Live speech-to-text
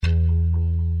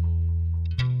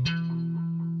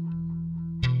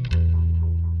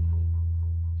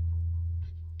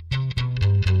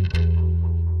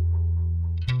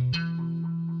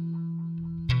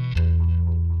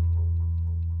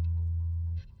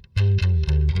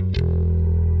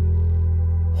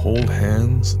Hold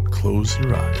hands and close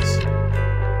your eyes.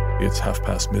 It's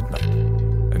midnight,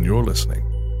 and you're listening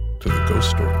to the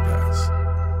Ghost Story Guys.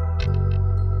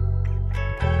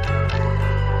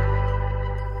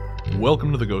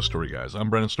 Welcome to the Ghost Story Guys. I'm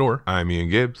Brennan Storr. I'm Ian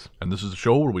Gibbs. And this is a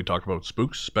show where we talk about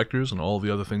spooks, specters, and all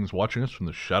the other things watching us from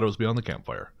the shadows beyond the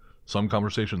campfire. Some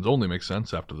conversations only make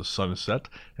sense after the sun is set,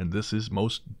 and this is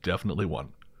most definitely one.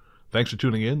 Thanks for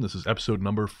tuning in. This is episode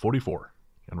number 44,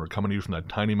 and we're coming to you from that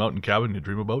tiny mountain cabin you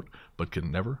dream about, but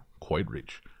can never quite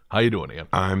reach. How you doing, Ian?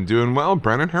 I'm doing well.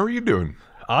 Brennan, how are you doing?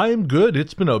 I'm good.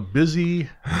 It's been a busy,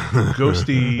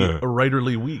 ghosty,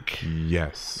 writerly week.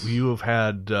 Yes. You have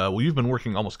had, you've been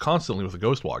working almost constantly with the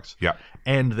Ghost Walks. Yeah.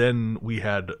 And then we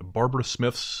had Barbara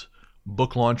Smith's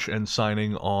book launch and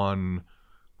signing on,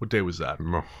 what day was that?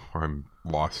 Oh, I'm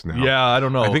lost now. Yeah, I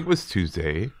don't know. I think it was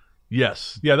Tuesday.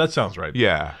 Yes. Yeah, that sounds right.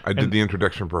 Yeah. I did the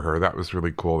introduction for her. That was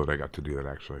really cool that I got to do that,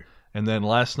 actually. And then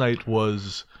last night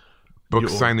was... Book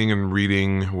signing and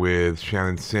reading with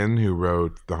Shannon Sin, who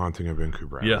wrote The Haunting of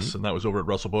Vancouver Island. Yes, and that was over at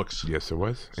Russell Books. Yes, it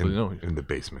was. So, in the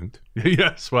basement.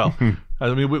 Yes, well,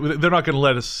 I mean, they're not going to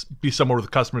let us be somewhere where the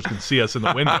customers can see us in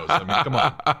the windows. I mean, come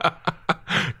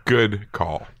on. Good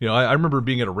call. You know, I remember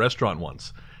being at a restaurant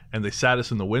once, and they sat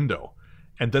us in the window,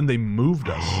 and then they moved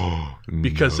us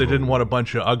because they didn't want a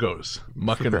bunch of uggos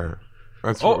mucking. Fair.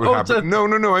 That's what would happen. No.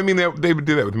 I mean, they would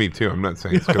do that with me, too. I'm not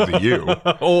saying it's because of you.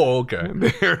 Oh, okay.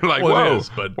 They're like, well,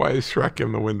 whoa, why is Shrek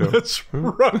in the window? That's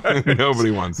right.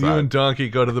 Nobody wants that. You and Donkey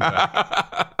go to the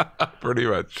back. Pretty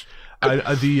much.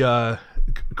 Of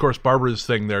course, Barbara's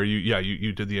thing there,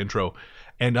 you did the intro.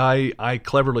 And I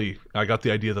cleverly got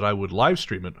the idea that I would live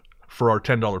stream it for our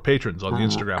 $10 patrons on the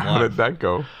Instagram Live. How did that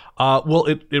go? Well,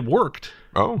 it worked.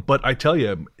 Oh. But I tell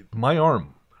you, my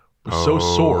arm was so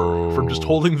sore from just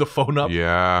holding the phone up.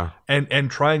 Yeah.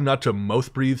 And trying not to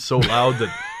mouth breathe so loud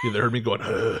that they heard me going,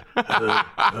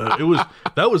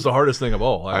 that was the hardest thing of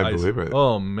all. I believe it.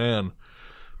 Oh, man.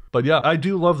 But yeah, I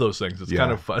do love those things. It's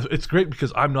kind of fun. It's great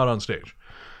because I'm not on stage.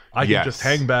 I can just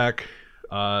hang back.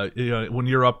 When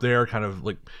you're up there, kind of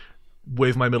like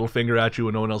wave my middle finger at you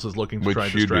when no one else is looking to try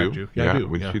and distract you. Yeah, I do.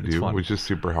 Which you do, which is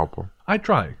super helpful. I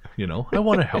try, I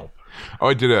want to help. Oh,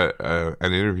 I did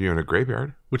an interview in a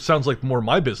graveyard. Which sounds like more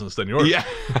my business than yours.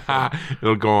 Yeah.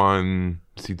 It'll go on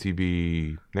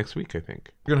CTV next week, I think.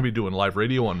 You're going to be doing live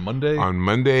radio on Monday? On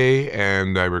Monday,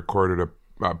 and I recorded a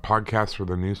podcast for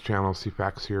the news channel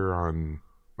CFAX here on...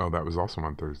 Oh, that was also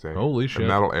on Thursday. Holy shit.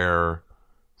 And that'll air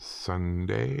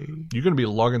Sunday. You're going to be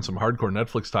logging some hardcore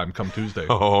Netflix time come Tuesday.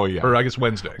 Oh, yeah. Or I guess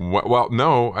Wednesday. Well,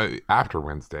 no, after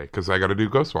Wednesday, because I got to do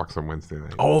Ghost Walks on Wednesday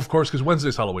night. Oh, of course, because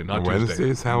Wednesday's Halloween, not Tuesday.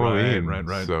 Wednesday's Halloween.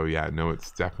 Right. So, yeah, no,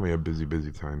 it's definitely a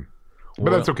busy time.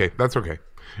 But that's okay. That's okay.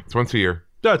 It's once a year.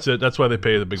 That's it. That's why they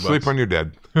pay the big bucks. Sleep when you're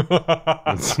dead.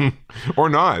 Or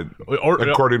not,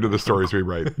 according to the stories we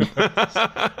write.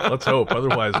 Let's hope.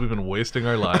 Otherwise, we've been wasting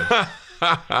our lives.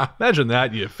 Imagine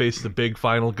that. You face the big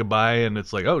final goodbye, and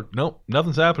it's like, oh, no,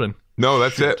 nothing's happening. No,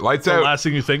 that's it. Lights out. The last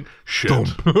thing you think, shit.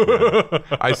 Yeah.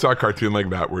 I saw a cartoon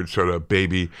like that where it showed a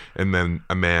baby, and then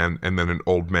a man, and then an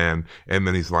old man, and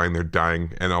then he's lying there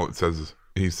dying, and all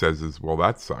he says is, well,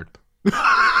 that sucked.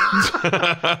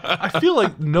 I feel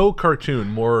like no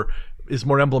cartoon is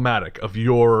more emblematic of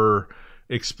your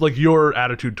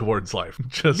attitude towards life.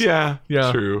 Just yeah,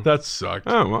 true. That sucked.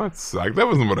 Oh, well, that sucked. That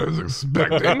wasn't what I was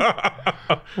expecting.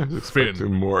 I was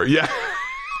expecting more. Yeah.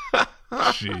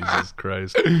 Jesus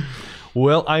Christ.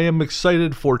 Well, I am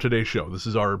excited for today's show. This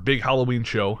is our big Halloween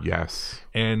show. Yes.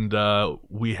 And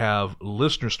we have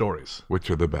listener stories. Which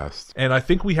are the best. And I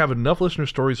think we have enough listener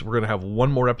stories. We're going to have one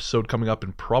more episode coming up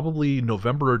in probably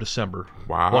November or December.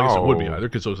 Wow. Well, I guess it would be either,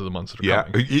 because those are the months that are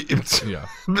coming. Yeah.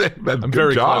 That's I'm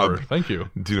very job. clever. Thank you.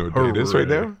 Do you know what day it is right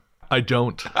now? I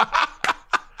don't.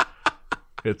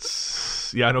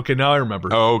 It's... Yeah, okay, now I remember.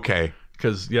 Oh, okay.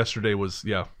 Because yesterday was...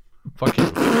 Yeah. Fuck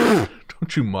you.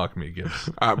 Don't you mock me, Gibbs.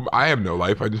 I have no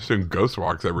life. I just do Ghost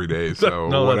Walks every day, so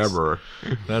whatever.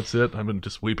 That's it. I've been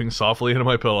just weeping softly into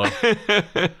my pillow.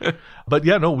 But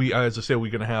yeah, no, as I say,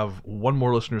 we're going to have one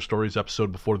more listener stories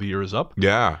episode before the year is up.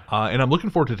 Yeah. And I'm looking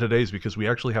forward to today's because we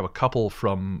actually have a couple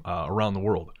from around the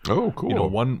world. Oh, cool.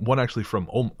 One actually from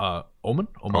Oman?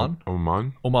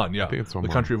 Oman, yeah. I think it's Oman.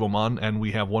 The country of Oman, and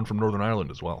we have one from Northern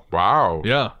Ireland as well. Wow.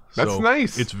 Yeah. That's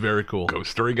nice. It's very cool.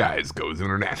 Ghost Story Guys goes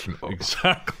international.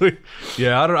 Exactly.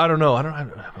 Yeah, I don't know.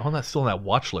 I'm still on that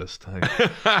watch list.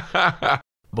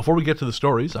 Before we get to the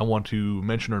stories, I want to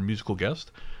mention our musical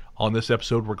guest. On this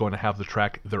episode, we're going to have the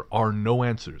track There Are No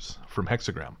Answers from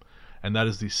Hexagram. And that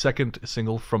is the second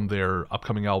single from their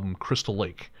upcoming album, Crystal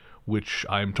Lake, which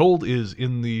I'm told is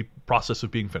in the process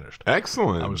of being finished.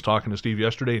 Excellent. I was talking to Steve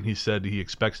yesterday, and he said he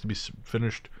expects to be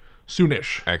finished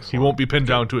soonish. Excellent. He won't be pinned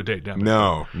down to a date. Damn it.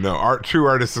 No. True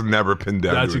artists have never pinned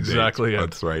down. That's to a date. exactly it.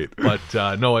 That's right.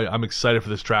 But no, I'm excited for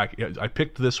this track. I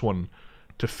picked this one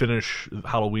to finish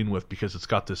Halloween with because it's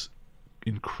got this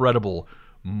incredible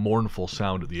mournful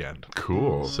sound at the end.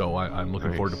 Cool. So I'm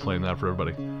looking forward to playing that for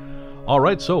everybody. All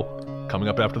right, so coming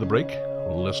up after the break,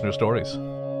 listener stories.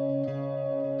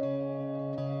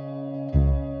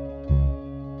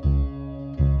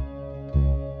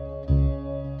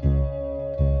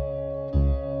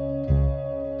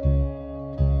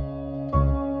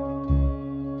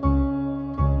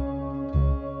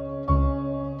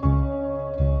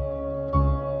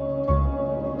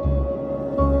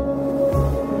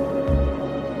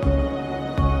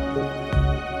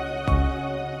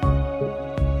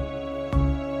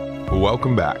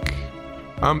 Welcome back.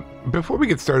 Before we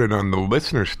get started on the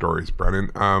listener stories,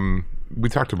 Brennan, we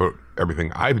talked about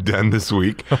everything I've done this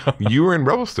week. You were in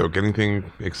Revelstoke.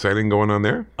 Anything exciting going on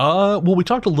there? Well, we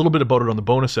talked a little bit about it on the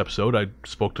bonus episode. I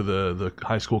spoke to the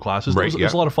high school classes. Right, It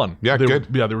was a lot of fun. Yeah, good.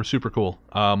 They were super cool.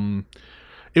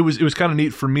 It was kind of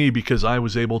neat for me because I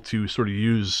was able to sort of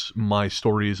use my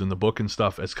stories in the book and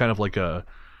stuff as kind of like a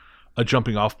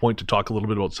jumping off point to talk a little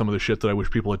bit about some of the shit that I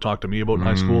wish people had talked to me about in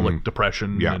high school, like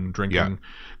depression and drinking.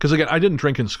 Because again, I didn't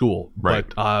drink in school, Right.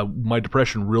 but my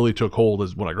depression really took hold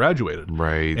as when I graduated.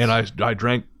 Right. And I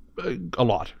drank a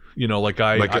lot. You know, like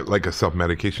like a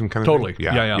self-medication kind of totally. thing?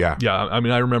 Yeah. I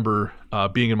mean, I remember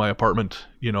being in my apartment.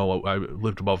 You know, I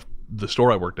lived above the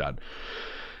store I worked at,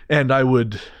 and I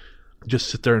would just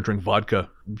sit there and drink vodka,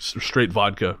 straight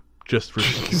vodka, just for.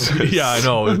 Yeah, I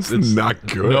know It's not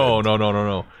good.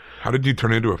 No. How did you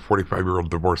turn into a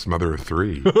 45-year-old divorced mother of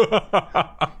 3?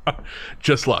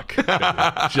 Just luck.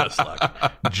 Just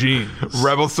luck. Genes.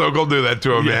 Revelstoke will do that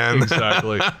to a man.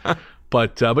 Exactly.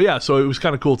 But yeah, so it was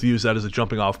kind of cool to use that as a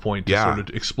jumping off point to Yeah. sort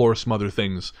of explore some other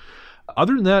things.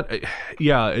 Other than that,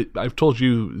 I've told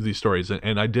you these stories,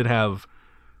 and I did have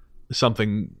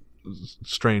something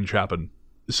strange happen.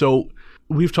 So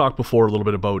we've talked before a little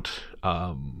bit about,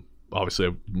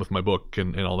 obviously with my book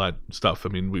and all that stuff. I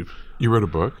mean, You wrote a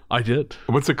book? I did.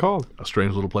 What's it called? A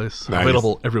Strange Little Place. Nice.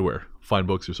 Available everywhere. Fine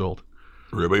books are sold.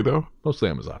 Really, though? Mostly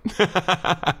Amazon.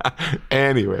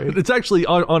 Anyway, It's actually,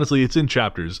 honestly, it's in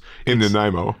chapters. in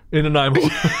Nanaimo, In Nanaimo.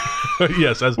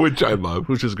 Yes, which I love.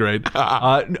 which is great.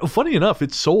 Funny enough,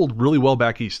 it's sold really well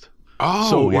back east. Oh,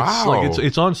 So wow.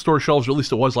 it's on store shelves, or at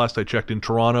least it was last I checked, in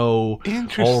Toronto, all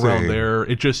Interesting. around there.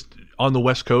 It just, on the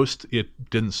West Coast, it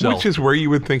didn't sell. Which is where you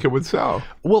would think it would sell.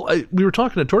 Well, we were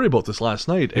talking to Tori about this last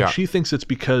night, and Yeah. she thinks it's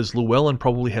because Llewellyn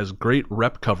probably has great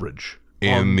rep coverage.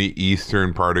 In the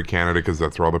eastern part of Canada, because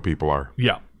that's where all the people are.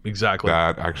 Yeah, exactly.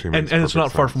 That actually makes and it's not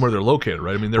perfect far sense. from where they're located,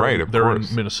 right? I mean, they're, Right, of they're in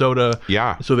course. Minnesota.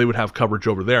 Yeah. So they would have coverage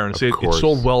over there. And say it course.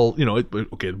 sold well, you know,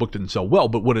 okay, the book didn't sell well,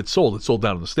 but when it sold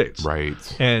down in the States.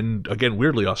 Right. And again,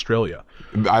 weirdly, Australia.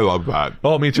 I love that.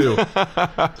 Oh, me too.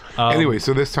 Anyway,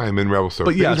 so this time in Revelstoke,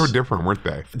 but things yes. were different, weren't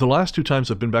they? The last 2 times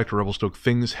I've been back to Revelstoke,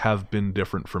 things have been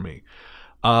different for me.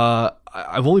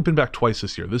 I've only been back twice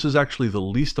this year. This is actually the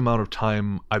least amount of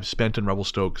time I've spent in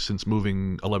Revelstoke since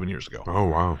moving 11 years ago. Oh,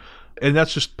 wow. And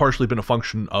that's just partially been a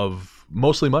function of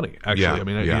mostly money, actually. Yeah, I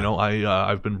mean, yeah. you know,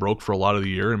 I've been broke for a lot of the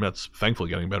year, and that's thankfully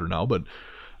getting better now.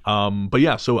 But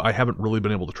yeah, so I haven't really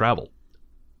been able to travel.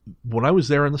 When I was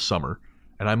there in the summer,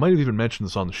 and I might have even mentioned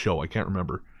this on the show, I can't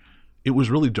remember, it was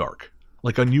really dark,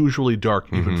 like unusually dark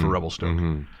even for Revelstoke.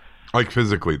 Like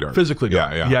physically dark. Physically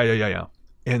dark. Yeah. Yeah.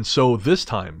 And so this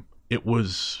time, it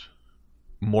was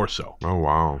more so. Oh,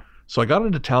 wow. So I got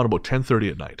into town about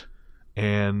 10:30 at night,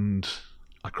 and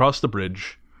I crossed the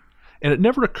bridge, and it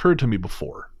never occurred to me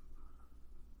before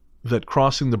that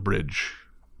crossing the bridge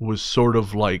was sort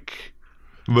of like,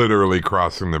 Literally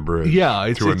crossing the bridge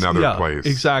to another place.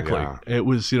 Exactly. Yeah. It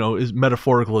was, you know, as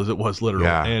metaphorical as it was literal.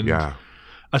 Yeah, and yeah.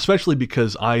 especially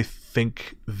because I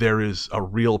think there is a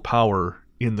real power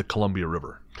in the Columbia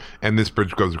River. And this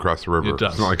bridge goes across the river. It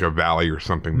does. It's not like a valley or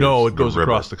something. No, It's it goes river.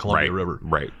 across the Columbia Right, River.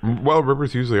 Right. Well,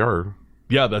 rivers usually are.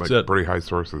 Yeah, that's like it. pretty high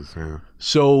sources. Yeah.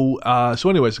 So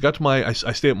anyways, I got to I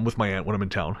stay up with my aunt when I'm in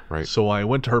town. Right. So I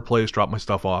went to her place, dropped my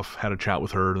stuff off, had a chat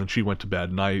with her, and then she went to bed,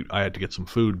 and I had to get some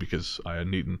food because I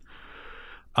hadn't eaten.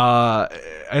 I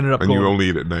ended up And going. you only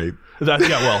eat at night.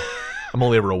 Well, I'm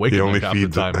only ever awake He at only night half the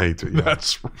feeds time. at night. Yeah.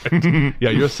 That's right. Yeah,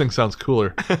 your thing sounds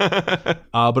cooler. But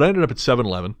I ended up at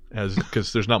 7-Eleven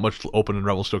because there's not much open in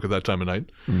Revelstoke at that time of night.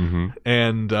 Mm-hmm.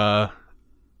 And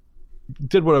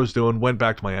did what I was doing, went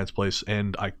back to my aunt's place,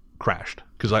 and I crashed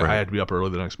because I Right. had to be up early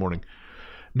the next morning.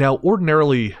 Now,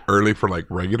 ordinarily... Early for like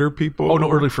regular people? Oh,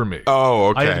 no, early for me. Oh,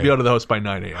 okay. I had to be out of the house by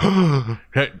 9 a.m.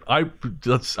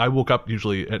 I woke up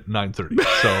usually at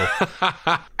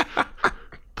 9:30.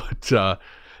 So,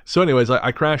 so anyways,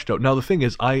 I crashed out. Now the thing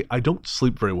is, I don't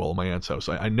sleep very well in my aunt's house.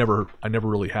 I never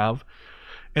really have.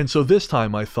 And so this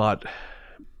time I thought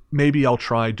maybe I'll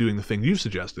try doing the thing you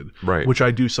suggested, Right. which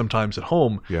I do sometimes at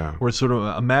home, Yeah. where it's sort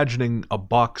of imagining a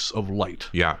box of light,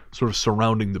 Yeah. sort of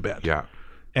surrounding the bed. Yeah.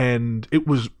 And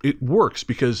it works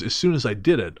because as soon as I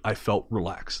did it, I felt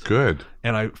relaxed. Good.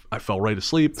 And I fell right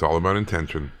asleep. It's all about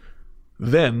intention.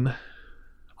 Then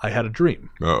I had a dream.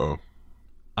 Uh-oh.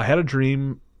 I had a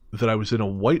dream that I was in a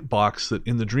white box that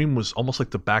in the dream was almost like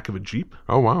the back of a Jeep.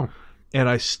 Oh, wow. And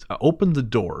I opened the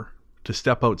door to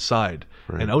step outside.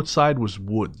 Right. And outside was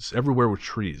woods. Everywhere were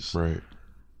trees. Right.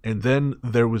 And then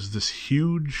there was this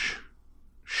huge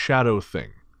shadow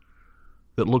thing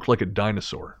that looked like a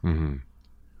dinosaur. Mm-hmm.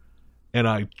 And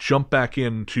I jumped back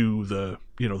into the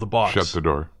box.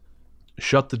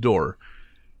 Shut the door.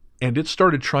 And it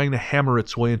started trying to hammer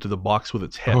its way into the box with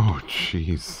its head. Oh,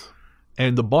 jeez.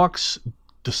 And the box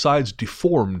decides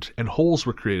deformed and holes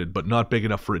were created, but not big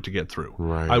enough for it to get through.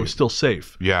 Right. I was still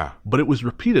safe. Yeah. But it was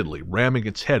repeatedly ramming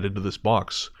its head into this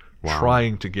box, Wow.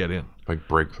 trying to get in. Like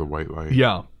break the white light.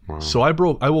 Yeah. Wow. So I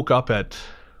woke up at,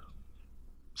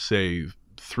 say,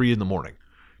 3 a.m.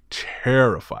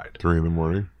 Terrified. 3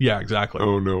 a.m? Yeah, exactly.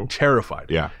 Oh, no.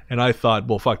 Terrified. Yeah. And I thought,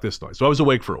 well, fuck this noise. So I was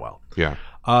awake for a while. Yeah.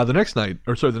 The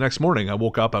next morning, I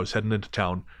woke up. I was heading into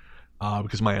town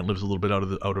because my aunt lives a little bit out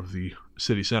of the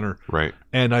city center. Right.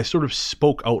 And I sort of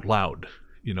spoke out loud.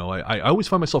 I always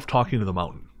find myself talking to the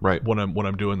mountain. Right. When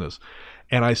I'm doing this,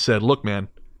 and I said, "Look, man,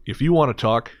 if you want to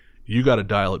talk, you got to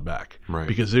dial it back. Right.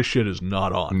 Because this shit is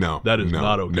not on. No. That is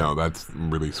not okay. No, that's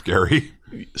really scary.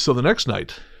 So the next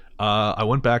night, I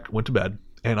went to bed,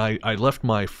 and I left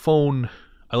my phone.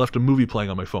 I left a movie playing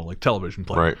on my phone, like television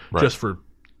playing, Right. just for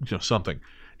something.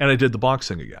 And I did the box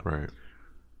thing again. Right.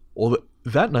 Well,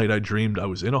 that night I dreamed I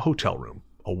was in a hotel room,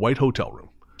 a white hotel room.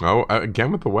 Oh,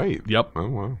 again with the white. Yep. Oh,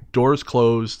 wow. Doors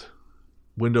closed,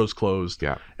 windows closed.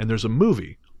 Yeah. And there's a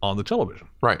movie on the television.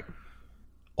 Right.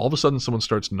 All of a sudden, someone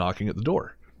starts knocking at the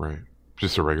door. Right.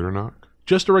 Just a regular knock?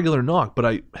 Just a regular knock,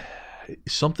 but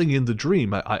something in the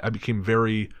dream, I became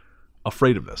very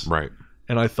afraid of this. Right.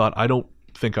 And I thought, I don't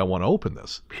think I want to open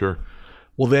this. Sure.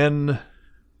 Well, then,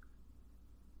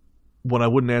 when I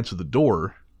wouldn't answer the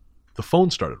door, the phone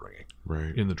started ringing.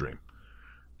 Right. In the dream.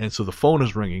 And so the phone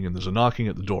is ringing and there's a knocking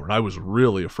at the door. And I was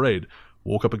really afraid.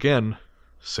 Woke up again,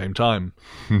 same time.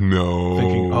 No.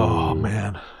 Thinking, oh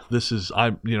man, this is,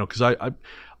 because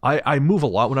I move a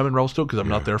lot when I'm in Revelstoke because I'm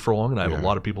not there for long and I have a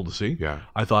lot of people to see. Yeah.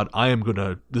 I thought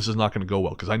this is not going to go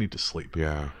well because I need to sleep.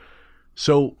 Yeah.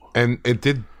 So. And it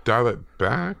did dial it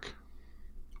back,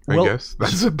 I guess.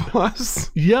 That's a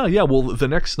plus. Yeah. Well, the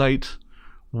next night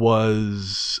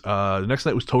was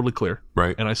totally clear.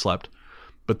 Right. And I slept.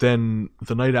 But then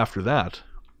the night after that,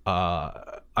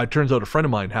 it turns out a friend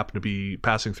of mine happened to be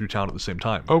passing through town at the same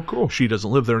time. Oh, cool. She doesn't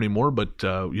live there anymore, but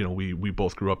we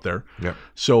both grew up there. Yeah.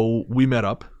 So we met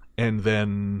up, and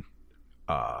then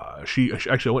she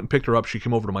actually, I went and picked her up. She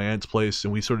came over to my aunt's place,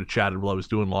 and we sort of chatted while I was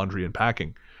doing laundry and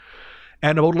packing.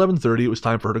 And about 11:30, it was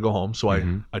time for her to go home, so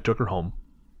I took her home.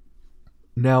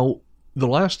 Now, the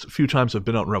last few times I've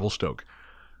been out in Revelstoke,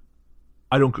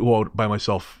 I don't go out by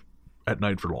myself at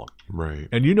night for long. Right.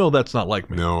 And that's not like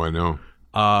me. No, I know.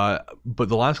 But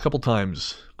the last couple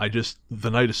times, the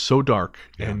night is so dark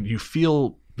and you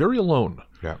feel very alone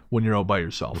when you're out by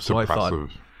yourself. It's so oppressive. I thought,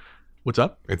 what's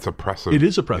that? It's oppressive. It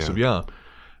is oppressive, yeah.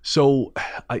 So,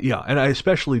 and I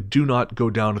especially do not go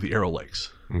down to the Arrow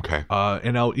Lakes. Okay.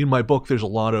 And now in my book, there's a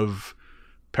lot of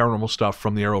paranormal stuff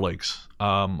from the Arrow Lakes.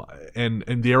 And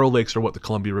the Arrow Lakes are what the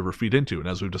Columbia River feed into. And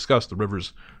as we've discussed, the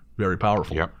river's very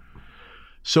powerful. Yep.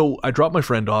 So I dropped my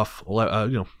friend off,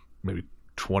 maybe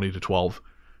 20 to 12,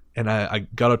 and I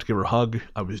got out to give her a hug.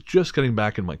 I was just getting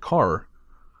back in my car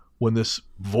when this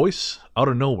voice out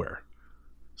of nowhere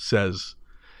says,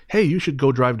 "Hey, you should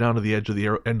go drive down to the end of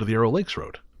the Arrow Lakes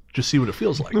Road. Just see what it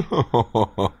feels like."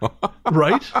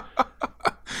 Right?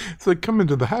 It's like, come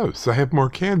into the house. I have more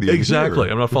candy.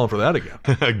 Exactly. I'm not falling for that again.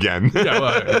 Again. Yeah,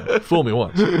 well, fool me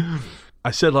once. I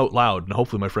said out loud, and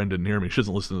hopefully my friend didn't hear me. She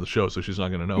doesn't listen to the show, so she's not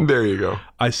going to know. There you go.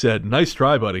 I said, "Nice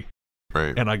try, buddy."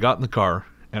 Right. And I got in the car,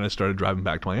 and I started driving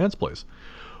back to my aunt's place.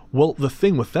 Well, the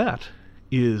thing with that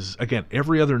is, again,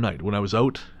 every other night when I was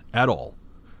out at all,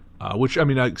 which, I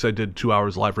did 2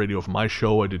 hours live radio for my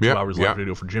show. I did 2 hours live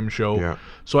radio for Jim's show. Yeah.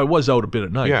 So I was out a bit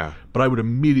at night. Yeah. But I would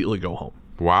immediately go home.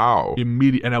 Wow.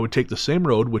 And I would take the same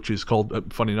road, which is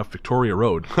called, funny enough, Victoria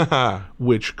Road,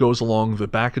 which goes along the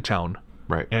back of town.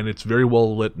 Right. And it's very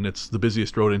well lit, and it's the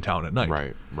busiest road in town at night.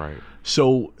 Right. Right.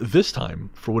 So this time,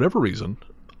 for whatever reason,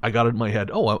 I got it in my head,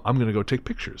 oh, I'm going to go take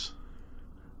pictures.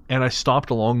 And I stopped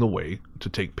along the way to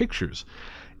take pictures.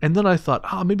 And then I thought,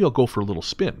 maybe I'll go for a little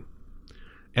spin.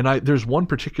 And there's one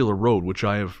particular road which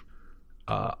I've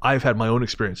had my own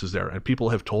experiences there, and people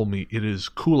have told me it is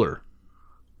cooler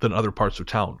than other parts of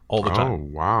town all the time. Oh,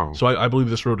 wow. So I believe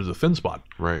this road is a thin spot.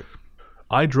 Right.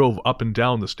 I drove up and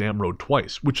down this damn road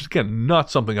twice, which is, again, not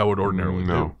something I would ordinarily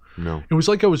do. No. It was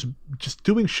like I was just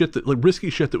doing shit risky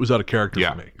shit that was out of character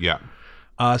for me.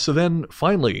 Yeah. So then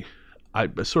finally, I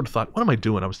sort of thought, what am I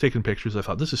doing? I was taking pictures. I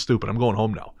thought, this is stupid. I'm going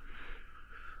home now.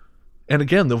 And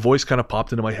again, the voice kind of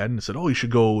popped into my head and said, oh, you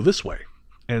should go this way.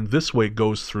 And this way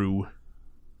goes through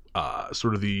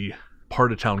sort of the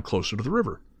part of town closer to the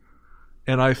river,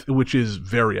 which is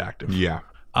very active. Yeah.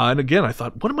 And again, I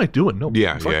thought, what am I doing? No,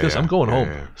 fuck this. I'm going home.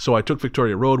 Yeah. So I took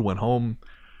Victoria Road, went home.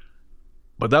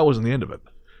 But that wasn't the end of it,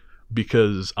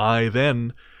 because I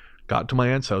then got to my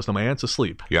aunt's house. Now, my aunt's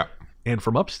asleep. Yeah. And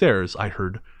from upstairs, I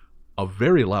heard a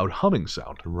very loud humming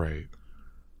sound. Right.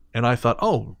 And I thought,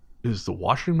 oh, is the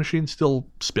washing machine still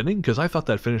spinning? Because I thought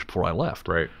that finished before I left.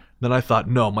 Right. Then I thought,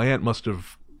 no, my aunt must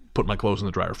have put my clothes in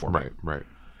the dryer for me. Right.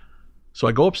 So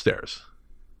I go upstairs.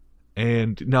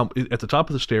 And now at the top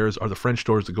of the stairs are the French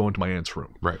doors that go into my aunt's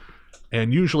room. Right.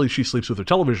 And usually she sleeps with her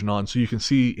television on, so you can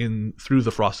see in through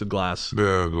the frosted glass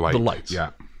The lights. Yeah.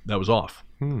 That was off.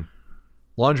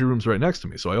 Laundry room's right next to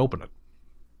me, so I open it.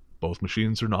 Both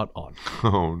machines are not on.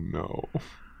 Oh, no.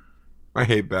 I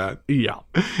hate that. Yeah.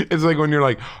 It's like when you're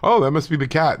like, oh, that must be the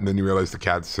cat. And then you realize the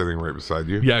cat's sitting right beside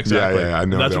you. Yeah, exactly. Yeah, I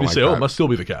know. And that's when you say, oh, it must still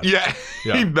be the cat. Yeah.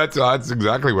 Yeah. That's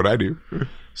exactly what I do.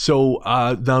 So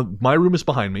now my room is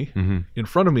behind me. Mm-hmm. In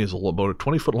front of me is about a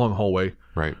 20-foot long hallway,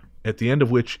 Right. at the end of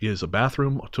which is a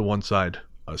bathroom to one side,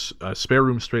 a spare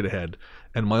room straight ahead,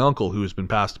 and my uncle, who has been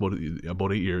passed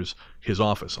about 8 years, his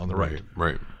office on the right.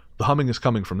 Right. The humming is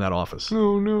coming from that office.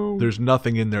 Oh, no. There's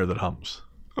nothing in there that hums.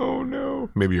 Oh, no.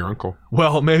 Maybe your uncle.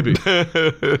 Well, maybe.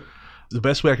 The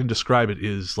best way I can describe it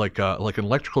is like an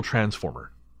electrical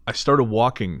transformer. I started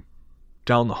walking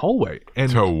down the hallway.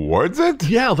 And towards it?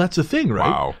 yeah, that's the thing, right?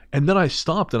 Wow. And then I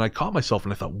stopped and I caught myself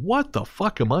and I thought, what the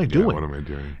fuck am I doing? What am I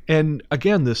doing? And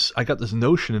again, I got this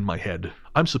notion in my head.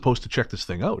 I'm supposed to check this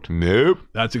thing out. Nope.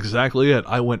 That's exactly it.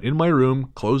 I went in my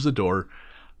room, closed the door.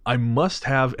 I must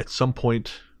have at some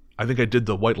point, I think I did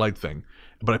the white light thing,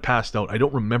 but I passed out. I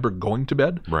don't remember going to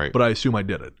bed, Right. but I assume I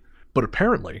did it. But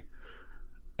apparently,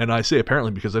 and I say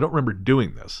apparently because I don't remember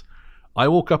doing this, I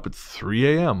woke up at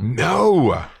 3 a.m.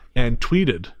 No. and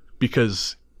tweeted,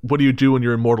 because what do you do when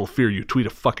you're in mortal fear? You tweet a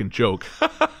fucking joke.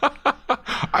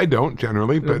 I don't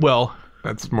generally, but Well,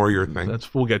 that's more your thing.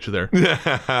 we'll get you there.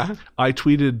 I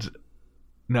tweeted,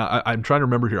 now I'm trying to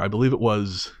remember here, I believe it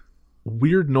was,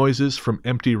 weird noises from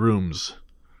empty rooms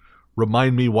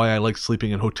remind me why I like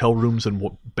sleeping in hotel rooms and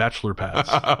bachelor pads.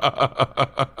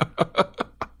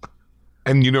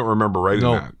 And you don't remember writing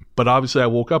No, that? but obviously I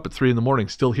woke up at 3 a.m.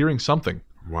 still hearing something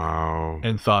Wow.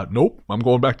 and thought, nope, I'm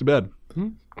going back to bed.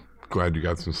 Glad you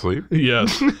got some sleep.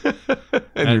 Yes.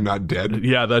 And you're not dead.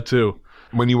 Yeah, that too.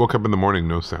 When you woke up in the morning,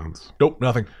 no sounds. Nope,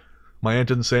 nothing. My aunt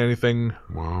didn't say anything.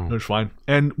 Wow. It was fine.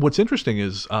 And what's interesting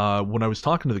is when I was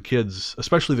talking to the kids,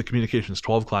 especially the Communications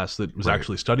 12 class that was Right.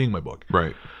 actually studying my book,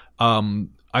 Right.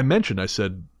 I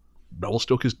said,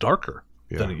 Revelstoke is darker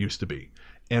than Yeah. it used to be.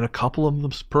 And a couple of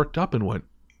them perked up and went,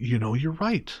 you're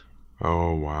right.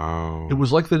 Oh, wow. It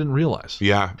was like they didn't realize.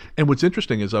 Yeah. And what's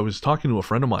interesting is I was talking to a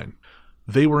friend of mine.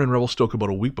 They were in Revelstoke about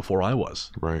a week before I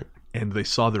was, Right. and they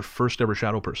saw their first ever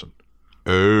shadow person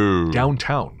Oh.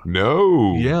 downtown.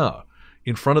 No. Yeah.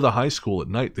 In front of the high school at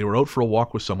night. They were out for a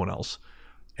walk with someone else,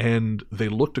 and they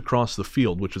looked across the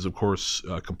field, which is, of course,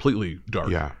 completely dark.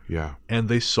 Yeah. Yeah. And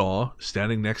they saw,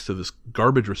 standing next to this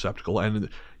garbage receptacle, and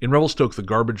in Revelstoke, the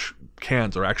garbage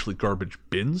cans are actually garbage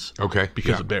bins Okay.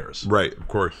 because yeah. of bears. Right. Of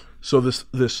course. So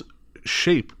this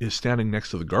shape is standing next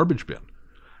to the garbage bin,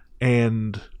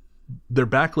 and they're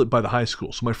backlit by the high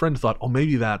school. So my friend thought, oh,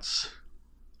 maybe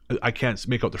I can't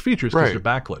make out their features because Right.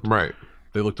 they're backlit. Right.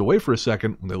 They looked away for a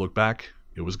second. When they looked back,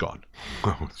 it was gone.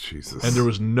 Oh, Jesus. And there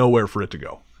was nowhere for it to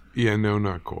go. Yeah. No,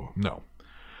 not cool. No.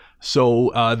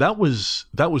 So that was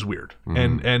weird.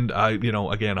 Mm-hmm. And I,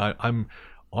 again, I'm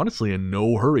honestly in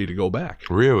no hurry to go back.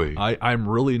 Really? I'm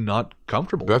really not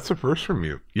comfortable. That's a first from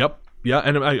you. Yep. Yeah,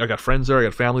 and I got friends there, I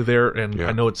got family there, and Yeah.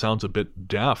 I know it sounds a bit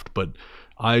daft, but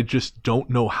I just don't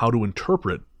know how to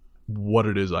interpret what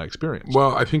it is I experienced.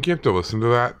 Well, I think you have to listen to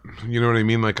that. You know what I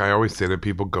mean? Like I always say to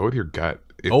people, go with your gut.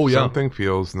 If Oh, yeah. something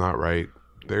feels not right,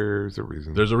 there's a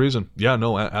reason. There's a reason. Yeah,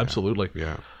 no, absolutely.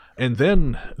 Yeah. And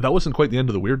then that wasn't quite the end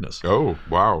of the weirdness. Oh,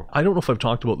 wow. I don't know if I've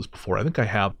talked about this before. I think I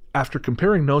have. After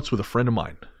comparing notes with a friend of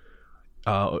mine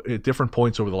at different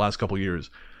points over the last couple of years,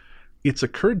 it's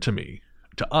occurred to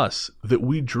us, that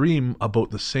we dream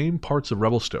about the same parts of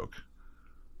Revelstoke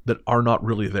that are not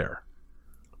really there.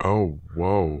 Oh,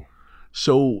 whoa.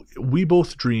 So we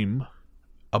both dream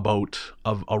about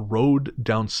a road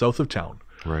down south of town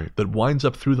Right. that winds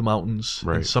up through the mountains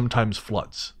Right. and sometimes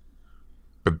floods.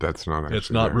 But that's not actually It's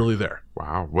not there. really there.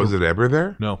 Wow. Was it ever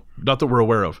there? No, not that we're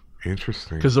aware of.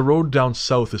 Interesting. Because the road down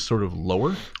south is sort of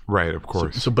lower. Right, of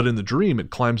course. But in the dream, it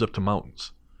climbs up to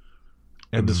mountains.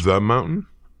 And this, the mountain?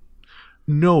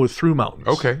 no, through mountains.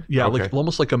 Okay, Yeah, okay. like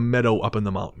almost like a meadow up in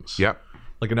the mountains. Yep.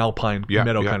 Like an alpine Yeah,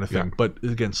 meadow yeah, kind of thing. yeah. But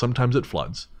again, sometimes it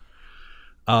floods.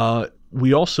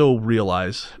 We also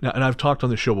realize, now, and I've talked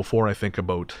on the show before, I think,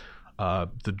 about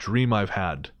the dream I've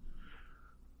had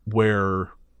where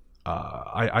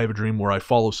I have a dream where I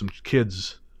follow some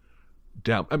kids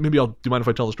down. Do you mind if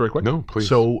I tell the story quick? No, please.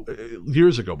 So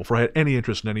years ago, before I had any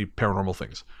interest in any paranormal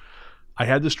things, I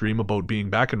had this dream about being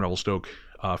back in Revelstoke,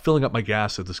 filling up my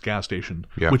gas at this gas station,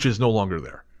 Yeah. which is no longer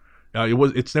there.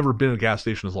 It's never been a gas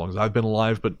station as long as I've been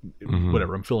alive, but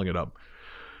whatever, I'm filling it up.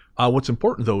 What's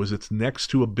important though is it's next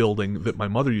to a building that my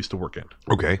mother used to work in,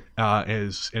 Okay.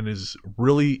 is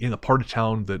really in a part of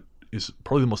town that is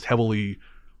probably the most heavily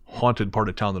haunted part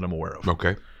of town that I'm aware of.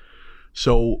 Okay.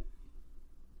 So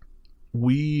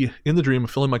in the dream, I'm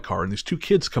filling my car, and these two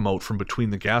kids come out from between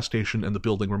the gas station and the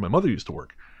building where my mother used to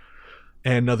work.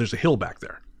 And now there's a hill back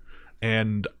there.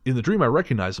 And in the dream, I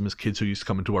recognize them as kids who used to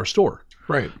come into our store.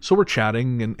 Right. So we're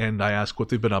chatting, and I ask what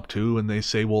they've been up to, and they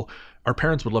say, well, our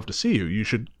parents would love to see you. You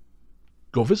should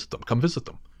go visit them. Come visit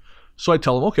them. So I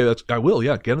tell them, okay, I will.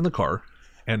 Yeah, get in the car,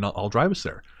 and I'll drive us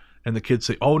there. And the kids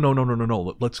say, oh, no.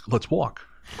 Let's walk.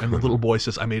 And the little boy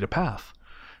says, I made a path.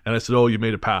 And I said, oh, you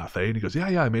made a path, eh? And he goes,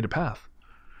 yeah, I made a path.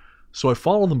 So I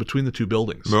follow them between the two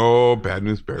buildings. No, bad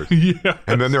news bears. Yeah.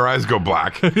 And then their eyes go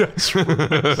black. That's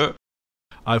right.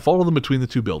 I follow them between the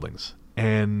two buildings,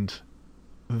 and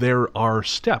there are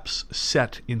steps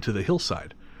set into the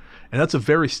hillside. And that's a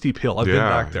very steep hill. I've been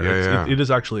back there. It is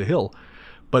actually a hill.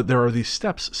 But there are these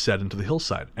steps set into the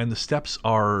hillside, and the steps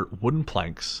are wooden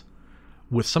planks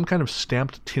with some kind of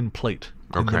stamped tin plate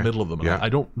in the middle of them. Yeah. I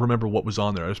don't remember what was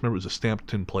on there. I just remember it was a stamped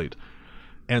tin plate.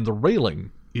 And the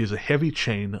railing is a heavy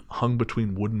chain hung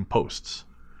between wooden posts.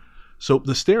 So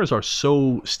the stairs are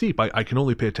so steep, I can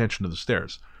only pay attention to the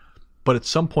stairs. But at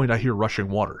some point I hear rushing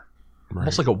water,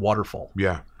 almost like a waterfall.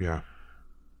 Yeah.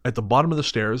 At the bottom of the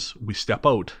stairs, we step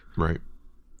out, Right.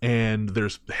 and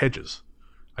there's hedges.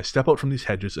 I step out from these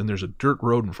hedges, and there's a dirt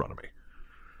road in front of me.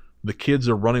 The kids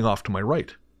are running off to my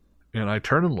right, and I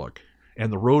turn and look,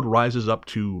 and the road rises up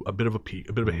to a bit of a peak,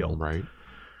 a bit of a hill. Right.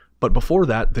 But before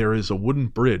that, there is a wooden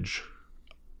bridge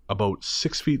about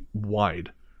 6 feet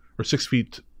wide, or 6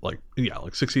 feet, like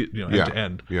 6 feet, end to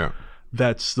end. Yeah.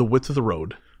 That's the width of the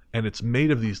road, and it's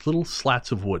made of these little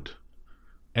slats of wood.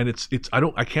 And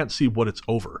I can't see what it's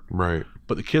over. Right.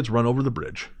 But the kids run over the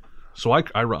bridge. So I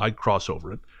cross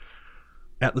over it.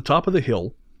 At the top of the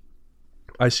hill,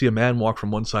 I see a man walk from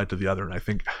one side to the other, and I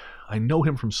think, I know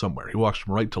him from somewhere. He walks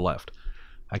from right to left.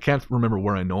 I can't remember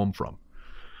where I know him from.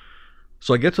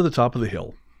 So I get to the top of the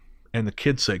hill, and the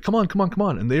kids say, come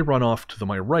on, and they run off to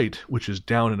my right, which is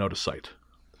down and out of sight.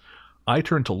 I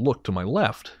turn to look to my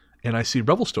left, and I see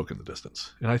Revelstoke in the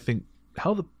distance, and I think,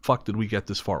 how the fuck did we get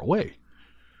this far away?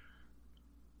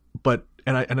 But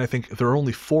I think there are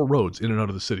only 4 roads in and out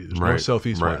of the city. There's no south,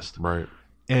 east, west. Right.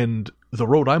 And the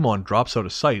road I'm on drops out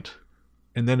of sight,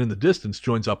 and then in the distance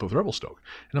joins up with Revelstoke.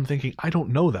 And I'm thinking, I don't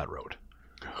know that road.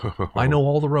 I know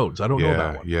all the roads. I don't know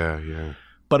that one. Yeah.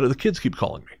 But the kids keep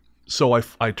calling me. So I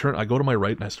go to my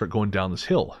right, and I start going down this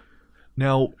hill.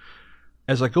 Now,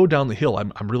 as I go down the hill,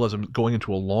 I'm realizing I'm going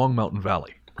into a long mountain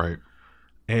valley. Right.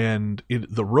 And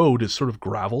the road is sort of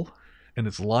gravel, and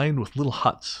it's lined with little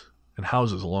huts and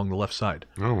houses along the left side.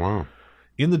 Oh, wow.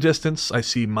 In the distance, I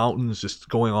see mountains just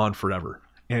going on forever,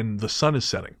 and the sun is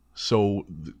setting. So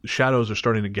the shadows are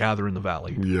starting to gather in the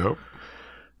valley. Yep.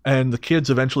 And the kids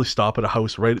eventually stop at a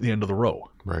house right at the end of the row.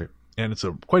 Right. And it's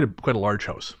quite a large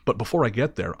house. But before I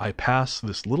get there, I pass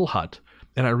this little hut,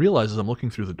 and I realize as I'm looking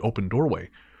through the open doorway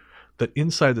that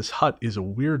inside this hut is a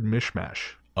weird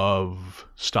mishmash of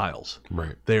styles.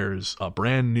 Right. There's a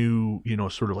brand new,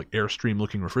 sort of like Airstream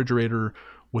looking refrigerator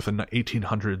with an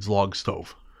 1800s log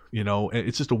stove. And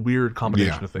it's just a weird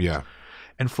combination of things. Yeah.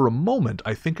 And for a moment,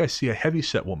 I think I see a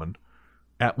heavyset woman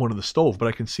at one of the stove, but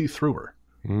I can see through her.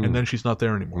 And then she's not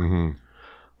there anymore. Mm-hmm.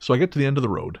 So I get to the end of the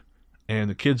road, and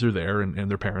the kids are there,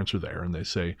 and their parents are there, and they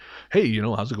say, hey,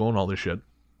 how's it going, all this shit?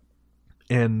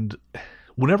 And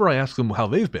whenever I ask them how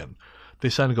they've been, they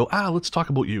kind of go, let's talk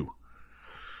about you.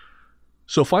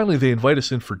 So finally, they invite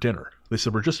us in for dinner. They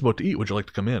said, we're just about to eat. Would you like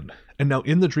to come in? And now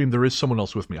in the dream, there is someone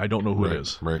else with me. I don't know who it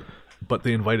is. Right. But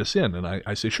they invite us in, and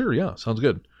I say, sure, yeah, sounds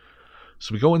good.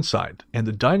 So we go inside, and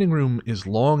the dining room is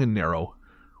long and narrow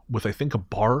with, I think, a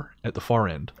bar at the far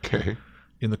end. Okay.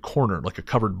 In the corner, like a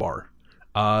covered bar.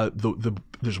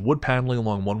 There's wood paneling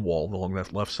along one wall, along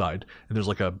that left side, and there's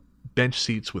like a bench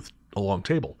seats with a long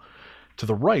table. To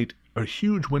the right are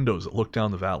huge windows that look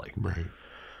down the valley. Right.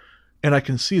 And I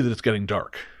can see that it's getting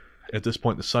dark. At this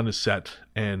point, the sun is set,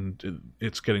 and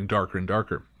it's getting darker and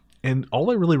darker. And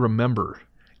all I really remember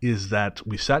is that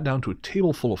we sat down to a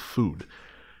table full of food,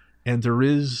 and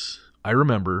I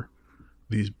remember,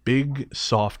 these big,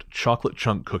 soft chocolate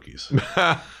chunk cookies.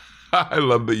 I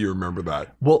love that you remember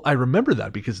that. Well, I remember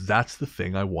that because that's the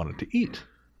thing I wanted to eat.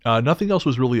 Nothing else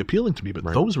was really appealing to me, but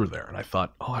those were there, and I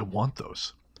thought, I want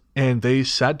those. And they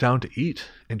sat down to eat,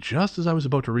 and just as I was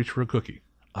about to reach for a cookie,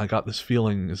 I got this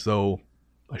feeling as though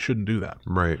I shouldn't do that.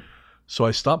 Right. So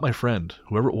I stopped my friend,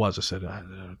 whoever it was. I said,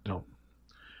 no.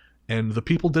 And the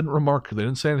people didn't remark. They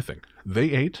didn't say anything.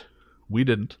 They ate. We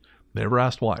didn't. They never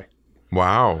asked why.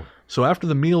 Wow. So after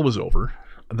the meal was over,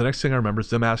 the next thing I remember is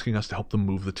them asking us to help them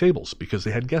move the tables because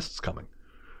they had guests coming.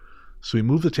 So we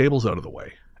moved the tables out of the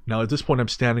way. Now at this point, I'm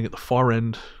standing at the far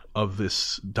end of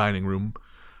this dining room.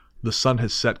 The sun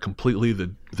has set completely.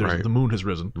 The moon has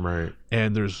risen. Right.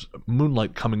 And there's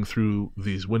moonlight coming through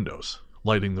these windows,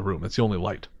 lighting the room. That's the only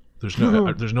light. There's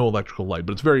no electrical light,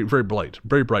 but it's very, very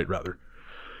bright rather.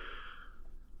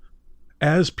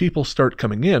 As people start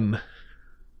coming in,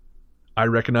 I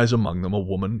recognize among them a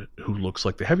woman who looks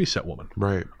like the heavyset woman.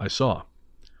 Right. I saw.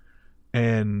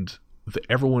 And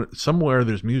everyone, somewhere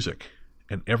there's music,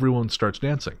 and everyone starts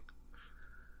dancing.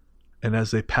 And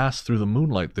as they pass through the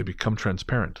moonlight, they become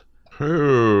transparent.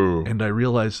 Ooh. And I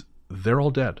realize they're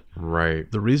all dead.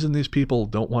 Right. The reason these people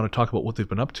don't want to talk about what they've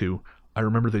been up to, I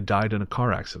remember they died in a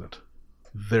car accident.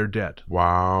 They're dead.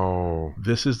 Wow.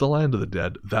 This is the land of the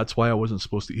dead. That's why I wasn't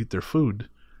supposed to eat their food,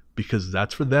 because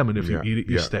that's for them, and if you eat it,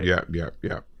 you stay.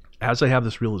 Yeah. As I have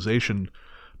this realization,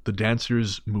 the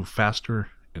dancers move faster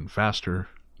and faster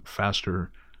and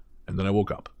faster, and then I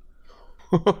woke up.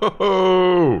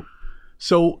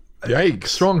 So, yikes.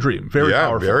 Strong dream. Very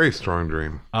powerful. Yeah, very strong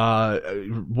dream.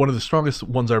 One of the strongest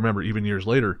ones I remember even years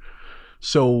later.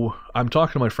 So I'm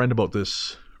talking to my friend about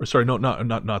this. Or sorry, no,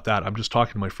 not that. I'm just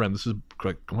talking to my friend. This is,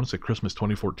 like, I want to say Christmas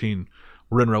 2014.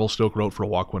 We're in Revelstoke, we're out for a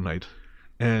walk one night.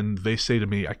 And they say to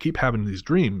me, I keep having these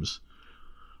dreams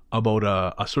about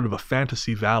a sort of a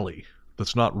fantasy valley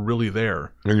that's not really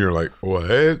there. And you're like,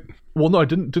 what? Well, no, I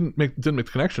didn't make the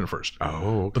connection at first.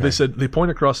 Oh, okay. But they said, they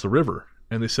point across the river,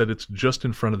 and they said it's just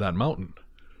in front of that mountain.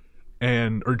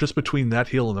 Or just between that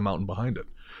hill and the mountain behind it.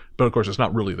 But of course, it's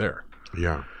not really there.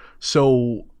 Yeah.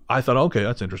 So I thought, okay,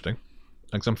 that's interesting.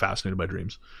 Because I'm fascinated by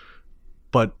dreams.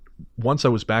 But once I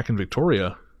was back in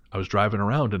Victoria, I was driving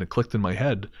around and it clicked in my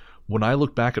head. When I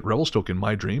look back at Revelstoke in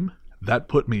my dream, that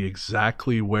put me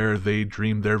exactly where they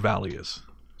dreamed their valley is.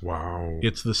 Wow.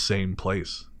 It's the same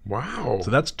place. Wow.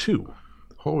 So that's 2.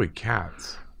 Holy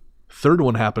cats. Third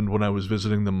one happened when I was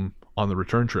visiting them on the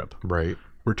return trip. Right.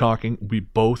 We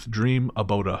both dream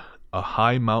about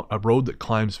a road that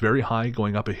climbs very high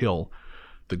going up a hill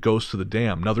that goes to the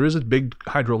dam. Now, there is a big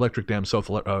hydroelectric dam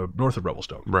north of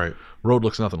Revelstoke. Right. Road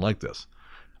looks nothing like this.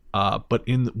 But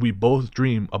we both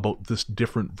dream about this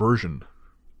different version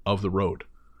of the road.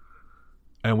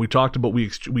 And we talked about, we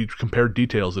compared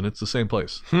details, and it's the same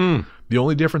place. The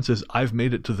only difference is I've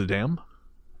made it to the dam.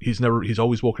 He's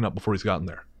always woken up before he's gotten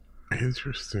there.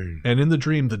 Interesting. And in the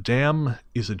dream, the dam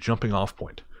is a jumping off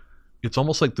point. It's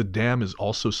almost like the dam is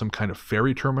also some kind of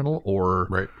ferry terminal, or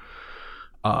right.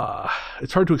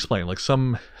 It's hard to explain. Like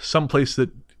some place that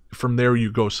from there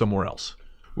you go somewhere else.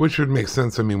 Which would make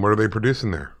sense. I mean, what are they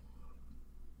producing there?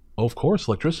 Oh, of course,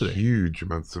 electricity. Huge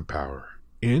amounts of power.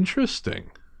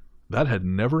 Interesting. That had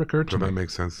never occurred to me. That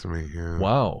makes sense to me, yeah.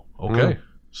 Wow. Okay.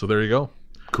 So there you go.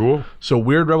 Cool. So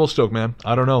weird Revelstoke, man.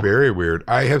 I don't know. Very weird.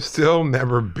 I have still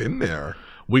never been there.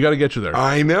 We got to get you there.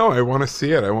 I know. I want to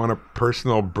see it. I want a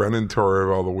personal Brennan tour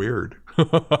of all the weird.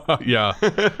 Yeah.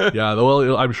 Yeah.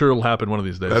 Well, I'm sure it'll happen one of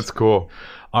these days. That's cool.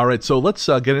 All right. So let's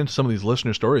get into some of these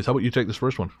listener stories. How about you take this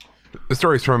first one? The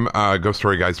story's from Ghost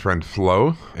Story Guy's friend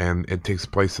Flo, and it takes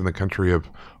place in the country of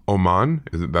Oman.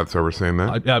 That's how we're saying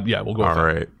that? Yeah, we'll go with that. All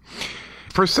right.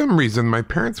 For some reason, my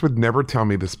parents would never tell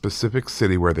me the specific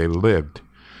city where they lived.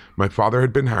 My father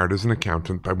had been hired as an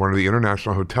accountant by one of the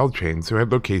international hotel chains who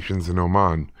had locations in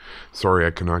Oman. Sorry,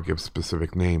 I cannot give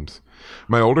specific names.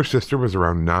 My older sister was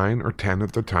around 9 or 10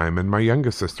 at the time, and my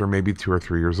youngest sister maybe 2 or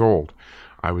 3 years old.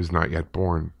 I was not yet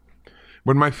born.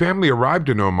 When my family arrived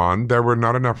in Oman, there was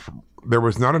not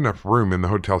enough room in the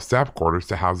hotel staff quarters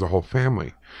to house the whole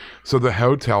family, so the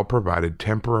hotel provided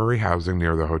temporary housing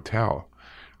near the hotel.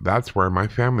 That's where my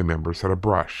family members had a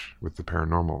brush with the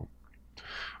paranormal.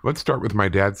 Let's start with my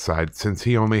dad's side, since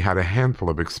he only had a handful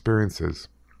of experiences.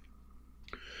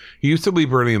 He used to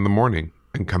leave early in the morning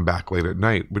and come back late at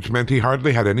night, which meant he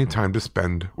hardly had any time to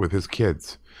spend with his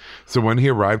kids. So when he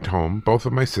arrived home, both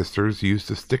of my sisters used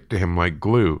to stick to him like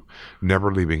glue,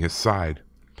 never leaving his side.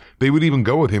 They would even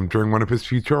go with him during one of his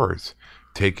few chores,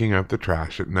 taking out the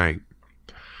trash at night.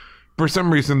 For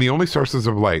some reason, the only sources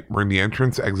of light were in the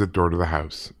entrance-exit door to the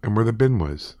house, and where the bin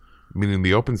was, meaning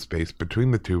the open space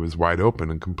between the two was wide open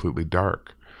and completely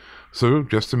dark. So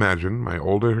just imagine my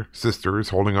older sister is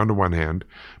holding onto one hand,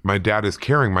 my dad is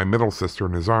carrying my middle sister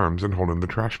in his arms and holding the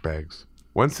trash bags.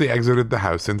 Once they exited the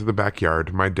house into the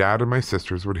backyard, my dad and my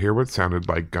sisters would hear what sounded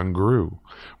like gunguru,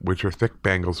 which are thick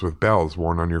bangles with bells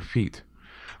worn on your feet.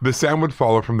 The sound would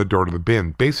follow from the door to the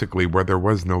bin, basically where there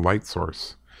was no light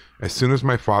source. As soon as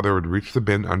my father would reach the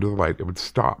bin under the light, it would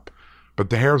stop, but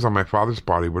the hairs on my father's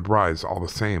body would rise all the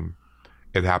same.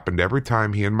 It happened every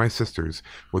time he and my sisters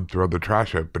would throw the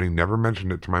trash out, but he never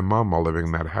mentioned it to my mom while living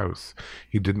in that house.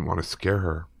 He didn't want to scare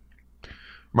her.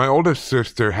 My oldest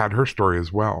sister had her story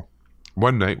as well.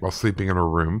 One night, while sleeping in her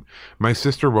room, my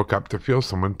sister woke up to feel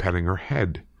someone petting her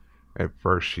head. At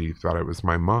first, she thought it was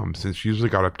my mom, since she usually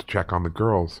got up to check on the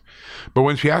girls. But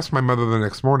when she asked my mother the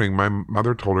next morning, my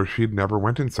mother told her she'd never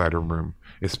went inside her room,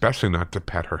 especially not to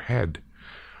pet her head.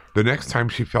 The next time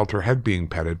she felt her head being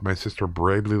petted, my sister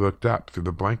bravely looked up through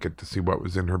the blanket to see what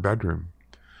was in her bedroom.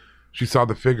 She saw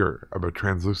the figure of a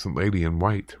translucent lady in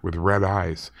white, with red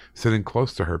eyes, sitting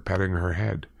close to her, petting her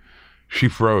head. She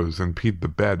froze and peed the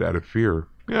bed out of fear.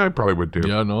 Yeah, I probably would too.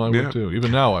 Yeah, no, I would too.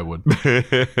 Even now I would.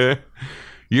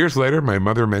 Years later, my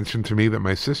mother mentioned to me that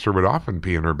my sister would often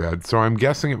pee in her bed, so I'm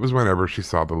guessing it was whenever she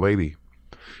saw the lady.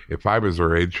 If I was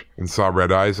her age and saw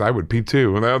red eyes, I would pee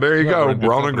too. Well, there you go.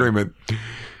 We're all in agreement.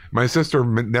 My sister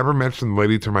never mentioned the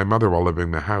lady to my mother while living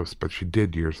in the house, but she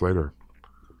did years later.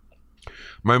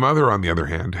 My mother, on the other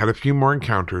hand, had a few more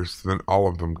encounters than all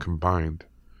of them combined.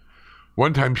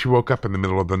 One time she woke up in the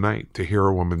middle of the night to hear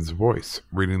a woman's voice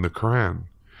reading the Quran.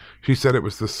 She said it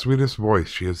was the sweetest voice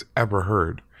she has ever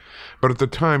heard, but at the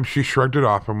time she shrugged it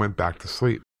off and went back to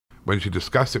sleep. When she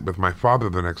discussed it with my father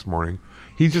the next morning,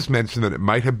 he just mentioned that it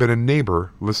might have been a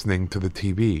neighbor listening to the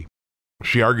TV.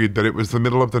 She argued that it was the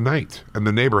middle of the night, and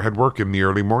the neighbor had work in the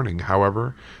early morning.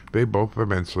 However, they both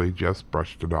eventually just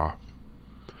brushed it off.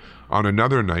 On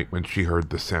another night when she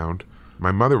heard the sound,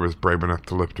 my mother was brave enough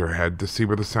to lift her head to see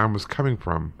where the sound was coming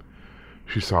from.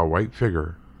 She saw a white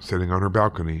figure sitting on her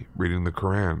balcony reading the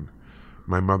Quran.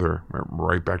 My mother went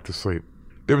right back to sleep.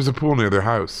 There was a pool near their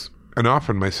house, and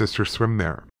often my sisters swam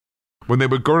there. When they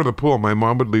would go to the pool, my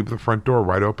mom would leave the front door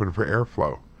wide open for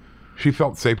airflow. She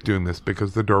felt safe doing this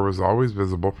because the door was always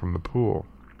visible from the pool.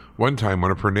 One time,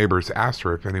 one of her neighbors asked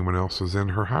her if anyone else was in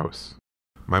her house.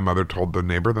 My mother told the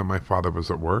neighbor that my father was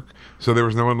at work, so there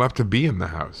was no one left to be in the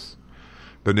house.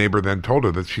 The neighbor then told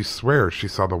her that she swears she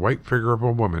saw the white figure of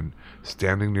a woman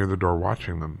standing near the door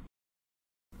watching them.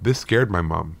 This scared my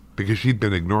mom because she'd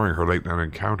been ignoring her late-night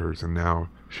encounters, and now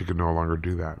she could no longer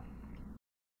do that.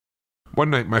 One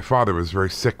night, my father was very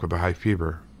sick with a high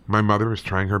fever. My mother was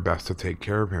trying her best to take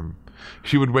care of him.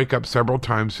 She would wake up several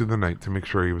times through the night to make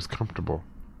sure he was comfortable.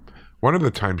 One of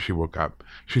the times she woke up,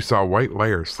 she saw a white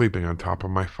layer sleeping on top of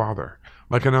my father,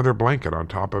 like another blanket on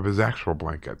top of his actual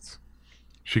blankets.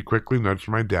 She quickly nudged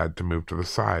my dad to move to the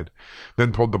side,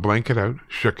 then pulled the blanket out,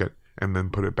 shook it, and then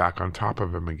put it back on top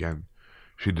of him again.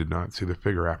 She did not see the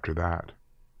figure after that.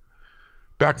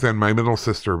 Back then, my middle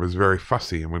sister was very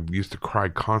fussy and used to cry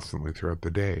constantly throughout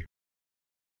the day.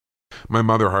 My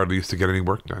mother hardly used to get any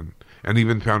work done, and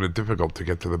even found it difficult to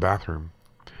get to the bathroom.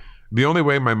 The only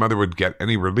way my mother would get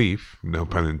any relief, no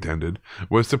pun intended,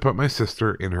 was to put my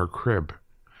sister in her crib.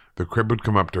 The crib would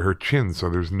come up to her chin, so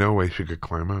there's no way she could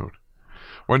climb out.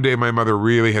 One day my mother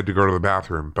really had to go to the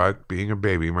bathroom, but being a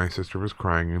baby, my sister was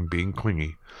crying and being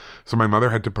clingy, so my mother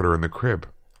had to put her in the crib.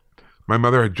 My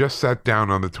mother had just sat down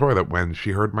on the toilet when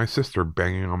she heard my sister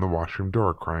banging on the washroom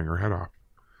door, crying her head off.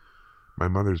 My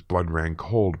mother's blood ran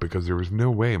cold because there was no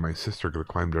way my sister could have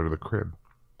climbed out of the crib.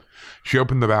 She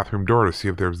opened the bathroom door to see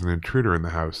if there was an intruder in the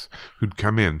house who'd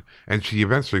come in, and she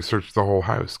eventually searched the whole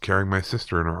house, carrying my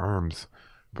sister in her arms,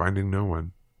 finding no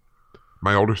one.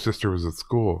 My older sister was at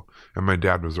school, and my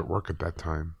dad was at work at that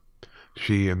time.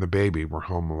 She and the baby were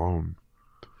home alone.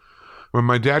 When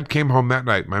my dad came home that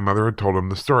night, my mother had told him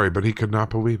the story, but he could not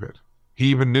believe it. He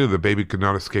even knew the baby could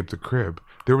not escape the crib.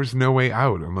 There was no way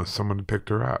out unless someone had picked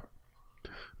her up.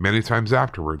 Many times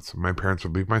afterwards, my parents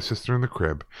would leave my sister in the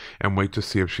crib and wait to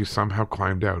see if she somehow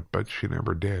climbed out, but she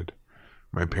never did.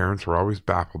 My parents were always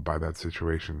baffled by that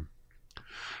situation.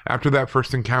 After that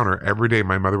first encounter, every day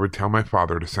my mother would tell my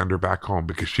father to send her back home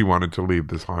because she wanted to leave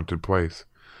this haunted place.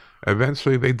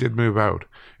 Eventually, they did move out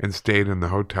and stayed in the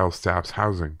hotel staff's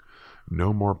housing.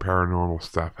 No more paranormal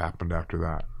stuff happened after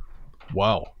that.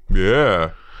 Wow.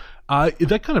 Yeah.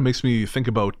 That kind of makes me think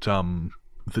about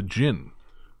the jinn.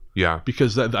 Yeah.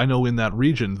 Because I know in that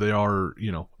region they are,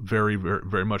 very, very,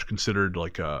 very much considered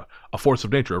like a force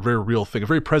of nature, a very real thing, a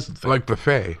very present thing. Like the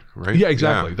Fae, right? Yeah,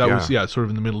 exactly. That was sort of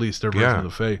in the Middle East, their version of the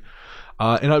Fae.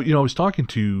 And I was talking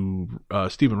to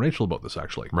Steve and Rachel about this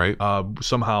actually. Right.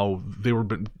 Somehow they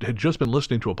had just been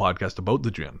listening to a podcast about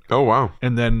the jinn. Oh wow.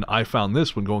 And then I found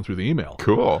this when going through the email.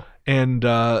 Cool. And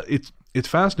it's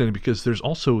fascinating because there's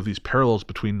also these parallels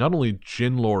between not only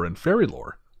jinn lore and fairy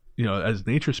lore, as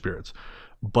nature spirits,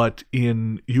 but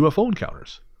in UFO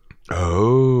encounters.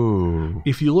 Oh.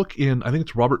 If you look in, I think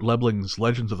it's Robert Lebling's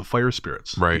Legends of the Fire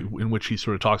Spirits, right, in which he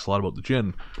sort of talks a lot about the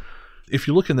jinn. If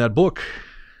you look in that book,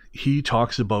 he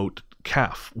talks about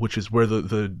Kaf, which is where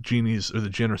the genies or the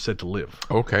jinn are said to live.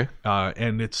 Okay.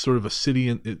 And it's sort of a city,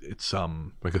 and it's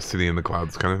like a city in the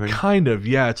clouds kind of thing? Kind of,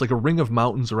 yeah. It's like a ring of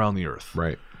mountains around the earth.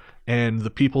 Right. And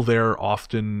the people there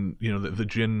often, the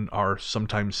jinn are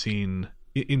sometimes seen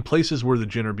in places where the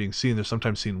jinn are being seen. They're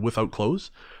sometimes seen without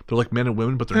clothes. They're like men and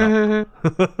women, but they're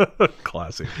not.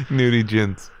 Classic. Nudie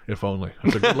jinns. If only.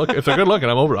 If they're good looking,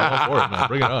 I'm over it. I'm all for it, man.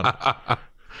 Bring it on.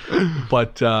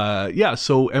 But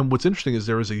so, and what's interesting is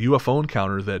there was a UFO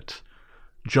encounter that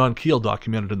John Keel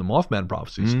documented in the Mothman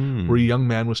Prophecies, where a young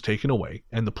man was taken away,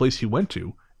 and the place he went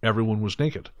to, everyone was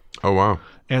naked. Oh, wow.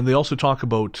 And they also talk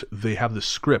about, they have this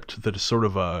script that is sort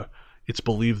of it's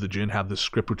believed the jinn have this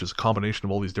script, which is a combination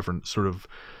of all these different sort of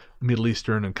Middle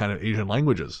Eastern and kind of Asian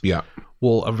languages. Yeah.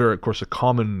 Well, of course, a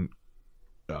common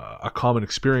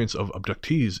experience of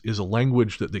abductees is a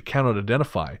language that they cannot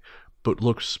identify, but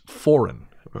looks foreign,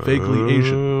 vaguely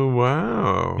Asian. Oh,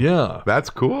 wow. Yeah. That's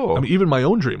cool. I mean, even my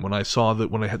own dream, when I saw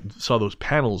those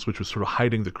panels, which was sort of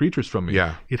hiding the creatures from me,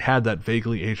 it had that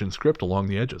vaguely Asian script along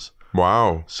the edges.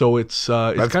 Wow. So it's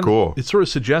that's cool. It's sort of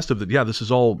suggestive that, this is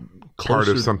all closer. Part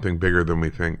of something bigger than we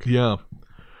think. Yeah.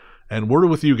 And we're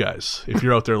with you guys. If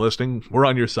you're out there listening, we're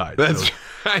on your side. That's so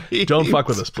right. Don't fuck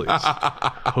with us, please.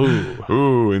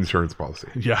 Ooh, insurance policy.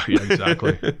 Yeah,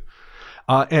 exactly.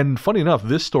 And funny enough,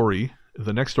 this story,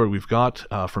 the next story we've got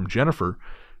from Jennifer,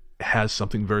 has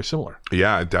something very similar.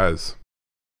 Yeah, it does.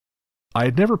 I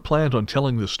had never planned on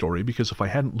telling this story because if I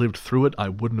hadn't lived through it, I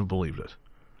wouldn't have believed it.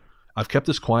 I've kept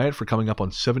this quiet for coming up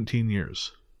on 17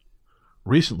 years.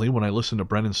 Recently, when I listened to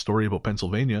Brennan's story about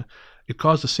Pennsylvania, it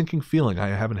caused a sinking feeling I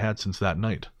haven't had since that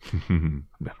night.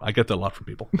 I get that a lot from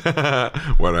people.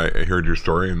 What, I heard your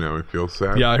story and now I feel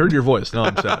sad? Yeah, I heard your voice. Now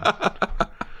I'm sad.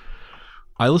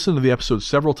 I listened to the episode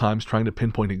several times trying to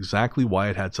pinpoint exactly why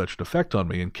it had such an effect on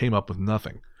me and came up with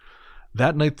nothing.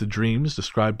 That night, the dreams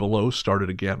described below started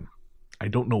again. I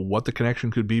don't know what the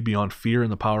connection could be beyond fear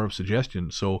and the power of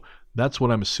suggestion, so that's what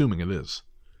I'm assuming it is.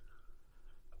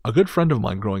 A good friend of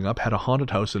mine growing up had a haunted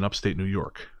house in upstate New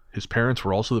York. His parents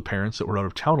were also the parents that were out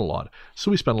of town a lot, so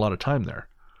we spent a lot of time there.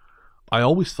 I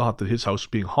always thought that his house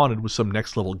being haunted was some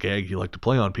next level gag he liked to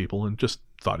play on people and just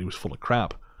thought he was full of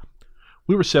crap.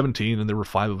 We were 17 and there were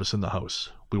 5 of us in the house.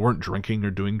 We weren't drinking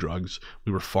or doing drugs.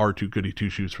 We were far too goody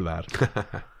two-shoes for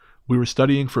that. We were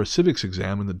studying for a civics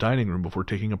exam in the dining room before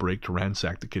taking a break to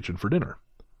ransack the kitchen for dinner.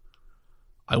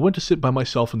 I went to sit by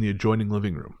myself in the adjoining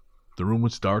living room. The room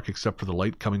was dark except for the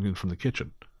light coming in from the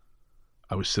kitchen.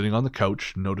 I was sitting on the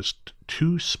couch and noticed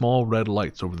 2 small red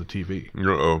lights over the TV.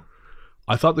 Uh-oh.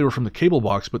 I thought they were from the cable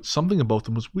box, but something about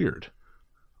them was weird.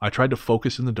 I tried to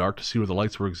focus in the dark to see where the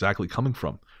lights were exactly coming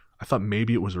from. I thought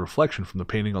maybe it was a reflection from the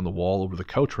painting on the wall over the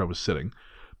couch where I was sitting,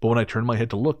 but when I turned my head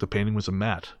to look, the painting was a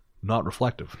matte, not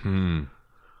reflective.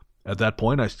 At that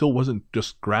point, I still wasn't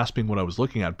just grasping what I was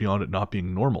looking at beyond it not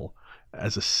being normal,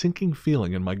 as a sinking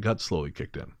feeling in my gut slowly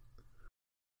kicked in.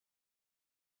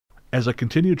 As I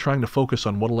continued trying to focus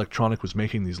on what electronic was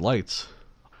making these lights,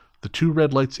 the 2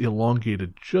 red lights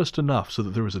elongated just enough so that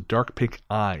there was a dark pink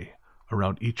eye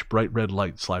around each bright red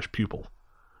light / pupil.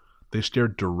 They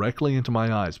stared directly into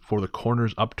my eyes before the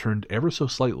corners upturned ever so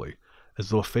slightly, as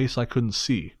though a face I couldn't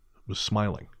see was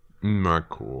smiling. Not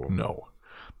cool. No.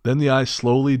 Then the eyes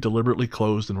slowly, deliberately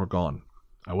closed and were gone.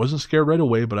 I wasn't scared right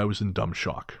away, but I was in dumb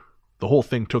shock. The whole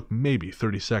thing took maybe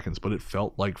 30 seconds, but it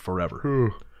felt like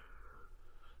forever.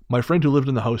 My friend who lived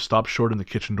in the house stopped short in the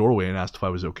kitchen doorway and asked if I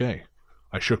was okay.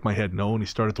 I shook my head no, and he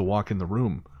started to walk in the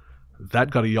room. That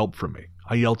got a yelp from me.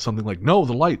 I yelled something like, "No,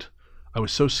 the light!" I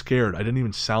was so scared I didn't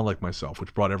even sound like myself,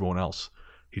 which brought everyone else.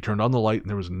 He turned on the light and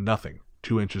there was nothing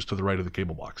 2 inches to the right of the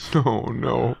cable box. Oh,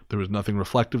 no. There was nothing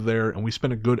reflective there, and we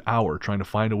spent a good hour trying to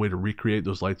find a way to recreate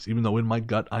those lights, even though in my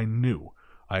gut I knew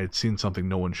I had seen something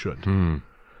no one should.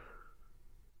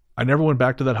 I never went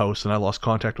back to that house, and I lost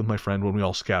contact with my friend when we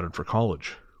all scattered for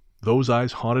college. Those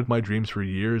eyes haunted my dreams for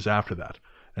years after that,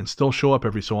 and still show up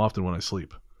every so often when I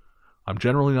sleep. I'm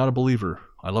generally not a believer.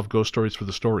 I love ghost stories for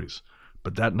the stories,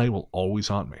 but that night will always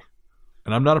haunt me.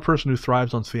 And I'm not a person who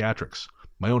thrives on theatrics.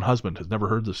 My own husband has never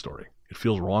heard this story. It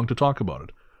feels wrong to talk about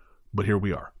it, but here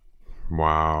we are.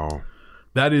 Wow.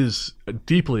 That is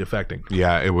deeply affecting.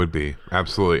 Yeah, it would be.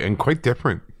 Absolutely. And quite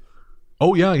different.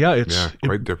 Oh, yeah. It's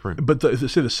quite different. But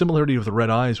the similarity of the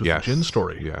red eyes with the Jinn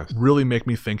story really make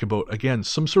me think about, again,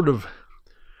 some sort of,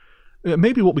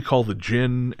 maybe what we call the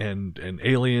Jinn and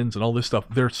aliens and all this stuff.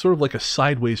 They're sort of like a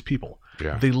sideways people.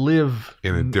 Yeah. They live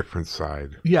in a different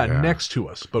side. Next to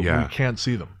us, but we can't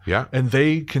see them. Yeah. And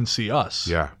they can see us.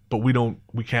 Yeah. But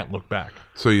we can't look back.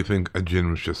 So you think a Jinn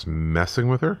was just messing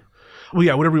with her? Well,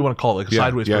 yeah, whatever you want to call it, like a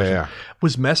sideways person. Yeah.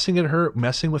 Was messing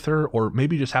with her, or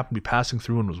maybe just happened to be passing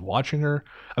through and was watching her.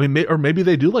 I mean, or maybe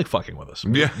they do like fucking with us.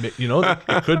 Yeah. You know,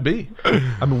 it could be.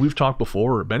 I mean, we've talked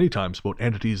before many times about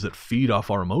entities that feed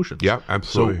off our emotions. Yeah,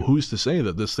 absolutely. So who's to say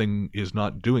that this thing is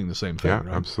not doing the same thing? Yeah,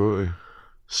 right? absolutely.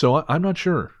 So I'm not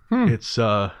sure. It's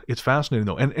fascinating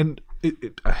though, and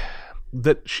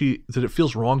that it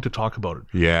feels wrong to talk about it.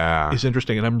 Yeah, is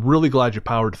interesting, and I'm really glad you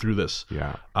powered through this.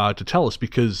 Yeah, to tell us,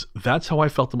 because that's how I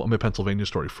felt about my Pennsylvania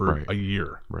story for a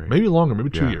year, maybe longer, maybe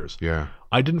 2 years. Yeah,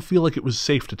 I didn't feel like it was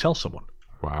safe to tell someone.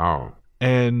 Wow.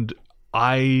 And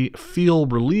I feel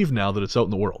relieved now that it's out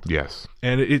in the world. Yes,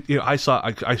 and I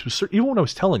was even when I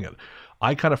was telling it,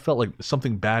 I kind of felt like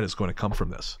something bad is going to come from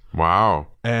this. Wow.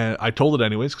 And I told it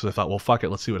anyways because I thought, well, fuck it,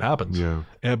 let's see what happens.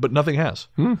 Yeah. But nothing has.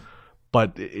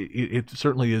 But it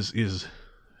certainly is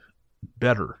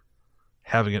better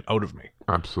having it out of me.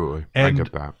 Absolutely. And I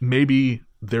get that. Maybe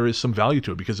there is some value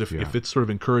to it, because if it's sort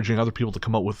of encouraging other people to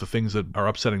come out with the things that are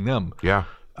upsetting them,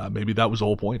 maybe that was the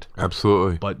whole point.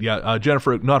 Absolutely. But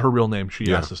Jennifer, not her real name.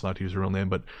 She asked us not to use her real name,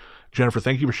 but Jennifer,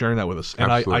 thank you for sharing that with us.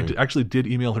 And I actually did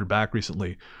email her back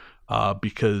recently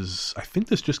because I think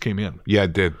this just came in. Yeah,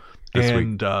 it did.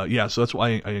 So that's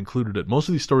why I included it. Most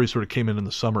of these stories sort of came in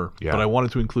the summer, but I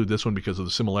wanted to include this one because of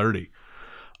the similarity.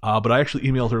 But I actually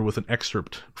emailed her with an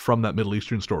excerpt from that Middle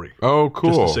Eastern story. Oh,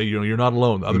 cool. Just to say, you're not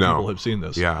alone. Other people have seen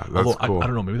this. Yeah, that's cool. I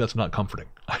don't know. Maybe that's not comforting.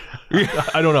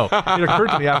 I don't know. It occurred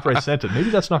to me after I sent it. Maybe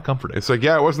that's not comforting. It's like,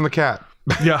 it wasn't the cat.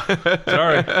 Yeah.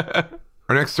 Sorry.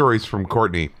 Our next story is from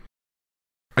Courtney.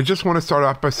 I just want to start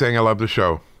off by saying I love the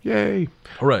show. Yay.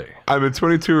 Hooray. I'm a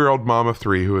 22-year-old mom of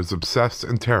 3 who is obsessed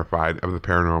and terrified of the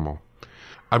paranormal.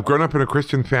 I've grown up in a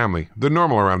Christian family, the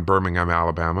normal around Birmingham,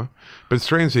 Alabama, but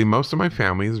strangely, most of my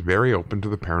family is very open to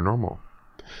the paranormal.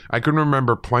 I can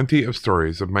remember plenty of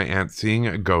stories of my aunt seeing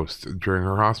a ghost during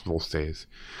her hospital stays,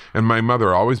 and my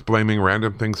mother always blaming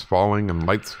random things falling and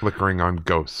lights flickering on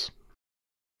ghosts.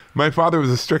 My father was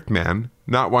a strict man,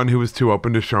 not one who was too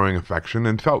open to showing affection,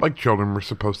 and felt like children were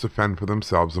supposed to fend for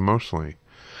themselves emotionally.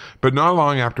 But not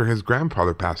long after his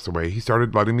grandfather passed away, he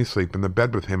started letting me sleep in the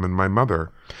bed with him and my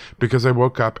mother, because I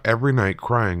woke up every night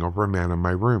crying over a man in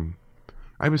my room.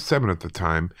 I was 7 at the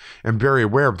time, and very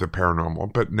aware of the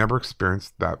paranormal, but never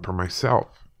experienced that for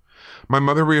myself. My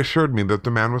mother reassured me that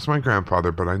the man was my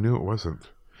grandfather, but I knew it wasn't.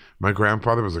 My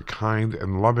grandfather was a kind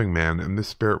and loving man, and this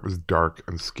spirit was dark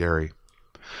and scary.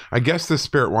 I guess this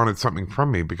spirit wanted something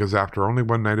from me, because after only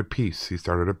one night of peace, he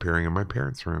started appearing in my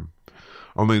parents' room.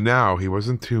 Only now he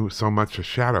wasn't so much a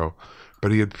shadow,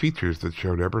 but he had features that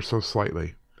showed ever so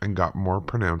slightly and got more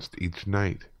pronounced each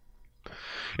night.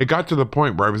 It got to the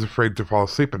point where I was afraid to fall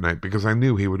asleep at night because I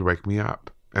knew he would wake me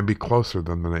up and be closer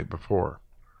than the night before.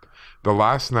 The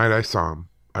last night I saw him,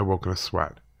 I woke in a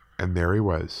sweat, and there he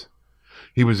was.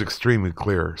 He was extremely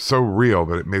clear, so real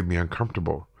that it made me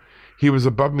uncomfortable. He was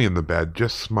above me in the bed,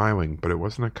 just smiling, but it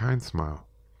wasn't a kind smile.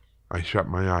 I shut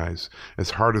my eyes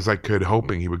as hard as I could,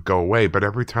 hoping he would go away, but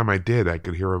every time I did, I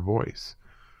could hear a voice.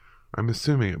 I'm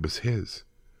assuming it was his,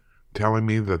 telling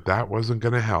me that that wasn't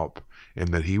going to help and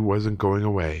that he wasn't going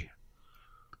away.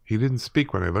 He didn't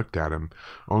speak when I looked at him,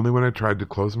 only when I tried to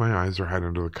close my eyes or hide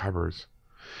under the covers.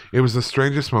 It was the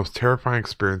strangest, most terrifying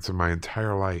experience of my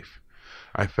entire life.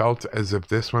 I felt as if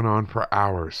this went on for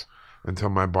hours until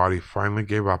my body finally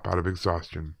gave up out of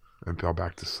exhaustion and fell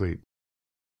back to sleep.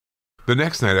 The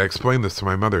next night I explained this to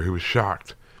my mother, who was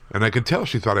shocked, and I could tell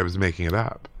she thought I was making it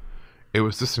up. It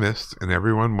was dismissed, and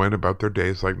everyone went about their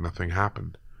days like nothing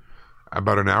happened.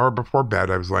 About an hour before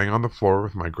bed, I was laying on the floor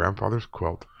with my grandfather's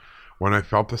quilt when I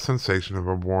felt the sensation of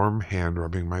a warm hand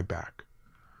rubbing my back.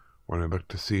 When I looked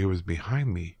to see who was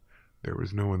behind me, there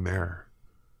was no one there.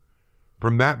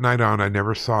 From that night on, I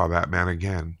never saw that man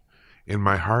again. In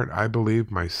my heart, I believe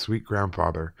my sweet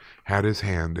grandfather had his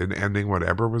hand in ending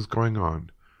whatever was going on,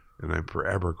 and I'm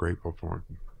forever grateful for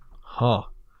him. Huh.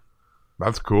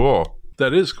 That's cool.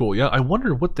 That is cool. Yeah, I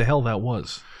wonder what the hell that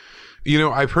was. You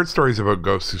know, I've heard stories about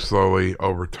ghosts who slowly,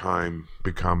 over time,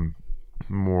 become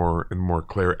more and more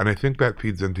clear. And I think that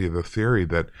feeds into the theory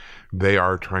that they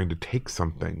are trying to take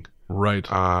something. Right.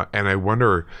 And I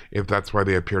wonder if that's why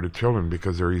they appear to children,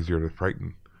 because they're easier to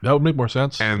frighten. That would make more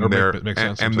sense. And make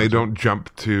sense. And they don't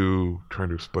jump to trying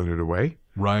to explain it away.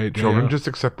 Right. Children just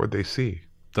accept what they see.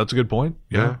 That's a good point.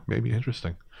 Yeah, maybe.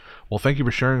 Interesting. Well, thank you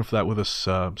for sharing that with us.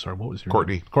 Sorry, what was your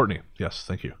Courtney. name? Courtney. Yes,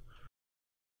 thank you.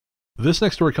 This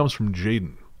next story comes from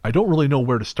Jaden. I don't really know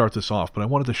where to start this off, but I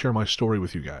wanted to share my story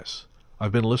with you guys.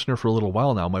 I've been a listener for a little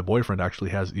while now. My boyfriend actually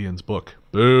has Ian's book.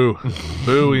 Boo.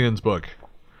 Boo, Ian's book.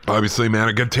 Obviously, man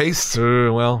of good taste.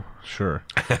 Well, sure.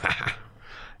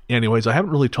 Anyways, I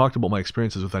haven't really talked about my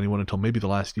experiences with anyone until maybe the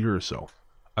last year or so.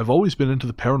 I've always been into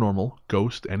the paranormal,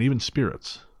 ghost, and even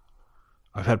spirits.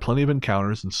 I've had plenty of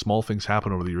encounters and small things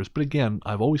happen over the years, but again,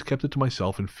 I've always kept it to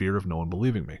myself in fear of no one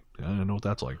believing me. I know what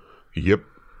that's like. Yep.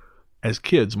 As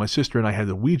kids, my sister and I had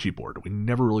a Ouija board we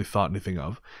never really thought anything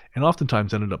of, and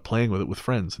oftentimes ended up playing with it with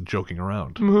friends and joking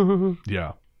around.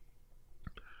 Yeah.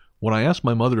 When I asked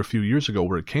my mother a few years ago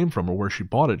where it came from or where she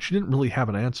bought it, she didn't really have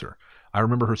an answer. I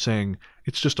remember her saying,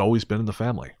 "It's just always been in the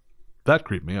family." That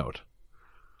creeped me out.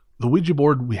 The Ouija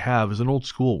board we have is an old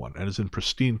school one and is in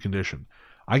pristine condition.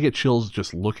 I get chills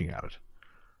just looking at it.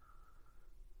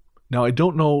 Now, I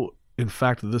don't know, in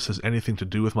fact, that this has anything to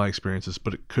do with my experiences,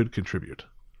 but it could contribute.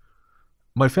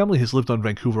 My family has lived on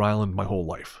Vancouver Island my whole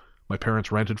life. My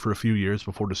parents rented for a few years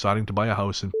before deciding to buy a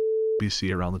house in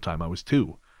BC around the time I was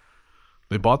 2.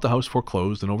 They bought the house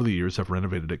foreclosed and over the years have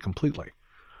renovated it completely.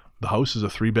 The house is a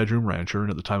 3-bedroom rancher and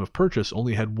at the time of purchase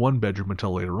only had 1 bedroom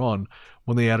until later on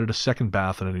when they added a second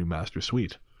bath and a new master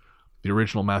suite. The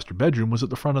original master bedroom was at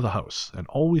the front of the house and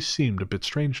always seemed a bit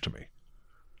strange to me.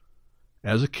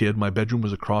 As a kid, my bedroom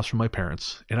was across from my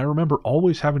parents, and I remember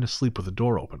always having to sleep with the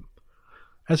door open.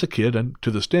 As a kid, and to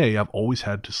this day, I've always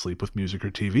had to sleep with music or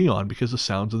TV on because the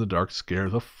sounds in the dark scare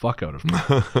the fuck out of me.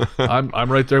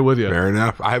 I'm right there with you. Fair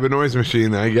enough. I have a noise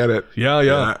machine. I get it.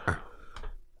 Yeah.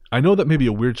 I know that may be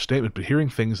a weird statement, but hearing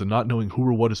things and not knowing who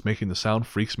or what is making the sound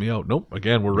freaks me out. Nope,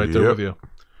 again, we're right there with you.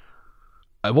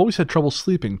 I've always had trouble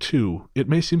sleeping, too. It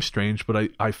may seem strange, but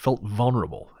I felt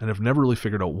vulnerable, and have never really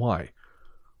figured out why.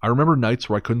 I remember nights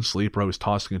where I couldn't sleep or I was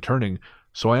tossing and turning,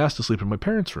 so I asked to sleep in my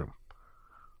parents' room.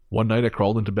 One night I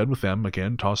crawled into bed with them,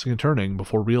 again tossing and turning,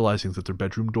 before realizing that their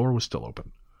bedroom door was still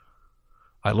open.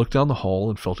 I looked down the hall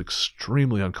and felt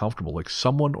extremely uncomfortable, like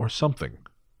someone or something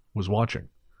was watching.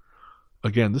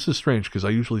 Again, this is strange because I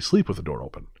usually sleep with the door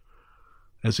open.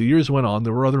 As the years went on,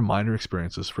 there were other minor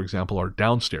experiences. For example, our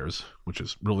downstairs, which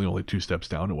is really only 2 steps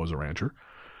down, it was a rancher,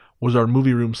 was our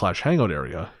movie room / hangout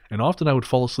area, and often I would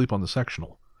fall asleep on the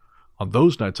sectional. On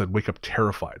those nights, I'd wake up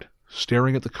terrified,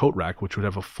 staring at the coat rack, which would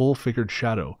have a full-figured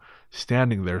shadow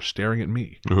standing there staring at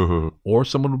me. Or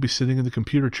someone would be sitting in the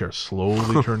computer chair,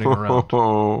 slowly turning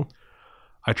around.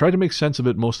 I tried to make sense of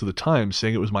it most of the time,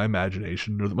 saying it was my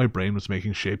imagination or that my brain was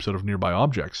making shapes out of nearby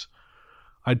objects.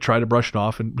 I'd try to brush it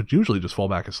off and would usually just fall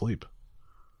back asleep.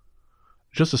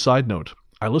 Just a side note,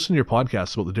 I listen to your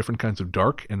podcasts about the different kinds of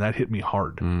dark, and that hit me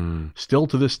hard. Still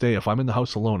to this day, if I'm in the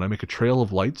house alone, I make a trail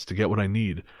of lights to get what I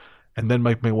need, and then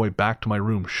make my way back to my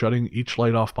room, shutting each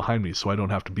light off behind me so I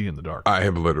don't have to be in the dark. I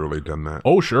have literally done that.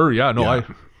 Oh, sure, yeah. No,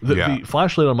 The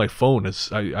flashlight on my phone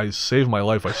is, I saved my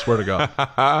life, I swear to God.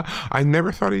 I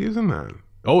never thought of using that.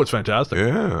 Oh, it's fantastic.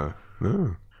 Yeah.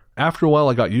 After a while,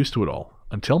 I got used to it all,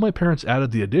 until my parents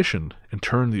added the addition and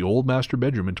turned the old master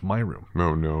bedroom into my room.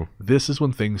 Oh, no. This is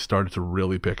when things started to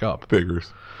really pick up.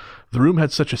 Figures. The room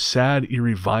had such a sad,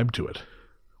 eerie vibe to it.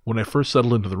 When I first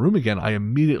settled into the room again, I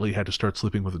immediately had to start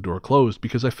sleeping with the door closed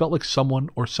because I felt like someone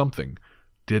or something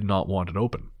did not want it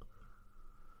open.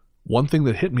 One thing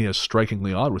that hit me as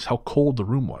strikingly odd was how cold the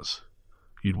room was.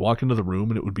 You'd walk into the room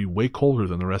and it would be way colder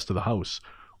than the rest of the house,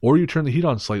 or you turn the heat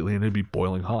on slightly and it'd be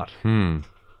boiling hot.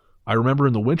 I remember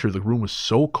in the winter the room was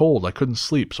so cold I couldn't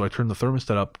sleep, so I turned the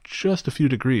thermostat up just a few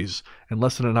degrees, and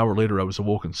less than an hour later I was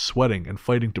awoken sweating and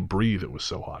fighting to breathe, it was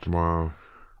so hot. Wow.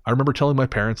 I remember telling my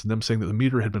parents and them saying that the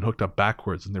meter had been hooked up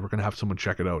backwards and they were going to have someone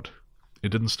check it out. It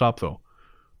didn't stop though.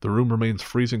 The room remains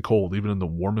freezing cold even in the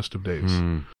warmest of days.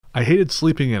 I hated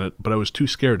sleeping in it, but I was too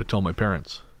scared to tell my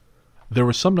parents. There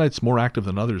were some nights more active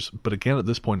than others, but again at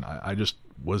this point I just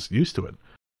was used to it.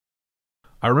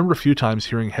 I remember a few times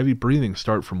hearing heavy breathing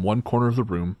start from one corner of the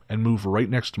room and move right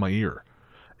next to my ear.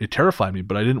 It terrified me,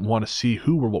 but I didn't want to see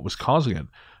who or what was causing it,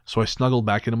 so I snuggled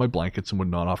back into my blankets and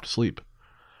would nod off to sleep.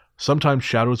 Sometimes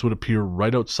shadows would appear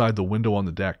right outside the window on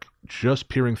the deck, just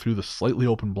peering through the slightly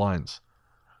open blinds.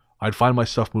 I'd find my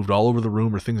stuff moved all over the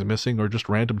room or things missing or just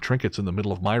random trinkets in the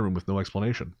middle of my room with no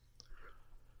explanation.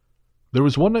 There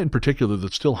was one night in particular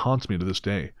that still haunts me to this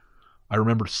day. I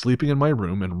remember sleeping in my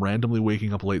room and randomly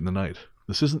waking up late in the night.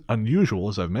 This isn't unusual,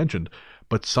 as I've mentioned,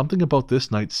 but something about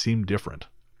this night seemed different.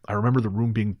 I remember the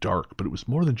room being dark, but it was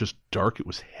more than just dark, it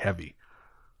was heavy.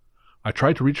 I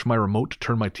tried to reach for my remote to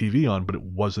turn my TV on, but it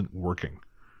wasn't working.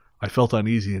 I felt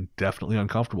uneasy and definitely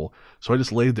uncomfortable, so I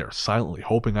just laid there silently,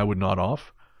 hoping I would nod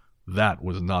off. That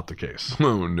was not the case.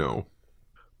 Oh, no.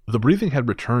 The breathing had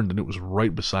returned and it was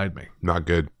right beside me. Not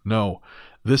good. No,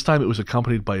 this time it was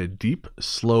accompanied by a deep,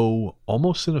 slow,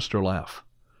 almost sinister laugh.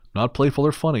 Not playful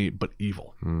or funny, but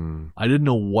evil. I didn't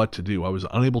know what to do. I was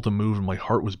unable to move and my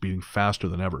heart was beating faster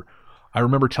than ever. I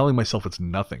remember telling myself it's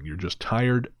nothing, you're just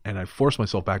tired, and I forced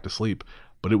myself back to sleep,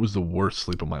 but it was the worst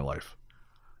sleep of my life.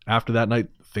 After that night,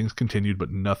 things continued, but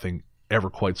nothing ever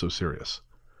quite so serious.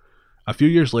 A few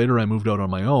years later, I moved out on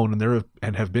my own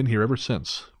and have been here ever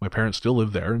since. My parents still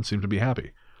live there and seem to be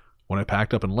happy. When I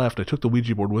packed up and left, I took the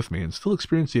Ouija board with me and still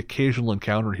experienced the occasional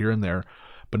encounter here and there,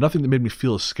 but nothing that made me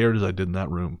feel as scared as I did in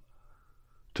that room.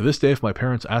 To this day, if my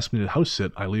parents ask me to house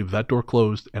sit, I leave that door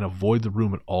closed and avoid the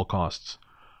room at all costs.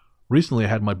 Recently, I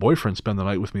had my boyfriend spend the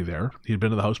night with me there. He had been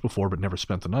to the house before but never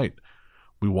spent the night.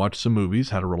 We watched some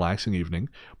movies, had a relaxing evening,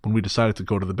 when we decided to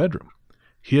go to the bedroom.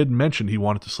 He had mentioned he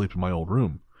wanted to sleep in my old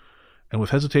room. And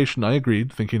with hesitation, I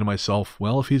agreed, thinking to myself,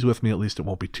 well, if he's with me, at least it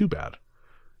won't be too bad.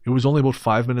 It was only about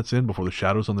 5 minutes in before the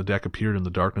shadows on the deck appeared and the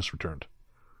darkness returned.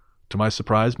 To my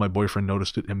surprise, my boyfriend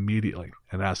noticed it immediately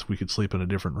and asked if we could sleep in a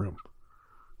different room.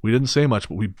 We didn't say much,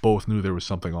 but we both knew there was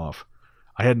something off.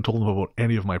 I hadn't told him about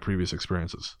any of my previous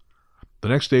experiences. The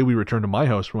next day, we returned to my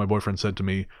house where my boyfriend said to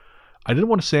me, I didn't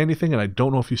want to say anything and I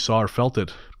don't know if you saw or felt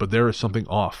it, but there is something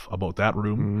off about that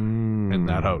room and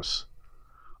that house.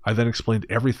 I then explained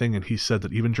everything and he said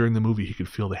that even during the movie he could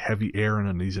feel the heavy air and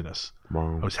uneasiness.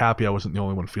 Wow. I was happy I wasn't the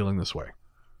only one feeling this way.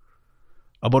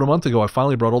 About a month ago, I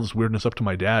finally brought all this weirdness up to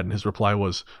my dad and his reply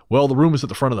was, well, the room is at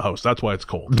the front of the house, that's why it's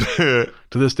cold. To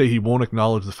this day, he won't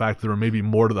acknowledge the fact that there may be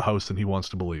more to the house than he wants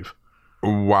to believe.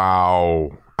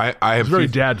 Wow. I have It's a very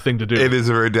dad thing to do. It is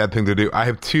a very dad thing to do. I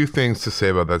have two things to say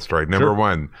about that story. Number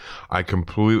one, I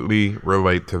completely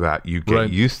relate to that. You get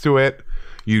used to it.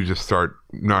 You just start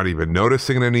not even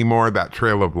noticing it anymore. That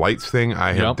trail of lights thing,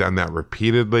 I have done that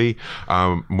repeatedly.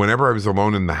 Whenever I was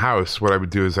alone in the house, what I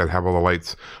would do is I'd have all the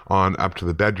lights on up to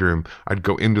the bedroom. I'd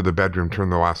go into the bedroom,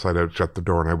 turn the last light out, shut the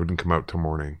door, and I wouldn't come out till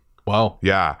morning. Wow.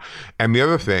 Yeah. And the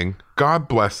other thing, God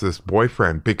bless this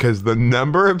boyfriend, because the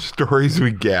number of stories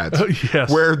we get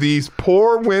where these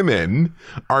poor women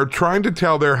are trying to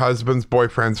tell their husbands,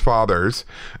 boyfriends, fathers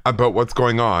about what's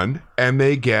going on, and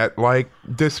they get like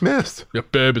dismissed. Yeah,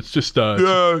 babe, it's just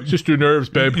your nerves,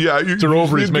 babe. Yeah, it's your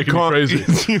ovaries making you crazy.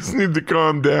 You just need to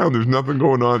calm down. There's nothing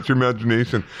going on. It's your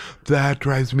imagination. That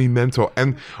drives me mental.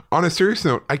 And on a serious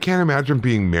note, I can't imagine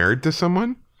being married to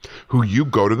someone who you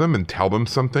go to them and tell them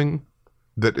something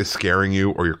that is scaring you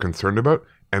or you're concerned about,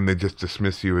 and they just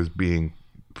dismiss you as being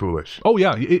foolish. Oh,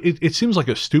 yeah. It seems like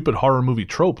a stupid horror movie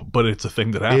trope, but it's a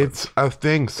thing that happens. It's a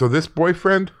thing. So this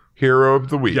boyfriend, hero of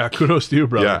the week. Yeah, kudos to you,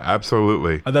 brother. Yeah,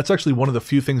 absolutely. That's actually one of the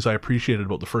few things I appreciated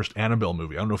about the first Annabelle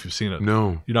movie. I don't know if you've seen it.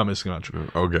 No. You're not missing much.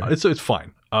 Okay. It's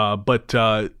fine. But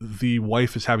the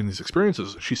wife is having these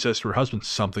experiences. She says to her husband,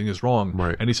 something is wrong.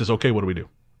 Right. And he says, okay, what do we do?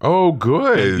 Oh,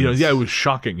 good. And, it was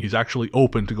shocking. He's actually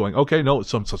open to going, okay, no,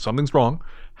 something's wrong.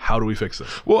 How do we fix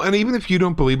this? Well, and even if you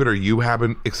don't believe it or you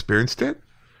haven't experienced it,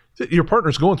 your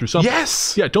partner's going through something.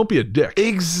 Yes. Yeah, don't be a dick.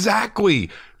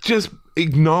 Exactly. Just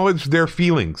acknowledge their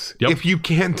feelings. Yep. If you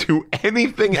can't do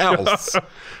anything else,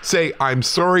 say, I'm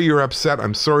sorry you're upset.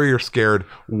 I'm sorry you're scared.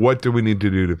 What do we need to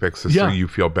do to fix this so you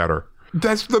feel better?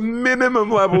 That's the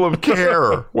minimum level of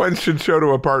care one should show to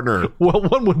a partner. Well,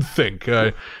 one would think.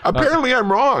 Apparently, I'm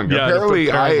wrong. Yeah, apparently,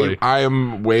 apparently. I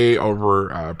am way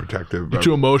over protective. You're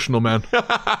too emotional, man.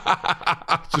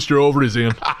 It's just your ovaries,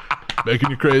 Ian.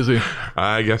 Making you crazy.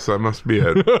 I guess that must be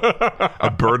it. A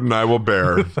burden I will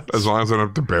bear as long as I don't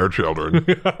have to bear children.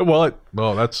 Well,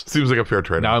 that's... Seems like a fair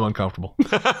trade. Now I'm uncomfortable.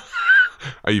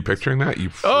 Are you picturing that? You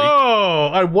freak.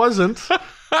 Oh, I wasn't.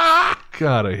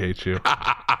 God, I hate you.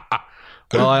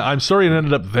 Well, I'm sorry it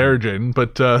ended up there, Jaden,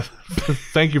 but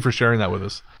thank you for sharing that with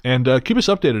us. And keep us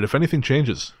updated if anything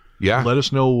changes. Yeah. Let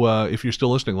us know if you're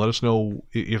still listening. Let us know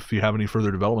if you have any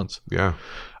further developments. Yeah.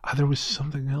 There was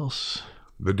something else.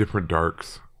 The different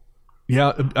darks.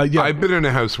 Yeah. I've been in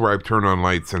a house where I've turned on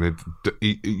lights and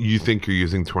you think you're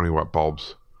using 20-watt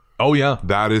bulbs. Oh, yeah.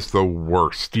 That is the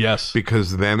worst. Yes.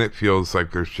 Because then it feels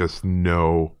like there's just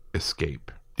no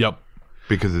escape. Yep.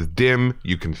 Because it's dim,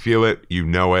 you can feel it, you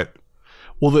know it.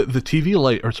 Well, the TV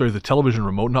light, the television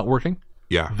remote not working.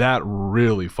 Yeah. That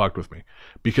really fucked with me,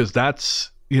 because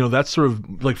that's sort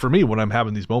of like, for me, when I'm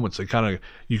having these moments,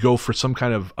 you go for some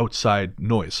kind of outside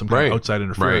noise, some kind of outside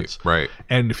interference. Right.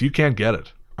 And if you can't get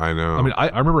it, I know. I mean, I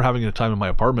remember having a time in my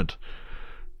apartment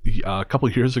a couple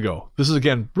of years ago. This is,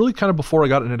 again, really kind of before I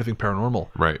got into anything paranormal.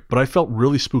 Right. But I felt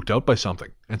really spooked out by something.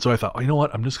 And so I thought, you know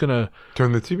what? I'm just going to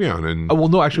turn the TV on and... Oh, well,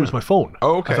 no, actually, it was my phone.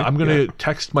 Oh, okay. I'm going to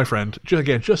text my friend,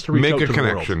 just to reach out to the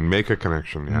world. Make a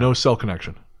connection. Yeah. No cell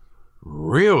connection.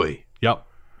 Really? Yep.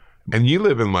 And you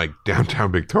live in, like,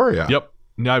 downtown Victoria. Yep.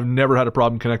 I've never had a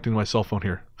problem connecting my cell phone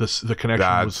here. The connection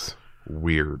was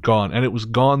weird. Gone. And it was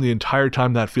gone the entire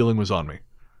time that feeling was on me.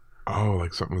 Oh,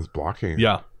 like something was blocking it.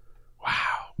 Yeah.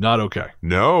 Wow. Not okay.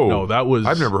 No, that was...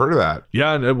 I've never heard of that.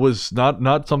 Yeah, and it was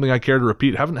not something I care to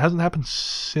repeat. Hasn't happened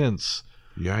since.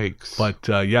 Yikes.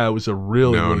 But yeah, it was a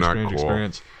really strange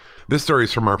experience. This story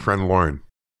is from our friend Lauren.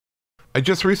 I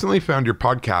just recently found your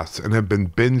podcasts and have been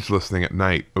binge listening at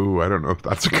night. Ooh, I don't know if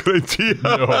that's a good idea.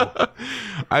 No.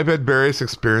 I've had various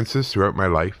experiences throughout my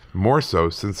life, more so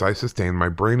since I sustained my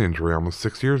brain injury almost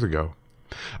 6 years ago.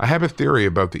 I have a theory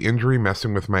about the injury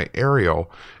messing with my aerial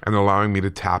and allowing me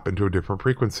to tap into a different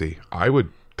frequency. I would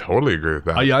totally agree with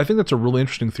that. Yeah, I think that's a really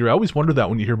interesting theory. I always wonder that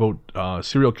when you hear about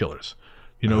serial killers.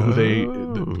 You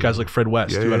know, guys like Fred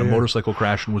West, who had a motorcycle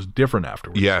crash and was different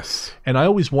afterwards. Yes. And I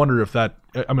always wonder if that,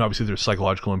 I mean, obviously there's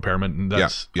psychological impairment, and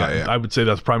that's, I would say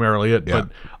that's primarily it. Yeah. But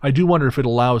I do wonder if it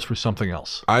allows for something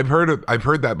else. I've heard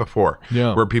that before.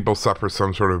 Yeah. Where people suffer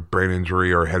some sort of brain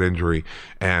injury or head injury,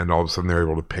 and all of a sudden they're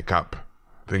able to pick up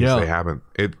things they haven't.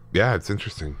 It's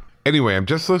interesting. Anyway, I'm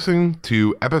just listening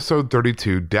to episode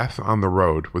 32, Death on the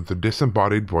Road, with the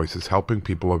disembodied voices helping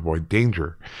people avoid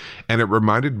danger, and it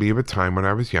reminded me of a time when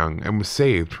I was young and was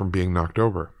saved from being knocked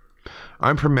over.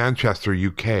 I'm from Manchester,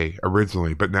 UK,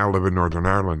 originally, but now live in Northern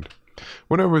Ireland.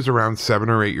 When I was around 7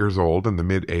 or 8 years old in the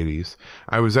mid-80s,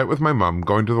 I was out with my mum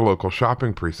going to the local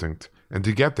shopping precinct, and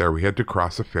to get there we had to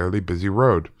cross a fairly busy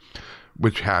road,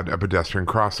 which had a pedestrian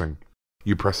crossing.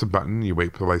 You press a button, you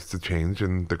wait for the lights to change,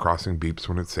 and the crossing beeps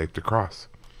when it's safe to cross.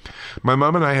 My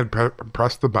mom and I had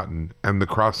pressed the button, and the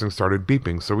crossing started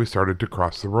beeping, so we started to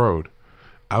cross the road.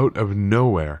 Out of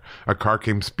nowhere, a car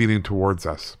came speeding towards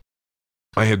us.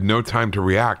 I had no time to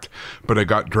react, but I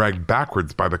got dragged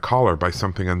backwards by the collar by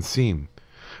something unseen.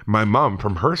 My mom,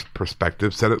 from her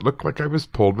perspective, said it looked like I was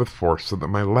pulled with force so that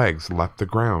my legs left the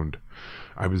ground.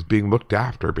 I was being looked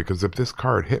after because if this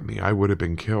car had hit me, I would have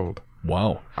been killed.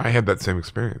 Wow. I had that same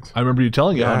experience. I remember you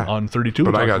telling it on 32.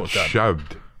 But I got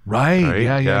shoved. Right.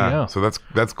 Yeah. So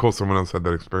that's cool. Someone else had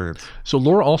that experience. So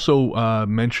Laura also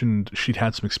mentioned she'd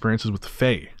had some experiences with the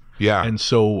Fae. Yeah. And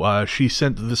so she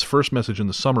sent this first message in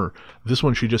the summer. This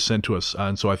one she just sent to us.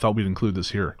 And so I thought we'd include this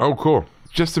here. Oh, cool.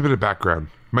 Just a bit of background.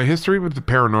 My history with the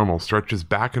paranormal stretches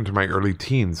back into my early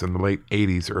teens in the late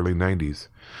 80s, early 90s.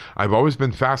 I've always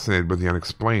been fascinated with the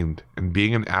unexplained, and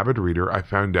being an avid reader, I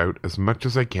found out as much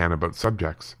as I can about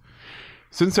subjects.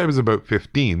 Since I was about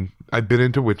 15, I've been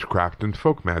into witchcraft and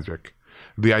folk magic.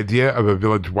 The idea of a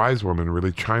village wise woman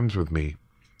really chimes with me.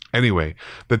 Anyway,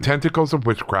 the tentacles of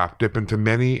witchcraft dip into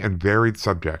many and varied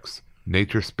subjects: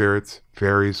 nature spirits,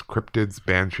 fairies, cryptids,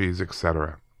 banshees,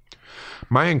 etc.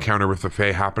 My encounter with the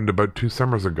Fae happened about 2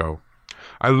 summers ago.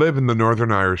 I live in the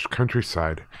Northern Irish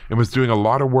countryside and was doing a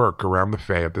lot of work around the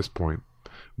Fae at this point,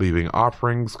 leaving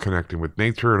offerings, connecting with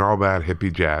nature, and all that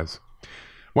hippie jazz.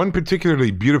 One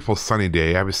particularly beautiful sunny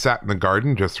day, I was sat in the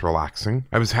garden just relaxing.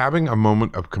 I was having a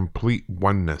moment of complete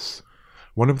oneness.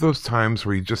 One of those times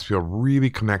where you just feel really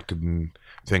connected and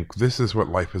think, this is what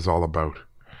life is all about.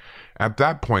 At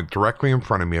that point, directly in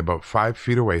front of me, about 5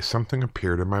 feet away, something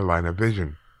appeared in my line of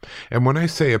vision. And when I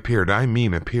say appeared, I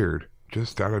mean appeared,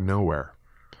 just out of nowhere.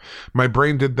 My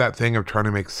brain did that thing of trying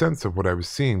to make sense of what I was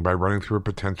seeing by running through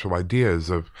potential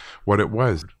ideas of what it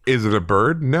was. Is it a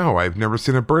bird? No, I've never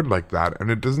seen a bird like that,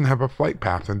 and it doesn't have a flight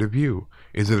path into view.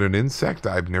 Is it an insect?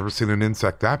 I've never seen an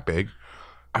insect that big.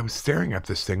 I was staring at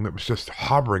this thing that was just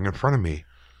hovering in front of me.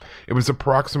 It was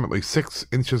approximately 6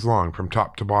 inches long from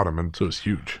top to bottom, and so it's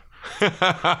huge.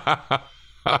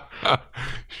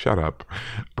 Shut up.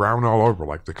 Brown all over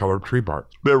like the color of tree bark.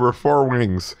 There were 4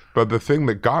 wings, but the thing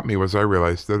that got me was I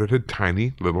realized that it had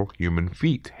tiny little human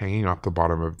feet hanging off the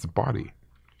bottom of its body.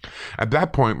 At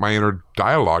that point, my inner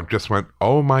dialogue just went,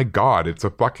 oh my God, it's a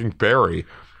fucking fairy.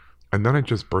 And then I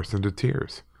just burst into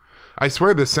tears. I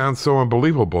swear this sounds so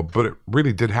unbelievable, but it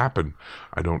really did happen.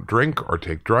 I don't drink or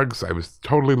take drugs. I was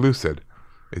totally lucid.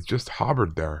 It just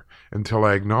hovered there until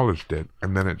I acknowledged it,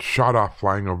 and then it shot off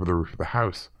flying over the roof of the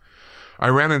house. I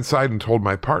ran inside and told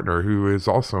my partner, who is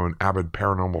also an avid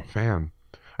paranormal fan.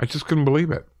 I just couldn't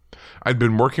believe it. I'd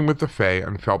been working with the Fae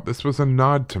and felt this was a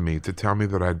nod to me to tell me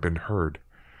that I'd been heard.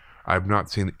 I've not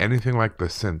seen anything like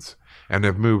this since, and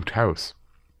have moved house.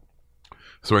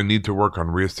 So I need to work on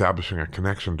reestablishing a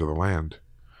connection to the land.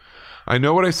 I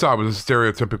know what I saw was a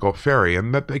stereotypical fairy,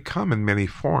 and that they come in many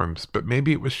forms, but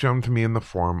maybe it was shown to me in the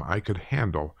form I could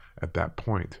handle at that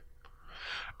point.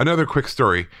 Another quick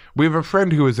story. We have a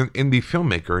friend who is an indie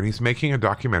filmmaker, and he's making a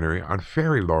documentary on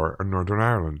fairy lore in Northern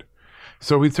Ireland.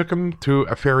 So we took him to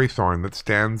a fairy thorn that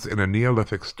stands in a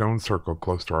Neolithic stone circle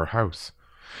close to our house.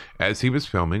 As he was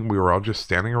filming, we were all just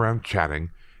standing around chatting,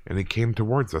 and he came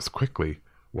towards us quickly,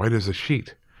 white as a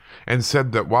sheet, and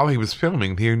said that while he was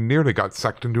filming, he nearly got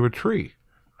sucked into a tree.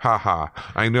 Haha,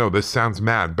 I know this sounds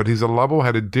mad, but he's a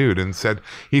level-headed dude and said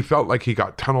he felt like he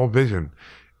got tunnel vision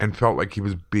and felt like he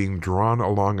was being drawn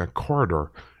along a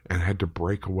corridor and had to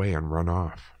break away and run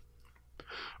off.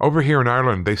 Over here in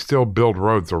Ireland, they still build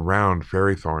roads around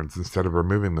fairy thorns instead of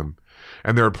removing them,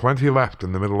 and there are plenty left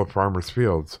in the middle of farmers'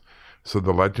 fields, so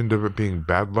the legend of it being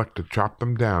bad luck to chop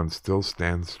them down still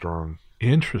stands strong.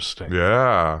 Interesting.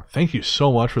 Yeah. Thank you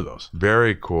so much for those.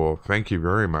 Very cool. Thank you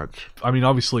very much. I mean,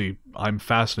 obviously, I'm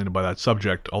fascinated by that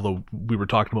subject, although we were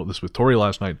talking about this with Tori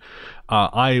last night.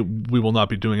 We will not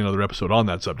be doing another episode on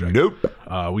that subject. Nope.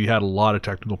 We had a lot of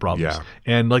technical problems. Yeah.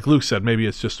 And like Luke said, maybe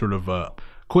it's just sort of a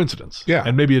coincidence. Yeah.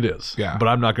 And maybe it is. Yeah. But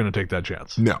I'm not going to take that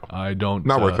chance. No. I don't.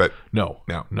 Not worth it. No.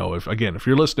 No. No. If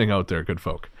you're listening out there, good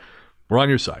folk, we're on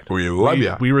your side. We love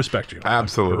you. We respect you.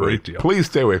 Absolutely. A great deal. Please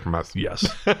stay away from us. Yes.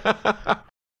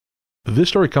 This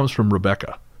story comes from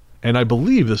Rebecca, and I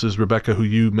believe this is Rebecca who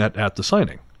you met at the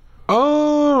signing.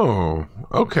 Oh,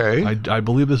 okay. I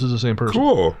believe this is the same person.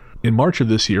 Cool. In March of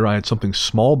this year, I had something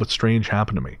small but strange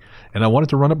happen to me, and I wanted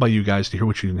to run it by you guys to hear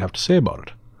what you have to say about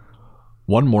it.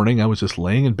 One morning, I was just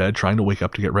laying in bed trying to wake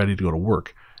up to get ready to go to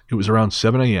work. It was around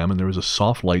 7 a.m., and there was a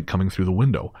soft light coming through the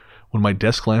window when my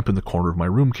desk lamp in the corner of my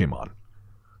room came on.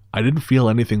 I didn't feel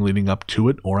anything leading up to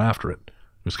it or after it.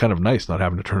 It was kind of nice not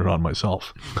having to turn it on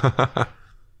myself.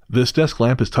 This desk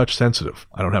lamp is touch sensitive.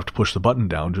 I don't have to push the button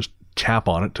down, just tap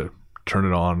on it to turn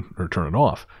it on or turn it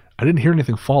off. I didn't hear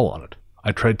anything fall on it.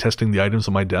 I tried testing the items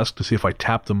on my desk to see if I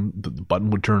tapped them, the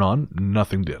button would turn on.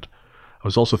 Nothing did. I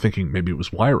was also thinking maybe it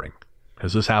was wiring.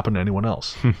 Has this happened to anyone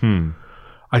else?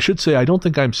 I should say I don't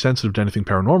think I'm sensitive to anything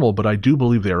paranormal, but I do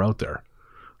believe they are out there.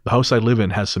 The house I live in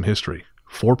has some history.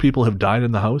 4 people have died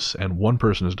in the house, and 1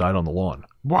 person has died on the lawn.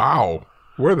 Wow.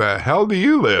 Where the hell do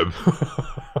you live?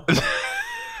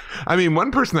 I mean,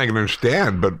 1 person I can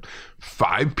understand, but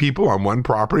 5 people on 1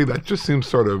 property, that just seems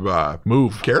sort of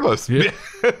careless. Yeah.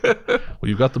 Well,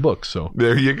 you've got the book, so.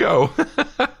 There you go.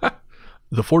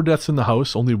 The 4 deaths in the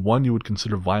house, only 1 you would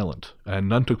consider violent, and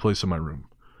none took place in my room.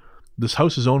 This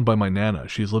house is owned by my Nana.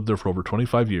 She has lived there for over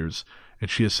 25 years, and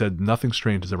she has said nothing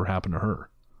strange has ever happened to her.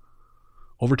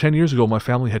 Over 10 years ago, my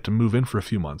family had to move in for a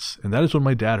few months, and that is when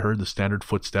my dad heard the standard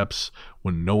footsteps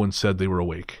when no one said they were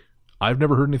awake. I've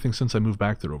never heard anything since I moved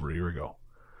back there over a year ago.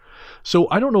 So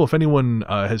I don't know if anyone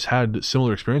has had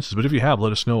similar experiences, but if you have,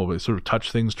 let us know. It sort of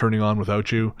touch things turning on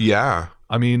without you. Yeah.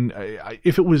 I mean,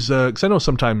 if it was, because I know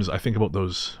sometimes I think about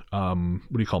those, what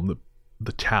do you call them,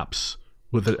 the taps.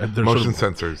 With motion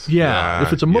sensors. Yeah,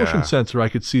 if it's a motion sensor, I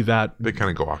could see that. They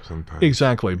kind of go off sometimes.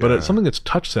 Exactly, but something that's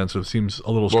touch sensitive seems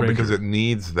a little strange. Well, because it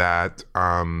needs that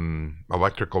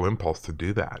electrical impulse to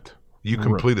do that. You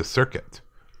complete a circuit.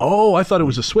 Oh, I thought it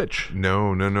was a switch.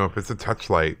 No. If it's a touch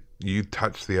light, you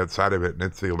touch the outside of it, and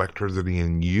it's the electricity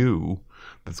in you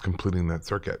that's completing that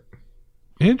circuit.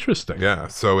 Interesting. Yeah,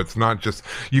 so it's not just,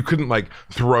 you couldn't like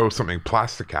throw something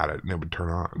plastic at it and it would turn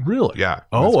on. Really? Yeah.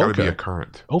 Oh, it's got to okay. be a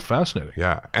current. Oh, fascinating.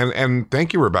 Yeah, and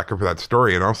thank you, Rebecca, for that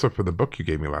story, and also for the book you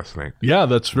gave me last night. Yeah,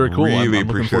 that's very cool. Really I'm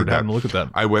looking forward to having a look at that.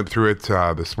 I went through it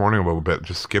this morning a little bit,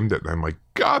 just skimmed it, and I'm like,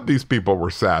 God, these people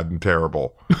were sad and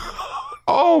terrible.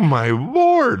 Oh my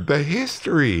Lord, the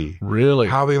history. Really?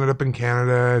 How they ended up in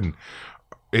Canada, and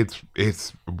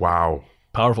it's wow.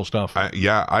 Powerful stuff.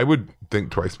 I would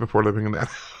think twice before living in that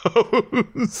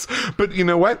house. But you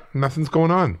know what? Nothing's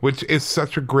going on, which is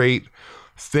such a great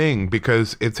thing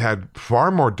because it's had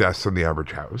far more deaths than the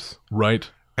average house. Right.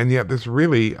 And yet there's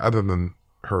really, other than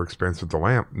her experience with the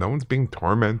lamp, no one's being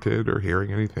tormented or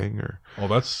hearing anything. Oh,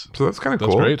 that's So that's kind of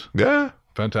cool. great. Yeah,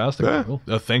 Fantastic. Yeah.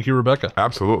 Well, thank you, Rebecca.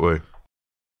 absolutely.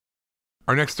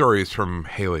 Our next story is from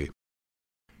Haley.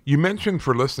 You mentioned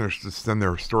for listeners to send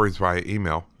their stories via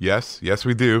email. Yes,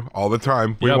 we do. All the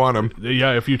time. We want them.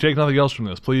 Yeah, if you take nothing else from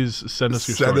this, please send us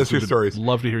your stories. Send us your We'd stories.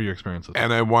 Love to hear your experiences.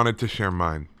 And I wanted to share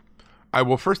mine. I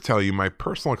will first tell you my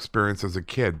personal experience as a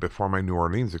kid before my New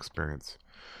Orleans experience.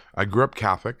 I grew up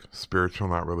Catholic, spiritual,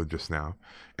 not religious now,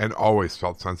 and always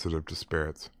felt sensitive to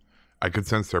spirits. I could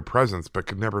sense their presence, but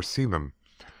could never see them.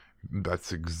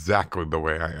 That's exactly the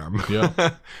way I am.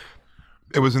 Yeah.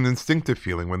 It was an instinctive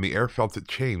feeling when the air felt it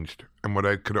changed, and what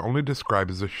I could only describe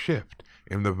as a shift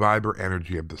in the vibe or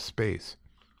energy of the space.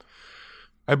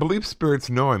 I believe spirits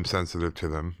know I'm sensitive to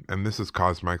them, and this has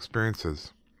caused my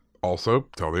experiences. Also,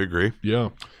 totally agree. Yeah.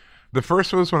 The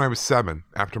first was when I was 7,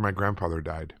 after my grandfather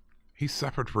died. He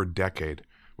suffered for a decade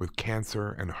with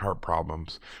cancer and heart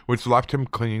problems, which left him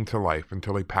clinging to life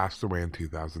until he passed away in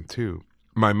 2002.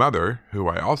 My mother, who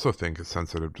I also think is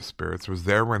sensitive to spirits, was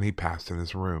there when he passed in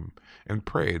his room and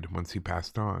prayed once he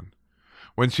passed on.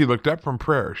 When she looked up from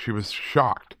prayer, she was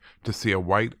shocked to see a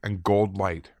white and gold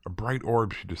light, a bright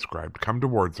orb she described, come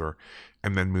towards her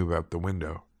and then move out the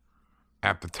window.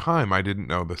 At the time, I didn't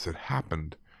know this had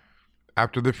happened.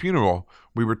 After the funeral,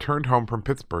 we returned home from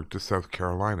Pittsburgh to South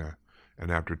Carolina,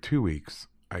 and after 2 weeks,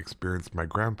 I experienced my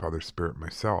grandfather's spirit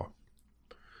myself.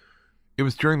 It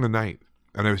was during the night,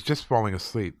 and I was just falling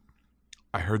asleep.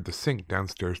 I heard the sink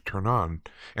downstairs turn on,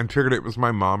 and figured it was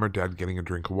my mom or dad getting a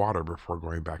drink of water before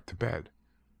going back to bed.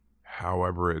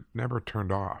 However, it never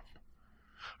turned off.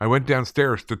 I went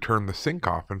downstairs to turn the sink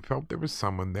off and felt there was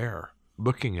someone there,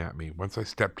 looking at me once I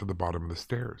stepped to the bottom of the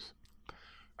stairs.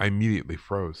 I immediately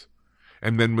froze,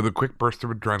 and then with a quick burst of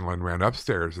adrenaline ran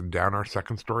upstairs and down our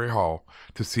second-story hall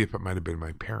to see if it might have been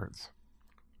my parents.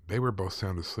 They were both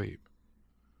sound asleep.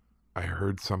 I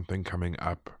heard something coming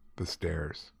up the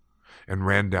stairs and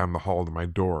ran down the hall to my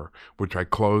door, which I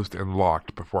closed and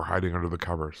locked before hiding under the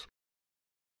covers.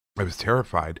 I was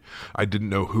terrified. I didn't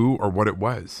know who or what it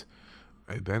was.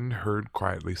 I then heard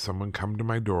quietly someone come to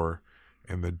my door,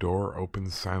 and the door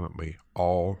opened silently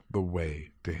all the way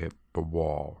to hit the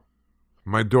wall.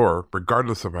 My door,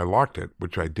 regardless if I locked it,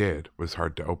 which I did, was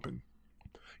hard to open.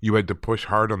 You had to push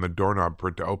hard on the doorknob for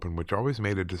it to open, which always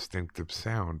made a distinctive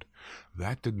sound.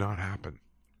 That did not happen.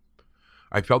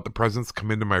 I felt the presence come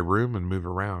into my room and move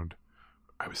around.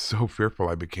 I was so fearful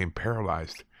I became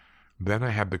paralyzed. Then I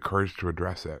had the courage to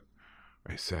address it.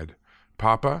 I said,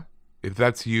 "Papa, if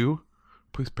that's you,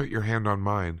 please put your hand on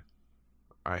mine."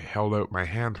 I held out my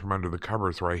hand from under the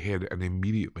covers where I hid and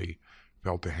immediately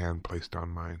felt a hand placed on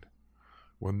mine.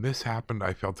 When this happened,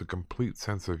 I felt a complete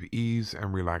sense of ease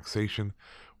and relaxation,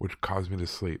 which caused me to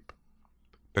sleep.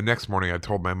 The next morning, I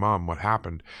told my mom what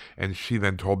happened, and she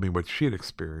then told me what she had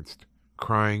experienced.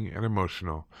 Crying and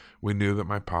emotional, we knew that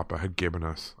my papa had given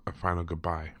us a final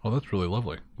goodbye. Oh, that's really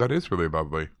lovely. That is really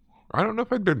lovely. I don't know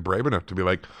if I'd been brave enough to be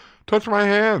like, touch my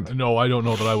hand. No, I don't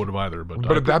know that I would have either.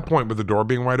 But At that point, with the door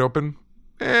being wide open,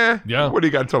 yeah. What do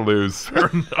you got to lose? Fair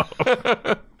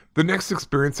enough. The next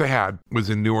experience I had was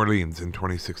in New Orleans in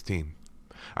 2016.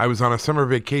 I was on a summer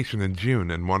vacation in June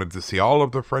and wanted to see all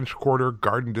of the French Quarter,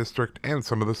 Garden District, and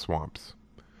some of the swamps.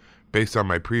 Based on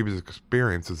my previous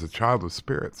experience as a child with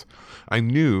spirits, I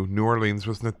knew New Orleans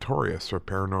was notorious for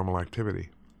paranormal activity.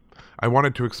 I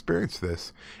wanted to experience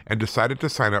this and decided to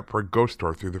sign up for a ghost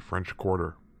tour through the French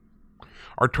Quarter.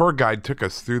 Our tour guide took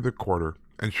us through the quarter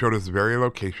and showed us various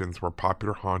locations where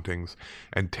popular hauntings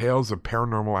and tales of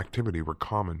paranormal activity were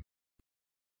common.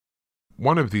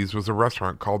 One of these was a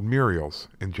restaurant called Muriel's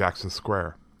in Jackson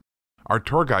Square. Our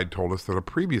tour guide told us that a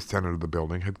previous tenant of the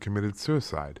building had committed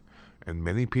suicide, and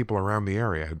many people around the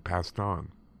area had passed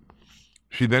on.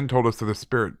 She then told us that a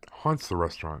spirit haunts the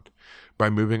restaurant by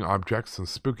moving objects and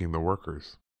spooking the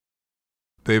workers.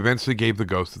 They eventually gave the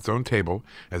ghost its own table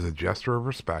as a gesture of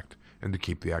respect and to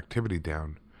keep the activity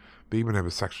down. They even have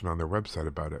a section on their website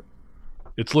about it.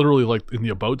 It's literally like in the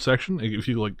about section. If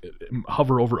you like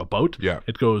hover over about, Yeah.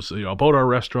 it goes about our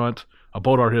restaurant,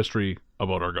 about our history,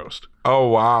 about our ghost. Oh,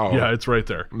 wow. Yeah, it's right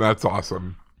there. That's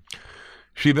awesome.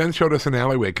 She then showed us an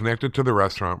alleyway connected to the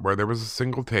restaurant where there was a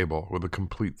single table with a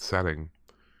complete setting.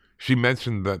 She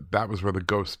mentioned that that was where the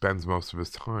ghost spends most of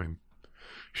his time.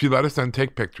 She let us then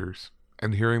take pictures,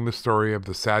 and hearing the story of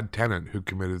the sad tenant who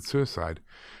committed suicide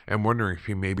and wondering if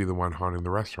he may be the one haunting the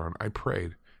restaurant, I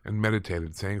prayed and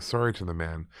meditated, saying sorry to the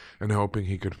man and hoping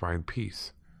he could find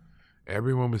peace.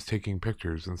 Everyone was taking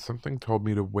pictures, and something told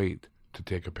me to wait to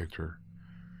take a picture.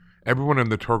 Everyone in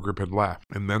the tour group had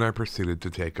left, and then I proceeded to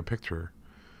take a picture.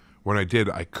 When I did,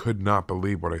 I could not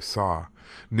believe what I saw.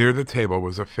 Near the table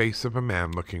was a face of a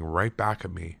man looking right back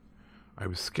at me. I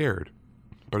was scared,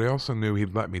 but I also knew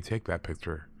he'd let me take that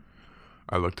picture.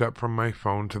 I looked up from my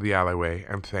phone to the alleyway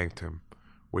and thanked him,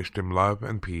 wished him love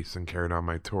and peace, and carried on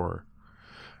my tour.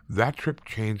 That trip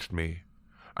changed me.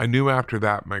 I knew after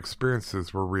that my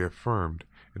experiences were reaffirmed,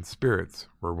 and spirits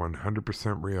were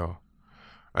 100% real.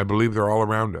 I believe they're all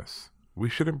around us. We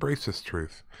should embrace this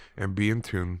truth and be in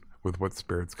tune with what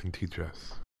spirits can teach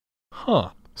us. Huh.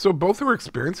 So both of our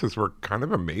experiences were kind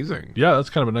of amazing. Yeah, that's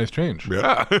kind of a nice change.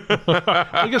 Yeah.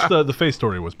 I guess the face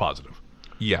story was positive.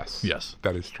 Yes. Yes.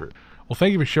 That is true. Well,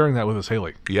 thank you for sharing that with us,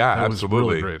 Haley. Yeah, that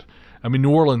absolutely. was really great. I mean,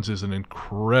 New Orleans is an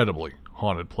incredibly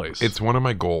haunted place. It's one of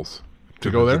my goals to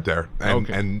go visit there and,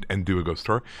 okay. and do a ghost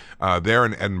tour. There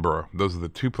in Edinburgh. Those are the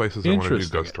two places I want to do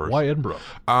ghost tours. Why Edinburgh?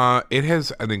 It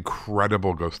has an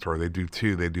incredible ghost tour. They do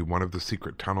two. They do one of the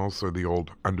secret tunnels or the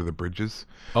old under the bridges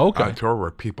tour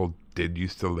where people did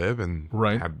used to live and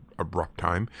had a rough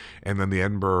time. And then the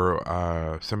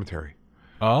Edinburgh Cemetery.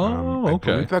 Oh,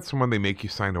 okay. I believe that's the one they make you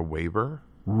sign a waiver.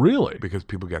 Really? Because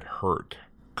people get hurt.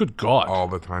 Good God. All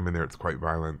the time in there. It's quite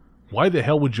violent. Why the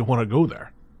hell would you want to go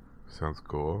there? Sounds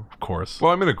cool. Of course.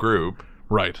 Well, I'm in a group.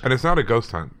 Right. And it's not a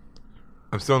ghost hunt.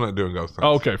 I'm still not doing ghost hunts.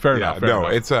 Oh, okay, fair enough. Fair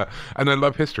enough. It's and I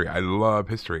love history. I love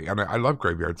history. And I love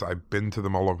graveyards. I've been to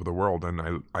them all over the world,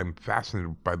 and I'm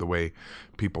fascinated by the way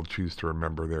people choose to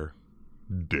remember their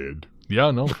dead.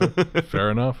 Yeah, no, fair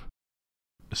enough.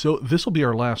 So this will be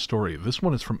our last story. This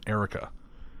one is from Erica.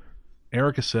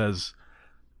 Erica says,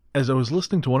 as I was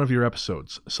listening to one of your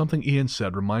episodes, something Ian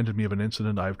said reminded me of an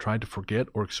incident I have tried to forget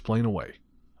or explain away.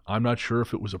 I'm not sure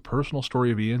if it was a personal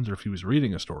story of Ian's or if he was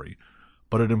reading a story,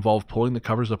 but it involved pulling the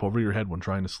covers up over your head when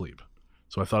trying to sleep.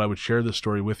 So I thought I would share this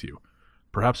story with you.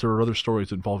 Perhaps there are other stories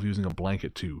that involve using a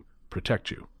blanket to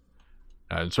protect you.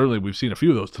 And certainly we've seen a few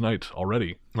of those tonight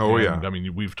already. Oh, and, yeah. I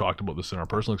mean, we've talked about this in our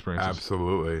personal experiences.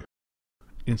 Absolutely.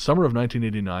 In summer of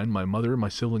 1989, my mother, my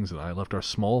siblings, and I left our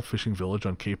small fishing village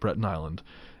on Cape Breton Island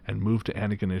and moved to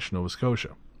Antigonish, Nova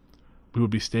Scotia. We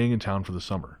would be staying in town for the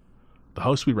summer. The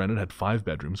house we rented had 5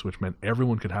 bedrooms, which meant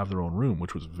everyone could have their own room,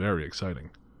 which was very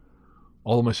exciting.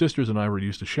 Although my sisters and I were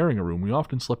used to sharing a room, we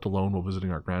often slept alone while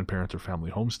visiting our grandparents or family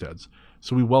homesteads,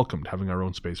 so we welcomed having our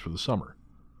own space for the summer.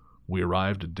 We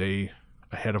arrived a day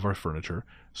ahead of our furniture,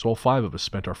 so all 5 of us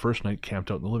spent our first night camped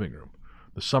out in the living room.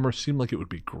 The summer seemed like it would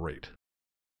be great.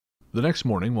 The next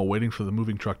morning, while waiting for the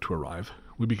moving truck to arrive,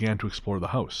 we began to explore the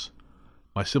house.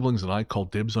 My siblings and I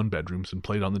called dibs on bedrooms and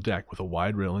played on the deck with a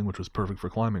wide railing which was perfect for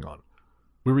climbing on.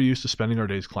 We were used to spending our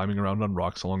days climbing around on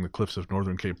rocks along the cliffs of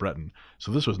northern Cape Breton,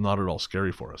 so this was not at all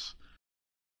scary for us.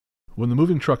 When the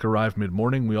moving truck arrived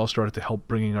mid-morning, we all started to help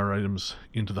bringing our items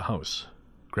into the house.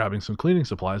 Grabbing some cleaning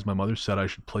supplies, my mother said I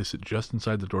should place it just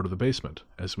inside the door to the basement,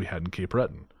 as we had in Cape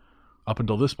Breton. Up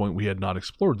until this point, we had not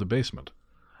explored the basement.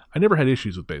 I never had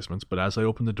issues with basements, but as I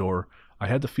opened the door, I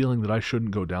had the feeling that I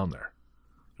shouldn't go down there.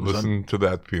 Listen to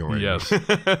that feeling. Yes.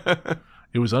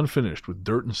 It was unfinished, with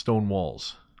dirt and stone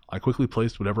walls. I quickly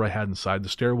placed whatever I had inside the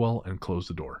stairwell and closed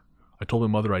the door. I told my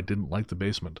mother I didn't like the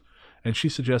basement, and she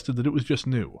suggested that it was just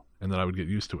new, and that I would get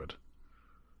used to it.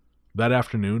 That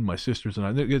afternoon, my sisters and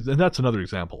I, and that's another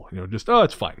example, just, oh,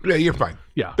 it's fine. Yeah, you're fine.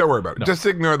 Yeah. Don't worry about it. No. Just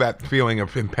ignore that feeling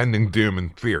of impending doom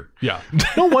and fear. Yeah.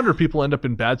 No wonder people end up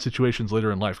in bad situations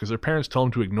later in life, because their parents tell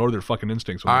them to ignore their fucking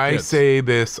instincts when they're I kids. say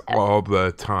this all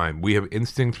the time. We have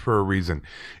instincts for a reason.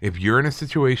 If you're in a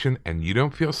situation and you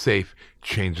don't feel safe,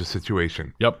 change the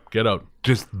situation. Yep, get out.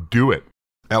 Just do it.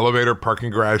 Elevator,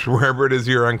 parking garage, wherever it is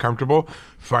you're uncomfortable,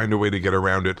 find a way to get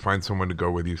around it. Find someone to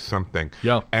go with you, something.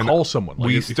 Yeah, and call someone.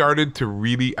 We started to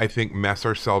really, I think, mess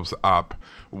ourselves up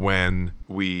when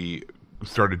we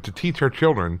started to teach our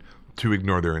children to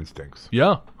ignore their instincts.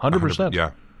 Yeah, 100%.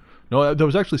 Yeah. No, that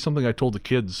was actually something I told the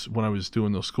kids when I was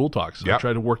doing those school talks. Yep. I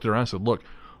tried to work it around. I said, look,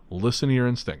 listen to your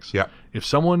instincts. Yeah. If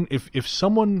someone, because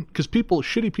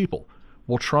shitty people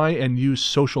will try and use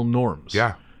social norms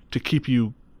to keep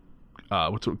you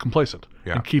complacent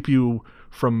and keep you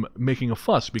from making a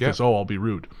fuss because, I'll be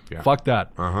rude. Yeah. Fuck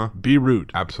that. Be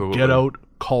rude. Absolutely. Get out,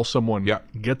 call someone, Yeah.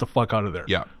 get the fuck out of there.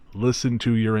 Yeah. Listen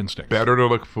to your instincts. Better to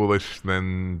look foolish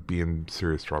than be in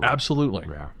serious trouble. Absolutely.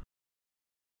 Yeah.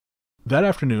 That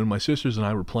afternoon, my sisters and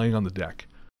I were playing on the deck.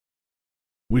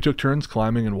 We took turns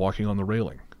climbing and walking on the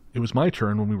railing. It was my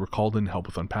turn when we were called in to help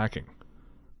with unpacking.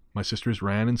 My sisters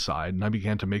ran inside, and I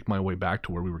began to make my way back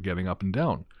to where we were getting up and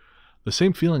down. The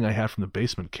same feeling I had from the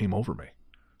basement came over me.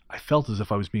 I felt as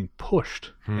if I was being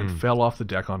pushed and fell off the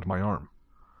deck onto my arm.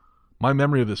 My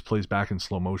memory of this plays back in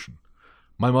slow motion.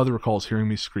 My mother recalls hearing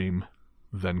me scream,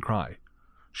 then cry.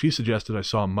 She suggested I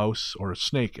saw a mouse or a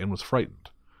snake and was frightened.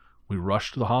 We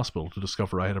rushed to the hospital to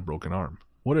discover I had a broken arm.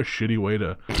 What a shitty way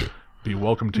to be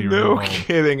welcome to your No new home.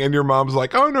 kidding. And your mom's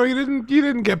like, "Oh no, you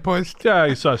didn't get pushed. Yeah,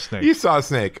 you saw a snake. You saw a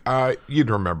snake. You'd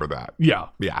remember that." Yeah.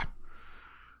 Yeah.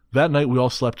 That night we all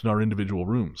slept in our individual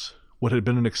rooms. What had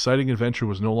been an exciting adventure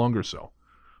was no longer so.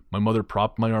 My mother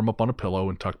propped my arm up on a pillow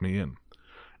and tucked me in.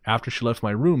 After she left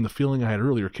my room, the feeling I had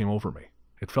earlier came over me.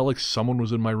 It felt like someone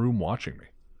was in my room watching me.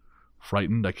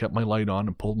 Frightened, I kept my light on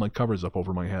and pulled my covers up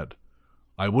over my head.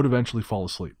 I would eventually fall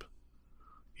asleep.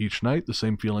 Each night, the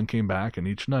same feeling came back, and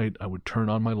each night I would turn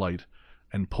on my light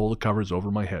and pull the covers over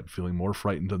my head, feeling more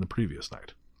frightened than the previous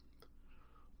night.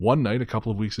 One night, a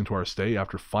couple of weeks into our stay,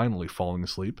 after finally falling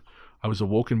asleep, I was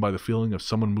awoken by the feeling of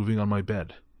someone moving on my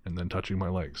bed and then touching my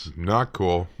legs. Not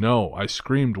cool. No, I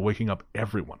screamed, waking up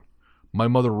everyone. My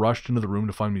mother rushed into the room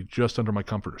to find me just under my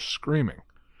comforter, screaming.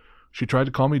 She tried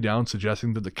to calm me down,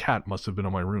 suggesting that the cat must have been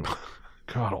in my room.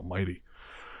 God almighty.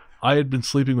 I had been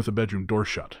sleeping with the bedroom door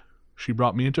shut. She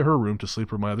brought me into her room to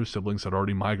sleep where my other siblings had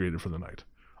already migrated for the night.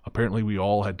 Apparently, we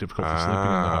all had difficulty sleeping in the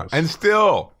house. And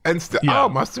still, Yeah. oh,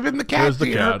 must have been the cat. There's the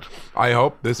here. cat. I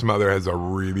hope this mother has a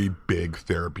really big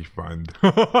therapy fund.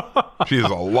 She has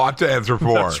a lot to answer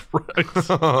for. That's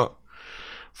right.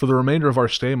 For the remainder of our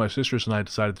stay, my sisters and I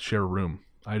decided to share a room.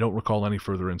 I don't recall any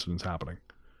further incidents happening.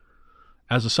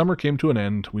 As the summer came to an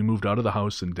end, we moved out of the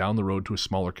house and down the road to a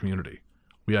smaller community.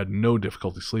 We had no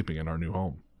difficulty sleeping in our new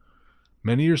home.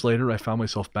 Many years later, I found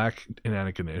myself back in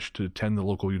Antigonish to attend the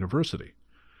local university.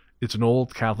 It's an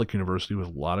old Catholic university with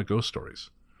a lot of ghost stories.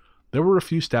 There were a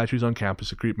few statues on campus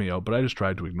that creeped me out, but I just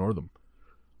tried to ignore them.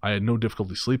 I had no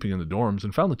difficulty sleeping in the dorms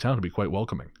and found the town to be quite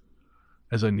welcoming.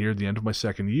 As I neared the end of my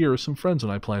second year, some friends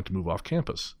and I planned to move off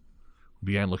campus. We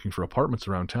began looking for apartments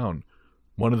around town.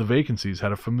 One of the vacancies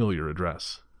had a familiar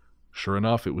address. Sure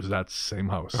enough, it was that same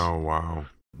house. Oh, wow.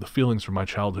 The feelings from my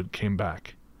childhood came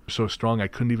back. So strong I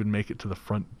couldn't even make it to the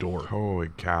front door. Holy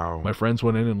cow. My friends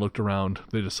went in and looked around.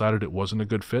 They decided it wasn't a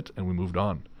good fit, and we moved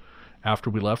on. After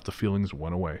we left, the feelings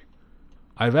went away.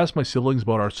 I've asked my siblings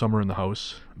about our summer in the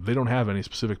house. They don't have any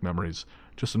specific memories,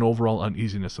 just an overall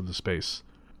uneasiness of the space.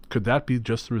 Could that be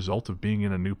just the result of being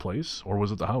in a new place, or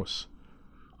was it the house?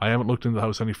 I haven't looked into the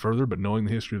house any further, but knowing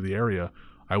the history of the area,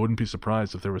 I wouldn't be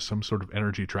surprised if there was some sort of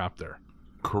energy trapped there.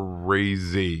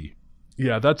 Crazy.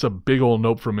 Yeah, that's a big old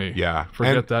nope for me. Yeah.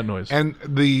 Forget that noise. And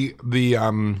the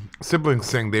siblings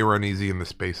saying they were uneasy in the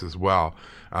space as well.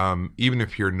 Even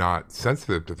if you're not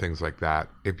sensitive to things like that,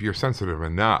 if you're sensitive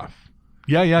enough,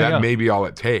 that may be all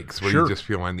it takes, where Sure. you just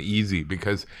feel uneasy,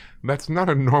 because that's not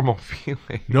a normal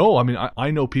feeling. No, I mean, I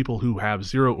know people who have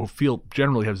zero, or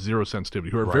generally have zero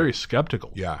sensitivity, who are very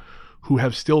skeptical, Yeah. who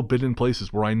have still been in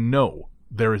places where I know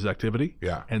there is activity,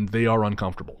 Yeah. and they are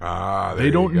uncomfortable. There They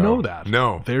you don't go. know that.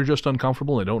 No. They're just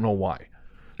uncomfortable, and they don't know why.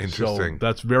 Interesting. So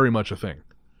that's very much a thing.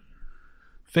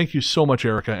 Thank you so much,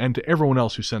 Erica, and to everyone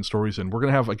else who sent stories in. We're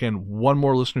going to have, again, one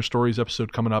more Listener Stories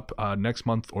episode coming up next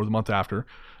month or the month after,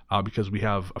 because we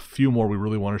have a few more we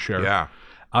really want to share. Yeah.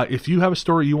 If you have a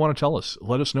story you want to tell us,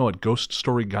 let us know at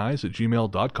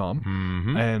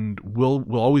ghoststoryguys@gmail.com, and we'll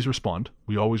always respond.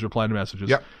 We always reply to messages.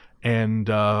 Yep. And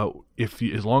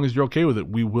as long as you're okay with it,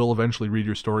 we will eventually read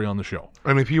your story on the show.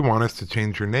 And if you want us to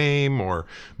change your name or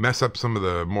mess up some of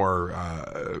the more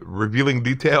revealing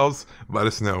details, let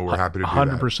us know. We're happy to do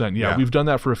 100%. that. Yeah, we've done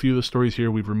that for a few of the stories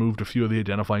here. We've removed a few of the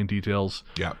identifying details.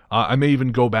 Yeah. I may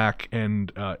even go back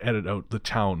and edit out the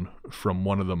town from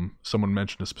one of them. Someone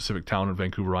mentioned a specific town in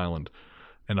Vancouver Island,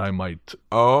 and I might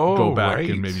go back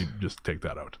and maybe just take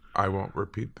that out. I won't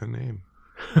repeat the name.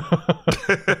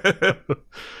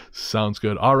 Sounds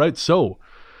good. All right, so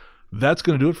that's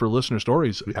going to do it for Listener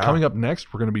Stories. Yeah. Coming up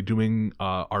next, we're going to be doing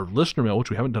our listener mail, which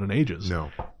we haven't done in ages.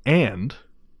 No. And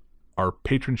our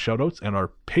patron shoutouts and our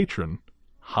patron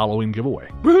Halloween giveaway.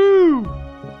 Woo!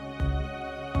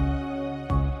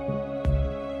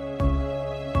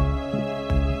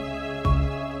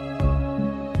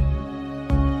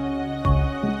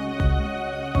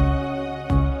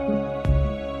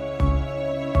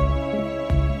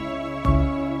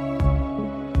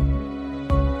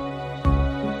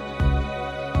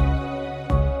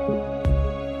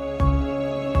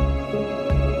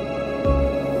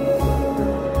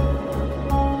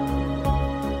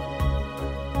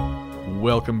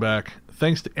 Welcome back.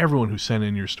 Thanks to everyone who sent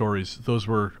in your stories. Those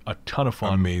were a ton of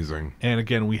fun. Amazing. And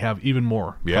again, we have even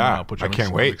more coming Yeah, up, which I I'm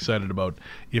can't wait. excited about.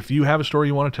 If you have a story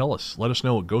you want to tell us, let us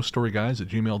know at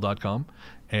ghoststoryguys@gmail.com,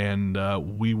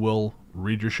 and we will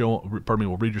read your show.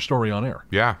 We'll read your story on air.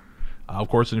 Yeah. Of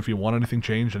course, and if you want anything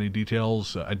changed, any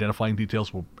details, identifying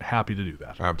details, we're happy to do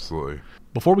that. Absolutely.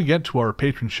 Before we get to our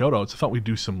patron shoutouts, I thought we'd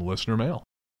do some listener mail.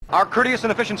 Our courteous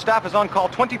and efficient staff is on call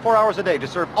 24 hours a day to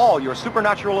serve all your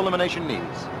supernatural elimination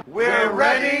needs. We're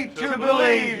ready to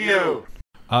believe you.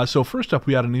 So first up,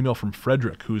 we had an email from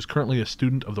Frederick, who is currently a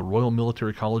student of the Royal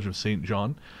Military College of St.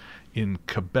 John in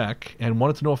Quebec, and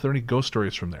wanted to know if there are any ghost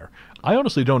stories from there. I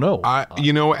honestly don't know.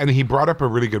 And he brought up a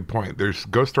really good point. There's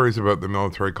ghost stories about the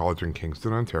military college in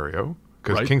Kingston, Ontario,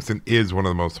 because Right. Kingston is one of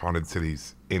the most haunted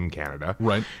cities in Canada.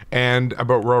 Right. And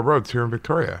about Royal Roads here in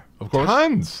Victoria. Of course.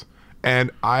 Tons.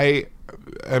 And I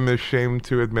am ashamed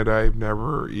to admit I've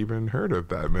never even heard of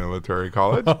that military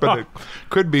college, but it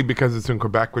could be because it's in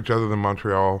Quebec, which other than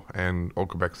Montreal and Old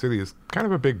Quebec City is kind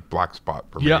of a big black spot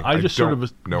for me. Yeah, I just sort don't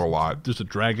of know a lot. There's a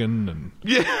dragon, and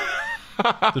Yeah.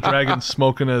 the dragon's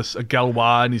smoking a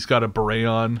Galois, and he's got a beret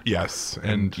on. Yes,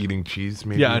 and eating cheese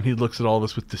maybe. Yeah, and he looks at all of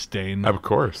us with disdain. Of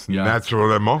course. Yeah.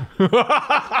 Naturellement.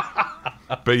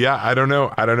 But yeah, I don't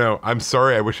know. I'm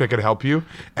sorry. I wish I could help you.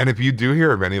 And if you do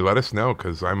hear of any, let us know,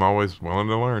 because I'm always willing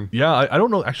to learn. Yeah, I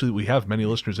don't know. Actually, we have many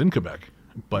listeners in Quebec,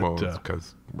 but Well, it's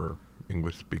because we're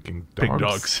English-speaking pig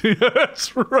dogs. dogs.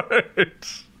 That's right.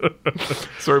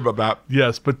 Sorry about that.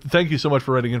 Yes, but thank you so much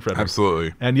for writing in, Frederick.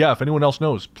 Absolutely. And yeah, if anyone else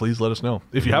knows, please let us know.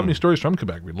 If you have any stories from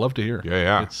Quebec, we'd love to hear.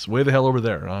 Yeah. It's way the hell over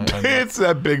there. It's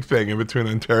that big thing in between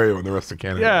Ontario and the rest of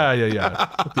Canada. Yeah.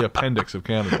 It's the appendix of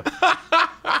Canada.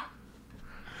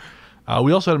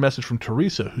 We also had a message from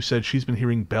Teresa, who said she's been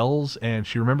hearing bells and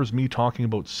she remembers me talking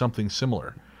about something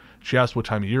similar. She asked what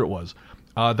time of year it was.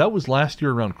 That was last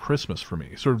year around Christmas for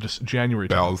me, sort of just January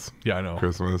time. Bells. Yeah, I know.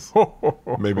 Christmas.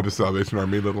 Maybe the Salvation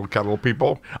Army little kettle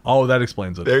people. Oh, that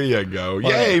explains it. There you go. Well,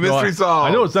 Yay, no, mystery solved.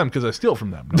 I know it's them because I steal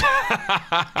from them.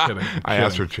 No. Kidding. I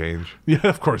asked for change. Yeah,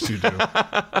 of course you do.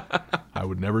 I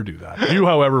would never do that. You,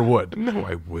 however, would. No,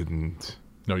 I wouldn't.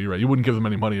 No, you're right. You wouldn't give them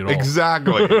any money at all.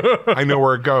 Exactly. I know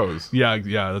where it goes. Yeah,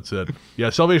 that's it. Yeah,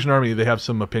 Salvation Army, they have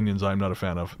some opinions I'm not a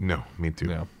fan of. No, me too.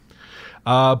 Yeah.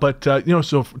 But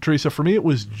so Teresa, for me, it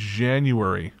was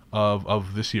January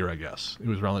of this year, I guess. It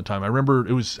was around that time. I remember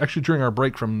it was actually during our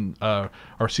break from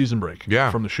our season break.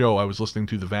 Yeah. From the show, I was listening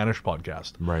to the Vanish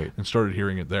podcast. Right. And started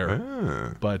hearing it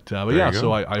there. But yeah, you so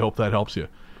go. I hope that helps you.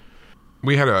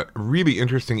 We had a really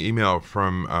interesting email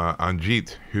from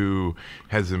Anjit, who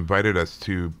has invited us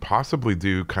to possibly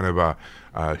do kind of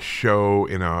a show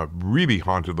in a really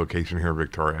haunted location here in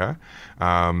Victoria,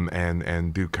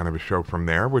 and do kind of a show from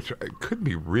there, which could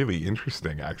be really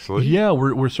interesting, actually. Yeah,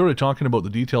 we're sort of talking about the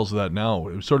details of that now.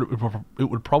 It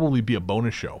would probably be a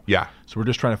bonus show. Yeah. So we're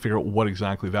just trying to figure out what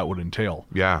exactly that would entail.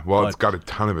 Yeah. Well, it's But- got a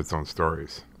ton of its own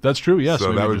stories. That's true. Yes.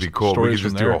 So that would be cool. We Stories could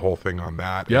just from do there. a whole thing on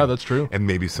that. Yeah, and- that's true. And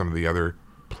maybe some of the other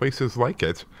places like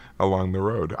it along the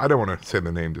road. I don't want to say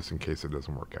the name just in case it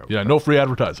doesn't work out. Yeah, no free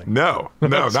advertising. No,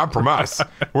 not from us.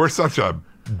 We're such a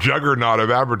juggernaut of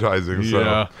advertising. So.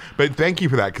 Yeah. But thank you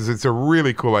for that, because it's a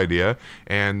really cool idea,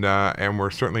 and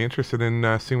we're certainly interested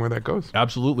in seeing where that goes.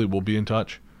 Absolutely, we'll be in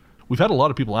touch. We've had a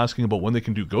lot of people asking about when they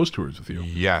can do ghost tours with you,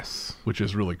 Yes. which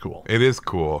is really cool. It is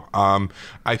cool.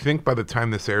 I think by the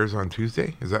time this airs on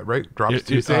Tuesday, is that right? Drops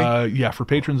Tuesday? Yeah, for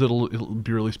patrons it'll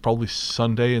be released probably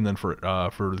Sunday, and then for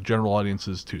the general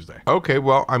audiences Tuesday. Okay,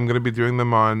 well, I'm going to be doing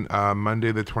them on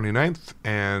Monday the 29th,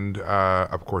 and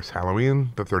of course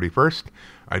Halloween the 31st.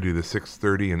 I do the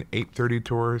 6:30 and 8:30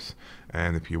 tours,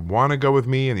 and if you want to go with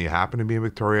me and you happen to be in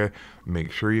Victoria,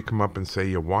 make sure you come up and say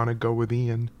you want to go with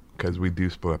Ian, because we do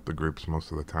split up the groups most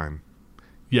of the time.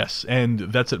 Yes, and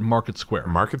that's at Market Square.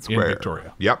 Market Square. in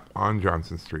Victoria. Yep, on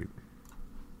Johnson Street.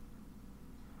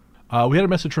 We had a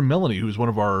message from Melanie, who is one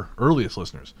of our earliest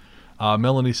listeners.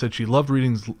 Melanie said she loved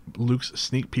reading Luke's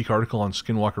sneak peek article on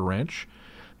Skinwalker Ranch.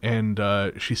 And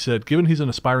she said, given he's an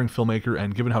aspiring filmmaker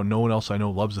and given how no one else I know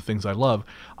loves the things I love,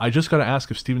 I just got to ask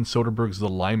if Steven Soderbergh's The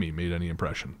Limey made any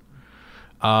impression.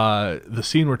 The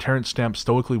scene where Terrence Stamp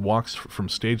stoically walks from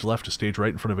stage left to stage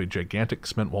right in front of a gigantic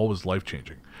cement wall was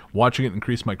life-changing. Watching it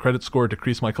increased my credit score,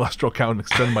 decreased my cholesterol count, and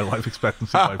extended my life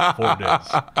expectancy by 4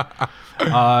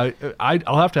 days.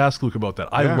 I'll have to ask Luke about that.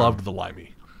 I Yeah. loved The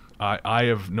Limey.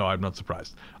 I'm not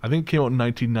surprised. I think it came out in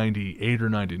 1998 or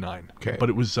 99. Okay. But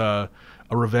it was a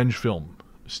revenge film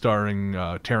starring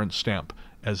Terrence Stamp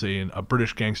as a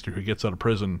British gangster who gets out of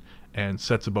prison and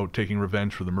sets about taking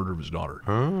revenge for the murder of his daughter.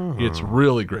 Oh. It's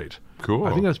really great. Cool.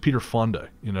 I think that's Peter Fonda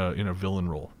in a villain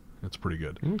role. It's pretty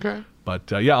good. Okay.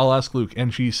 But yeah, I'll ask Luke.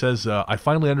 And she says, I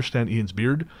finally understand Ian's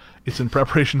beard. It's in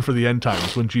preparation for the end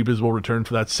times when Jeebus will return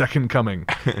for that second coming.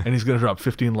 And he's going to drop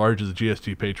 15 large as a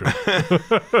GST patron.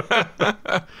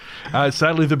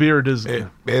 Sadly, the beard is... It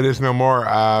is no more.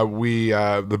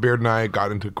 The beard and I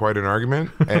got into quite an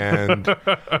argument, and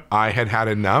I had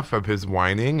enough of his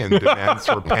whining and demands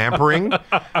for pampering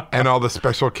and all the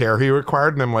special care he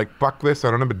required. And I'm like, fuck this.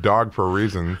 I don't have a dog for a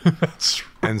reason. That's right.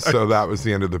 And so that was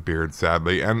the end of the beard,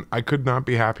 sadly. And I could not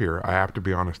be happier. I have to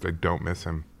be honest. I don't miss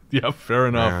him. Yeah, fair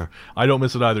enough. Yeah. I don't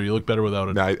miss it either. You look better without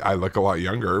it. I look a lot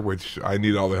younger, which I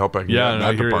need all the help I can get in I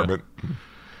that hear ya. department.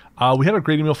 We had a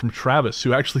great email from Travis,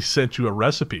 who actually sent you a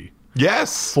recipe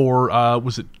Yes. for,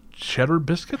 was it cheddar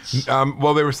biscuits?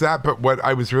 Well, there was that, but what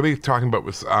I was really talking about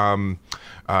was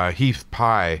Heath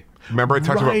pie. Remember I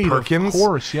talked Right, about of Perkins?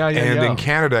 course. Yeah, And yeah. in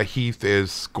Canada, Heath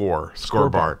is Score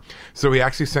Bar. So he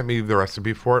actually sent me the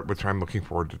recipe for it, which I'm looking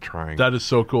forward to trying. That is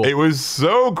so cool. It was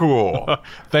so cool.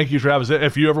 Thank you, Travis.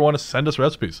 If you ever want to send us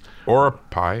recipes, Or a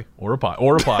pie. or a pie,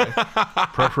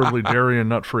 preferably dairy and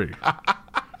nut free.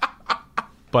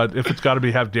 But if it's got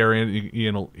to have dairy in it,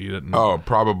 Ian will eat it. And Oh,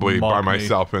 probably by mock me.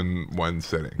 myself in one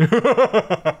sitting.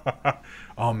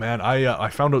 Oh man, I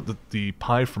found out that the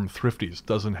pie from Thrifty's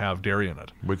doesn't have dairy in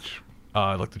it. Which,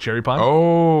 Like the cherry pie.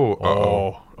 oh,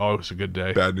 uh-oh. Oh, it was a good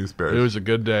day. Bad news bears. It was a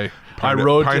good day. Pint I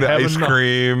rode pint to of heaven. ice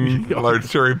cream, large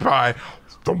cherry pie.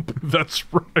 Thump. That's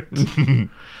right.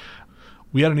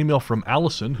 We had an email from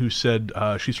Allison who said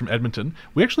she's from Edmonton.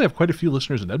 We actually have quite a few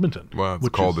listeners in Edmonton. Well, it's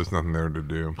which cold. is- There's nothing there to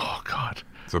do. Oh God.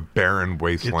 It's a barren It's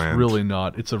wasteland. really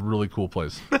not. It's a really cool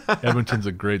place. Edmonton's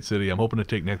a great city. I'm hoping to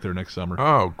take Nick there next summer.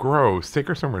 Oh, gross. Take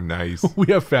her somewhere nice. We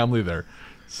have family there.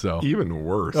 So Even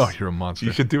worse. Oh, you're a monster.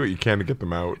 You should do what you can to get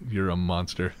them out. You're a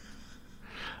monster.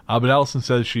 But Allison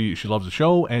says she loves the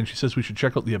show, and she says we should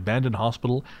check out the abandoned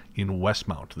hospital in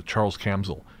Westmount, the Charles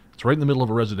Camsell. It's right in the middle of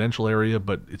a residential area,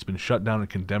 but it's been shut down and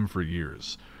condemned for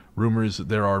years. Rumors that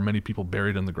there are many people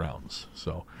buried in the grounds.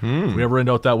 So if we ever end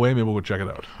out that way, maybe we'll check it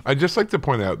out. I'd just like to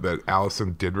point out that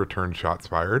Allison did return shots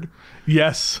fired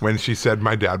Yes. when she said,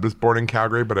 my dad was born in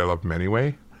Calgary, but I love him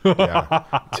anyway. Yeah.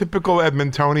 Typical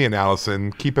Edmontonian,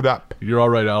 Allison. Keep it up. You're all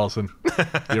right, Allison.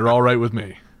 You're all right with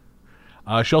me.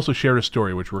 She also shared a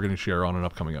story, which we're going to share on an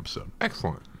upcoming episode.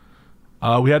 Excellent.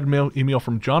 We had an email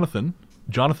from Jonathan.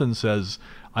 Jonathan says,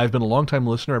 I've been a long-time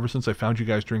listener ever since I found you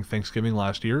guys during Thanksgiving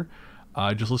last year.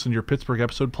 I just listened to your Pittsburgh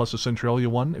episode plus the Centralia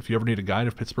one. If you ever need a guide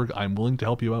of Pittsburgh, I'm willing to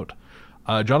help you out.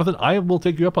 Jonathan, I will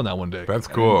take you up on that one day. That's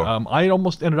cool. And, I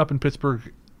almost ended up in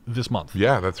Pittsburgh this month.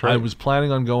 Yeah, that's right. I was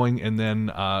planning on going, and then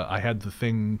I had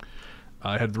the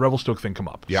Revelstoke thing come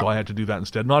up. Yeah. So I had to do that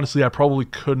instead. And honestly, I probably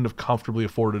couldn't have comfortably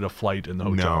afforded a flight in the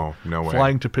hotel. No way.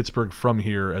 Flying to Pittsburgh from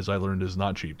here, as I learned, is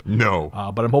not cheap. No.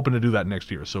 But I'm hoping to do that next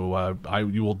year, so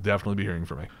you will definitely be hearing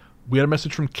from me. We had a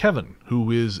message from Kevin,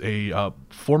 who is a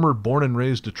former born and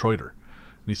raised Detroiter.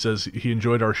 And he says he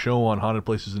enjoyed our show on haunted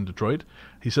places in Detroit.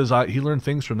 He says he learned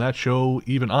things from that show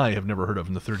even I have never heard of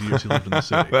in the 30 years he lived in the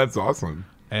city. That's awesome.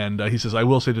 And he says, I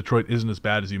will say Detroit isn't as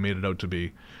bad as you made it out to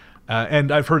be.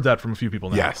 And I've heard that from a few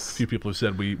people now. Yes. A few people have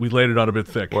said we laid it on a bit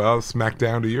thick. Well, smack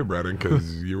down to you, Brennan,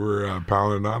 because you were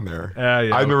pounding on there.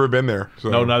 Yeah. I've never been there. So,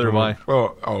 No, neither have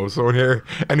I. So here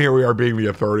we are being the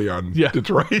authority on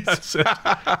Detroit. That's it.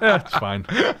 Yeah, it's fine.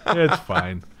 It's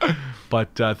fine.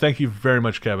 But thank you very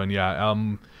much, Kevin. Yeah.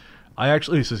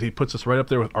 He says he puts us right up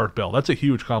there with Art Bell. That's a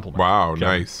huge compliment. Wow, Kevin.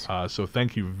 nice. So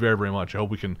thank you very, very much. I hope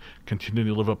we can continue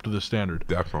to live up to this standard.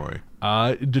 Definitely.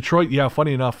 Detroit, yeah,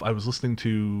 funny enough, I was listening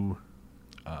to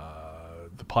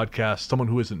the podcast Someone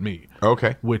Who Isn't Me.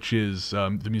 Okay. Which is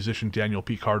the musician Daniel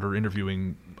P. Carter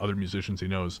interviewing other musicians he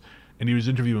knows. And he was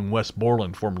interviewing Wes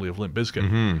Borland, formerly of Limp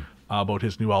Bizkit, about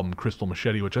his new album Crystal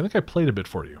Machete, which I think I played a bit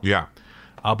for you. Yeah.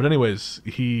 But anyways,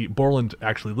 Borland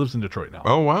actually lives in Detroit now.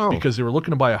 Oh, wow. Because they were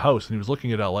looking to buy a house, and he was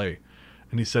looking at L.A.,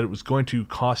 and he said it was going to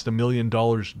cost $1 million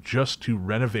just to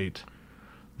renovate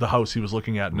the house he was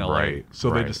looking at in L.A. Right,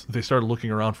 So right. they started looking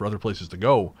around for other places to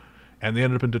go, and they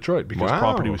ended up in Detroit because Wow.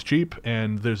 property was cheap,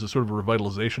 and there's a sort of a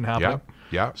revitalization happening.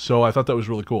 Yeah. So I thought that was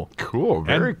really cool. Cool.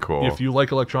 Very And cool. If you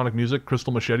like electronic music,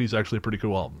 Crystal Machete is actually a pretty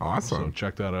cool album. Awesome. So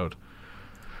check that out.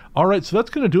 All right, so that's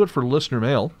going to do it for listener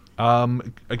mail.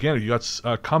 Again, if you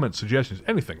got comments, suggestions,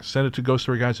 anything, send it to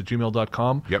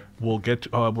ghoststoryguys@gmail.com. Yep. We're going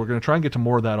to try and get to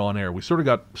more of that on air. We sort of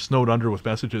got snowed under with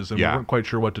messages, and we weren't quite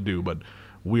sure what to do, but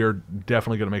we are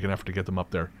definitely going to make an effort to get them up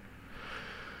there.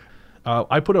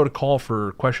 I put out a call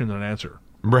for question and answer.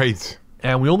 Right.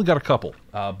 And we only got a couple,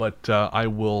 but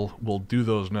we'll do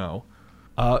those now.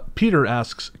 Peter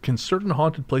asks, can certain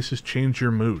haunted places change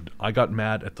your mood? I got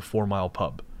mad at the 4 Mile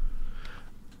Pub.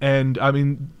 And I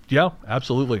mean, yeah,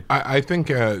 absolutely. I think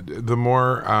the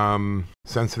more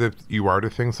sensitive you are to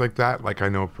things like that, like I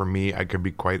know for me, I can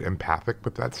be quite empathic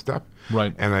with that stuff.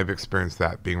 Right. And I've experienced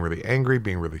that, being really angry,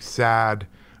 being really sad,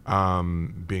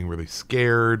 being really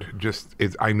scared.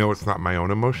 I know it's not my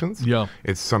own emotions. Yeah.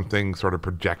 It's something sort of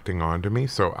projecting onto me.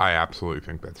 So I absolutely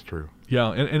think that's true.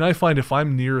 Yeah, and I find if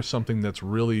I'm near something that's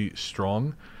really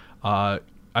strong,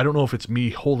 I don't know if it's me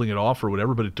holding it off or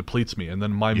whatever, but it depletes me, and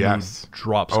then my mood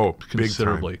drops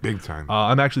considerably. Big time.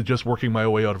 I'm actually just working my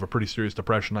way out of a pretty serious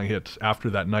depression I hit after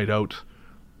that night out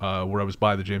where I was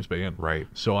by the James Bay Inn. Right.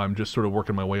 So I'm just sort of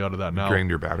working my way out of that now. Drained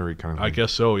your battery kind of thing. I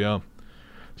guess so, yeah.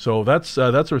 So that's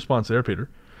a response there, Peter.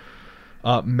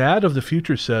 Mad of the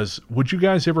Future says, would you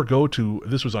guys ever go to,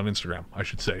 this was on Instagram, I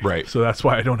should say. Right. So that's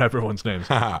why I don't have everyone's names.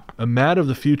 Mad of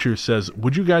the Future says,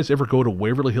 would you guys ever go to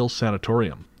Waverly Hills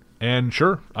Sanatorium? And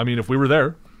sure, I mean, if we were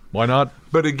there, why not?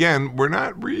 But again, we're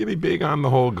not really big on the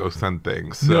whole ghost hunt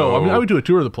thing. So no, I mean, I would do a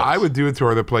tour of the place. I would do a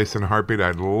tour of the place in a heartbeat.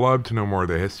 I'd love to know more of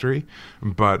the history.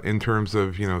 But in terms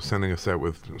of, sending us out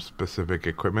with specific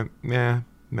equipment, no.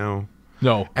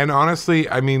 No. And honestly,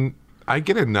 I mean, I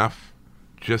get enough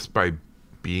just by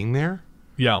being there.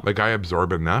 Yeah. Like, I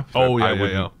absorb enough. Oh, yeah,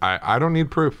 yeah. I don't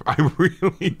need proof. I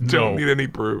really don't need any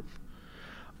proof.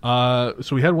 So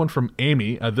we had one from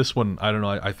Amy. This one, I don't know.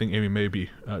 I think Amy may be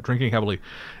drinking heavily.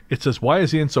 It says, why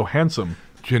is Ian so handsome?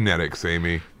 Genetics,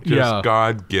 Amy. Just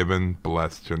God-given,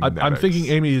 blessed genetics. I'm thinking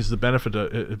Amy is the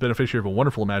beneficiary of a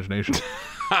wonderful imagination.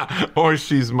 Or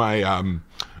she's my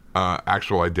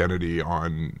actual identity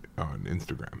on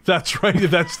Instagram. That's right.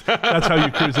 That's how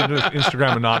you cruise into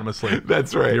Instagram anonymously.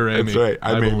 That's right. You're Amy. That's right.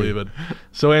 I believe it.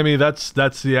 So, Amy, that's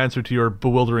the answer to your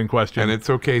bewildering question. And it's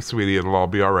okay, sweetie. It'll all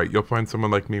be all right. You'll find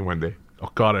someone like me one day. Oh,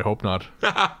 God, I hope not.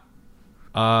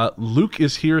 Luke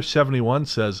is here. 71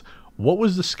 says, what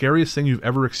was the scariest thing you've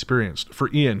ever experienced?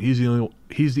 For Ian, he's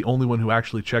the only one who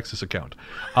actually checks this account.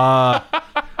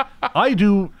 I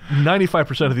do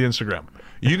 95% of the Instagram.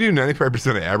 You do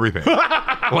 95% of everything.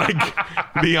 Like,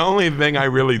 the only thing I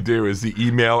really do is the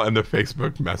email and the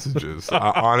Facebook messages.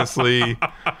 Honestly.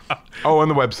 Oh, and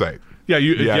the website. Yeah,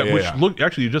 look,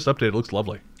 actually, you just updated. It looks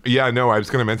lovely. Yeah, no, I was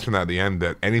going to mention that at the end,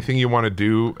 that anything you want to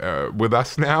do with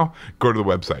us now, go to the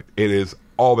website. It is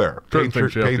all there.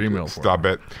 Stop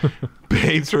it.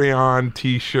 Patreon,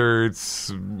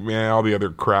 T-shirts, all the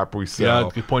other crap we sell.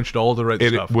 Yeah, it points you to all the right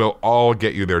stuff. It will all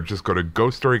get you there. Just go to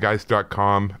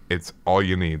ghoststoryguys.com. It's all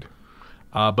you need.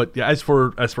 But yeah, as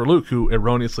for Luke, who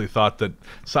erroneously thought that,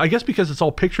 so I guess because it's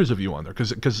all pictures of you on there,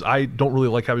 because I don't really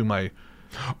like having my.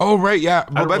 Oh right, yeah.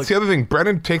 Well, that's the other thing.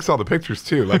 Brennan takes all the pictures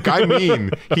too. Like, I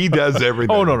mean, he does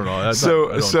everything. Oh no.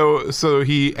 So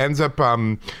he ends up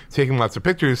taking lots of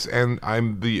pictures, and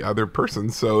I'm the other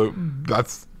person. So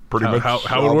that's pretty much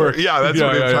how it works. Yeah, that's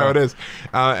how it is.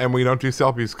 And we don't do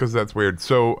selfies because that's weird.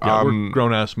 So we're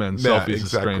grown ass men. Selfies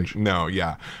is strange. No,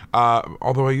 yeah.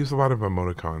 Although I use a lot of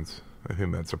emoticons. I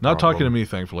think that's a problem. Not talking to me,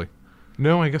 thankfully.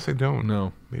 No, I guess I don't.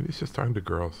 No. Maybe it's just talking to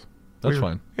girls. That's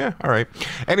fine. Yeah, all right.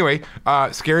 Anyway,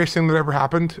 scariest thing that ever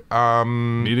happened?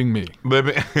 Meeting me.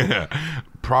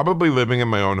 Probably living in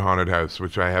my own haunted house,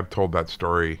 which I have told that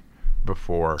story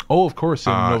before. Oh, of course,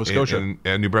 in Nova Scotia.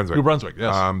 In New Brunswick. New Brunswick,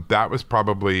 yes. That was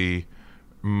probably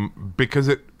because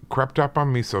it crept up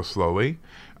on me so slowly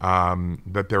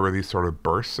that there were these sort of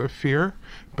bursts of fear,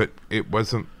 but it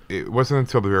wasn't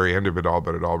until the very end of it all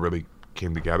that it all really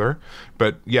came together.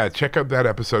 But yeah, check out that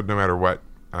episode no matter what.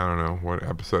 I don't know what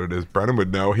episode it is. Brennan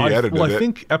would know. He edited it. I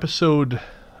think episode,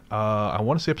 I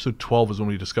want to say episode 12 is when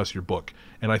we discuss your book.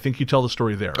 And I think you tell the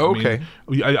story there. Okay.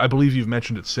 I believe you've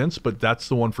mentioned it since, but that's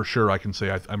the one for sure I can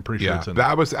say. I'm pretty sure it's in there.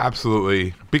 That was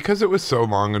absolutely, because it was so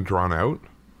long and drawn out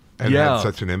and had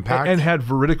such an impact. And had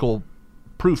veridical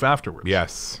proof afterwards.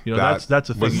 Yes. That's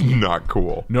a thing. Was not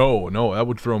cool. No, that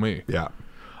would throw me. Yeah.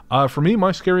 For me,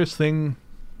 my scariest thing,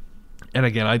 and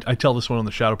again, I tell this one on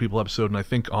the Shadow People episode, and I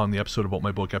think on the episode about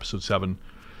my book, episode 7.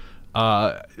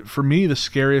 For me, the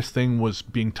scariest thing was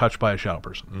being touched by a shadow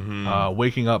person. Mm-hmm.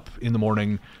 Waking up in the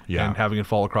morning and having it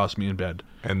fall across me in bed.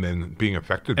 And then being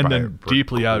affected by it. And then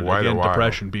deeply out, again,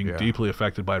 depression, being Yeah. deeply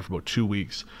affected by it for about 2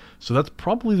 weeks. So that's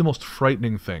probably the most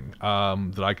frightening thing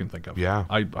that I can think of. Yeah.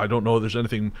 I don't know if there's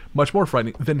anything much more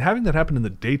frightening than having that happen in the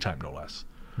daytime, no less.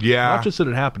 Yeah. Not just that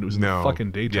it happened, it was in the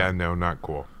fucking daytime. Yeah, no, not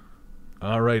cool.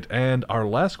 All right, and our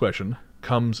last question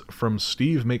comes from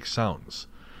Steve Makes Sounds.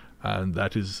 And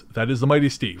that is the mighty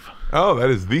Steve. Oh,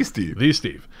 that is the Steve. The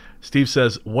Steve. Steve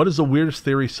says, what is the weirdest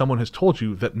theory someone has told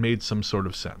you that made some sort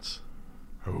of sense?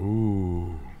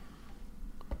 Ooh.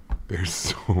 There's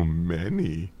so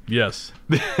many. Yes.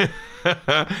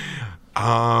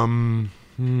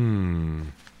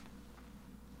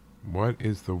 What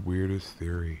is the weirdest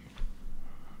theory?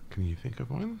 Can you think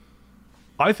of one?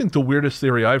 I think the weirdest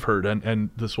theory I've heard, and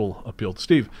this will appeal to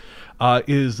Steve,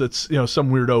 is that some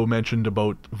weirdo mentioned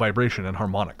about vibration and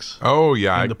harmonics. Oh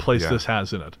yeah, and the place this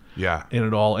has in it. Yeah, in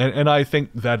it all, and I think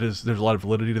there's a lot of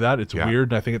validity to that. It's Yeah. weird,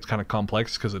 and I think it's kind of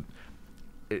complex because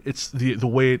it's the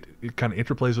way it kind of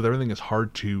interplays with everything is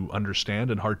hard to understand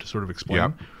and hard to sort of explain.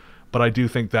 Yep. But I do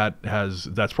think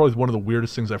that's probably one of the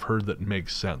weirdest things I've heard that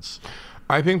makes sense.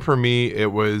 I think for me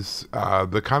it was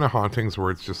the kind of hauntings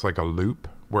where it's just like a loop,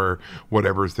 where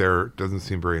whatever's there doesn't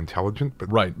seem very intelligent,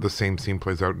 but Right. the same scene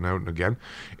plays out and again.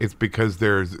 It's because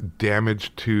there's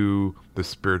damage to the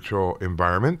spiritual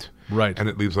environment, Right. and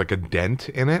it leaves like a dent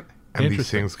in it, and these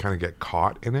Interesting. things kind of get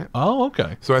caught in it. Oh,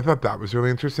 okay. So I thought that was really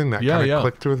interesting. That Yeah, kind of yeah.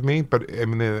 clicked with me, but I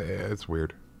mean, it's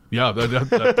weird. Yeah,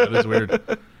 that is weird.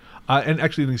 And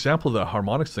actually, an example of the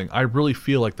harmonics thing, I really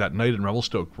feel like that night in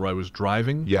Revelstoke where I was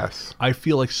driving, Yes. I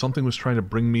feel like something was trying to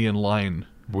bring me in line,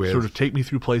 With- sort of take me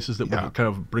through places that Yeah. would kind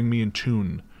of bring me in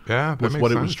tune Yeah, that with makes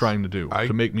what it sense. was trying to do,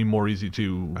 to make me more easy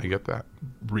to I get that.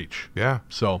 reach. Yeah.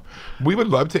 So, We would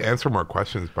love to answer more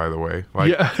questions, by the way. Like,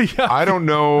 yeah. I don't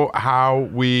know how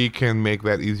we can make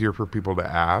that easier for people to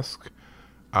ask.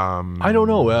 I don't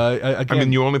know. Again, I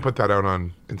mean, you only put that out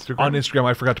on Instagram? on Instagram,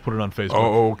 I forgot to put it on Facebook.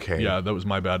 Oh, okay. Yeah, that was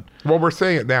my bad. Well, we're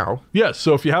saying it now. Yeah,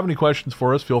 so if you have any questions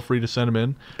for us, feel free to send them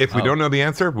in. If we don't know the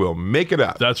answer, we'll make it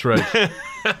up. That's right.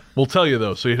 We'll tell you,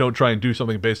 though, so you don't try and do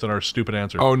something based on our stupid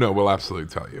answer. Oh, no, we'll absolutely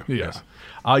tell you. Yes.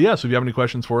 So if you have any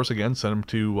questions for us, again, send them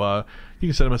to,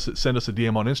 you can send us a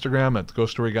DM on Instagram at the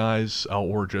Ghost Story Guys,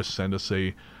 or just send us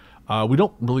a, we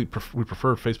don't really, we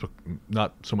prefer Facebook,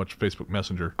 not so much Facebook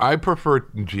Messenger. I prefer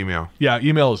Gmail. Yeah,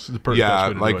 email is the perfect Yeah,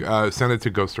 best way to do it. send it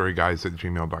to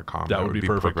ghoststoryguys@gmail.com. That would be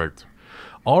perfect.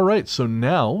 All right, so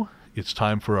now it's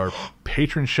time for our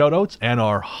patron shoutouts and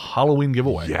our Halloween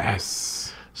giveaway.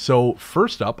 Yes. So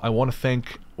first up, I'd like to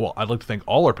thank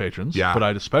all our patrons, Yeah. but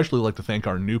I'd especially like to thank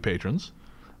our new patrons.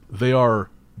 They are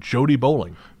Jody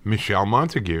Bowling, Michelle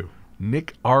Montague,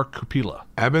 Nick R. Cupila,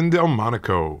 Evan Del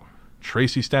Monaco.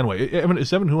 Tracy Stanway.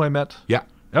 Is Evan who I met? Yeah.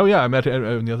 Oh, yeah, I met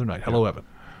Evan the other night. Hello, Evan.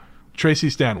 Tracy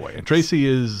Stanway. And Tracy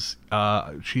is,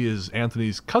 she is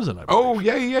Anthony's cousin, I believe. Oh,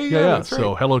 yeah. That's right.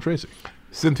 So, hello, Tracy.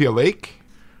 Cynthia Lake,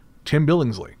 Tim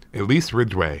Billingsley, Elise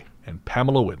Ridgway. and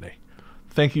Pamela Whitney.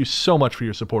 Thank you so much for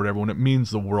your support, everyone. It means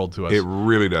the world to us. It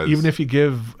really does. Even if you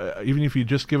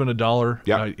just given $1,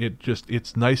 Yeah.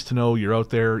 it's nice to know you're out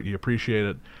there, you appreciate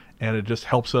it, and it just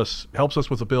helps us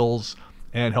with the bills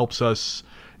and helps us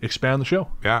expand the show.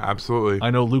 Yeah, absolutely.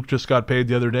 I know Luke just got paid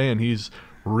the other day, and he's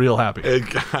real happy.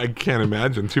 I can't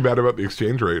imagine. Too bad about the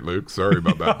exchange rate, Luke. Sorry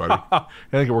about that, buddy. I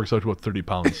think it works out to about 30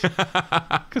 pounds.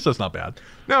 Guess that's not bad.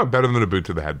 No, better than a boot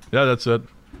to the head. Yeah, that's it.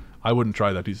 I wouldn't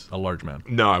try that. He's a large man.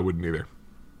 No, I wouldn't either.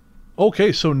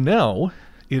 Okay, so now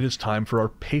it is time for our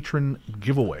patron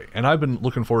giveaway. And I've been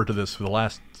looking forward to this for the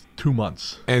last 2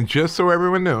 months. And just so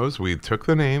everyone knows, we took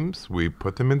the names, we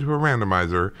put them into a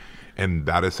randomizer, and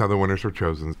that is how the winners were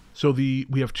chosen. So we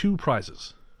have 2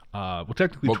 prizes.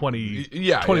 Technically 21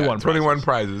 prizes. 21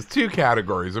 prizes. 2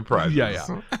 categories of prizes.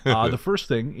 Yeah. The first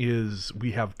thing is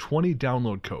we have 20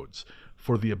 download codes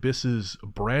for the Abyss's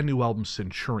brand new album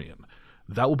Centurion.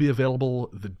 That will be available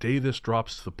the day this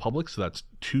drops to the public, so that's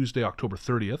Tuesday, October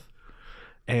 30th.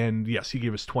 And yes, he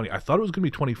gave us 20. I thought it was going to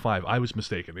be 25. I was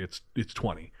mistaken. It's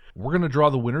 20. We're going to draw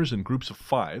the winners in groups of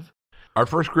 5. Our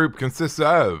first group consists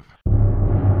of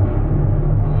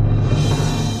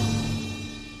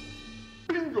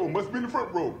Bingo must be in the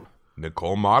front row.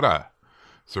 Nicole Mata,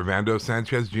 Servando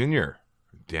Sanchez Jr.,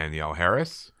 Danielle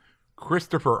Harris,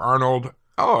 Christopher Arnold,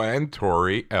 and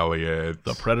Tori Elliott.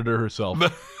 The Predator herself.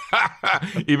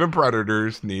 Even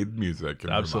predators need music. In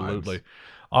their Absolutely. lives.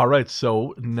 All right,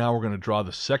 so now we're going to draw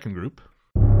the second group.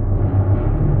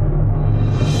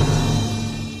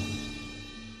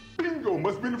 Bingo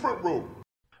must be in the front row.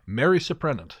 Mary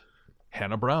Soprenant,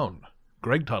 Hannah Brown,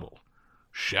 Greg Tuttle,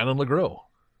 Shannon LeGros,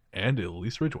 and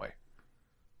Elise Ridgway.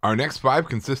 Our next 5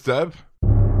 consist of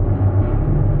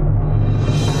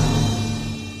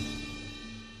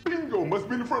Bingo must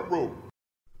be in the front row.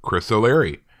 Chris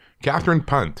O'Leary, Catherine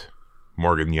Punt,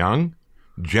 Morgan Young,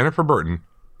 Jennifer Burton,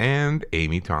 and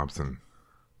Amy Thompson.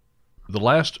 The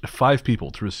last 5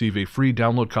 people to receive a free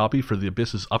download copy for the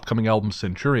Abyss's upcoming album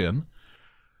Centurion.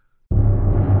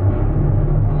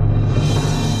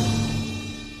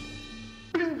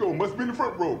 Bingo must be in the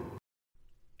front row.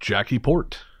 Jackie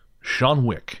Port, Sean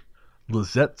Wick,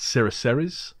 Lizette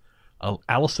Saraceres,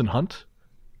 Allison Hunt,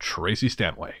 Tracy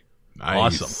Stanway.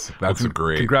 Nice. Awesome. That's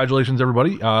great. Congratulations,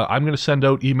 everybody. I'm going to send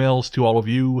out emails to all of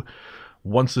you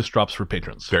once this drops for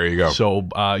patrons. There you go. So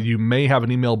you may have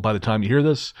an email by the time you hear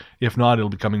this. If not, it'll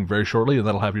be coming very shortly, and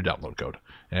that'll have your download code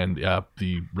and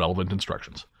the relevant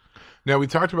instructions. Now, we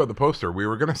talked about the poster. We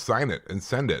were going to sign it and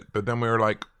send it, but then we were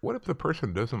like, what if the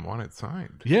person doesn't want it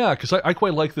signed? Yeah, because I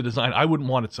quite like the design. I wouldn't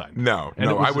want it signed. No, And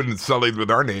it was- I wouldn't sullied with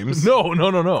our names. No.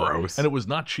 Gross. And it was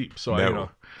not cheap. So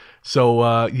No.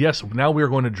 Yes, now we are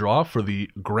going to draw for the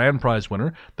grand prize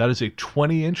winner. That is a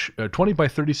 20 by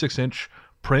 36 inch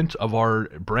print of our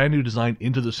brand new design,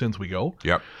 Into the Synth We Go.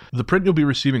 Yep. The print you'll be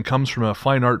receiving comes from a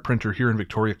fine art printer here in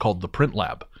Victoria called The Print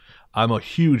Lab. I'm a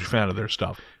huge fan of their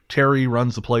stuff. Terry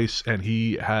runs the place, and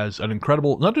he has an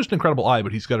incredible, not just an incredible eye,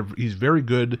 but he's very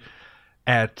good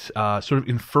at sort of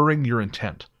inferring your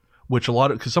intent, which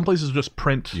because some places just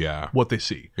print what they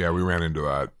see. Yeah, we ran into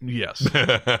that. Yes.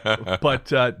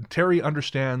 But Terry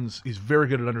understands, he's very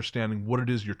good at understanding what it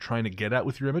is you're trying to get at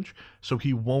with your image, so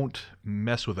he won't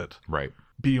mess with it Right.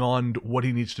 beyond what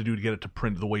he needs to do to get it to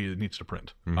print the way it needs to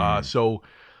print. So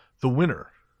the winner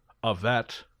of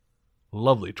that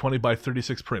lovely 20 by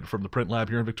 36 print from the Print Lab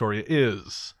here in Victoria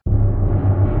is...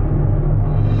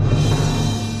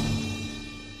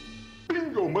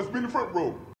 Bingo must be in the front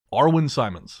row. Arwen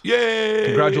Simons. Yay!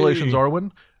 Congratulations,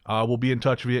 Arwen. We'll be in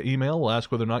touch via email. We'll ask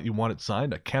whether or not you want it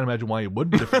signed. I can't imagine why you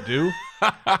wouldn't if you do.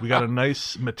 We got a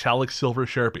nice metallic silver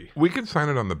Sharpie. We could sign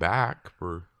it on the back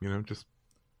for, just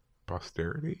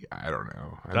posterity. I don't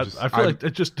know. I feel like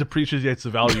it just depreciates the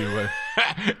value.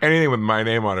 Anything with my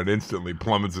name on it instantly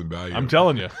plummets in value. I'm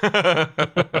telling you.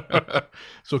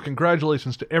 So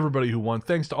congratulations to everybody who won.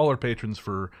 Thanks to all our patrons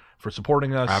for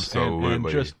supporting us. Absolutely. And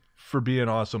just for being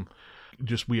awesome.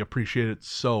 We appreciate it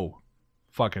so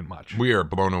fucking much. We are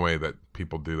blown away that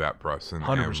people do that for us, and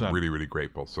 100%. really, really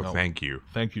grateful. So thank you.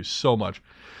 Thank you so much.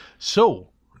 So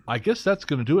I guess that's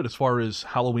going to do it as far as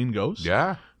Halloween goes.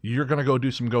 Yeah. You're going to go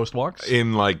do some ghost walks?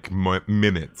 In like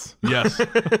minutes. Yes.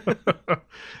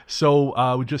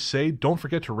 So we just say, don't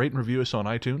forget to rate and review us on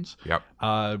iTunes. Yep.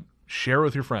 Share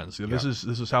with your friends. This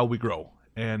is how we grow.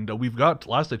 And we've got,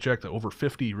 last I checked, over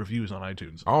 50 reviews on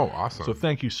iTunes. Oh, awesome. So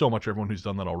thank you so much, everyone who's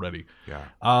done that already. Yeah.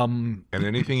 And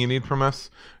anything you need from us,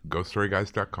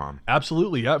 GhostStoryGuys.com.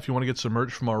 Absolutely, yeah. If you want to get some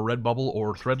merch from our Redbubble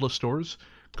or Threadless stores,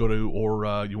 go to,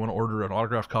 or you want to order an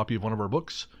autographed copy of one of our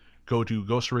books, go to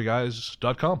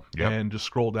GhostStoryGuys.com and just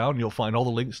scroll down. You'll find all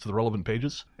the links to the relevant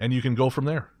pages, and you can go from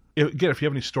there. Again, if you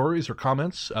have any stories or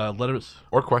comments, let us...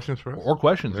 Or questions for us. Or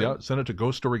questions, send it to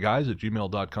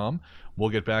ghoststoryguys@gmail.com. We'll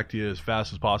get back to you as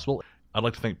fast as possible. I'd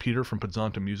like to thank Peter from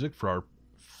Pizzanta Music for our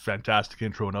fantastic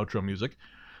intro and outro music.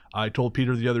 I told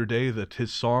Peter the other day that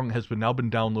his song has now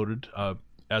been downloaded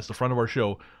as the front of our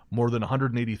show more than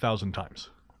 180,000 times.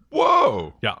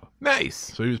 Whoa! Yeah. Nice.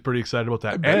 So he was pretty excited about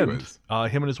that. bet he And was.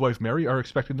 him and his wife Mary are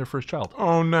expecting their first child.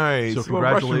 Oh, nice. So Little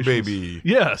Russian congratulations. baby.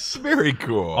 Yes. Very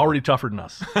cool. Already tougher than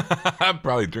us. I'm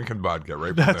probably drinking vodka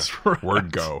right from That's the right.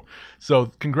 word go.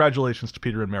 So congratulations to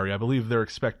Peter and Mary. I believe they're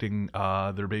expecting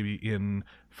their baby in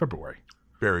February.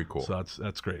 Very cool. So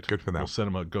that's great. Good for them. We'll send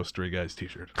them a Ghost Story Guys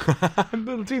t-shirt.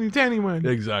 Little teeny tiny one.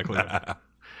 Exactly.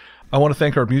 I want to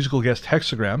thank our musical guest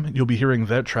Hexagram. You'll be hearing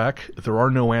that track, There Are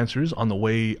No Answers, on the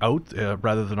way out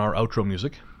rather than our outro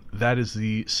music. That is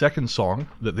the second song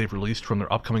that they've released from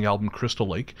their upcoming album Crystal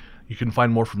Lake. You can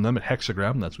find more from them at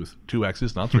Hexagram, that's with 2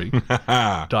 X's, not 3,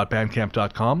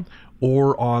 .bandcamp.com,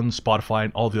 or on Spotify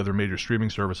and all the other major streaming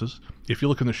services. If you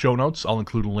look in the show notes, I'll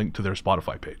include a link to their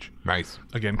Spotify page. Nice.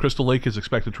 Again, Crystal Lake is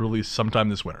expected to release sometime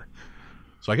this winter.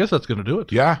 So I guess that's going to do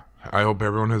it. Yeah. I hope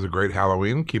everyone has a great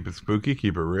Halloween. Keep it spooky.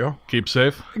 Keep it real. Keep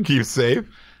safe. Keep safe.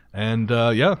 And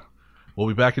we'll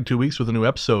be back in 2 weeks with a new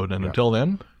episode. And until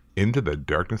then... Into the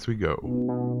darkness we go.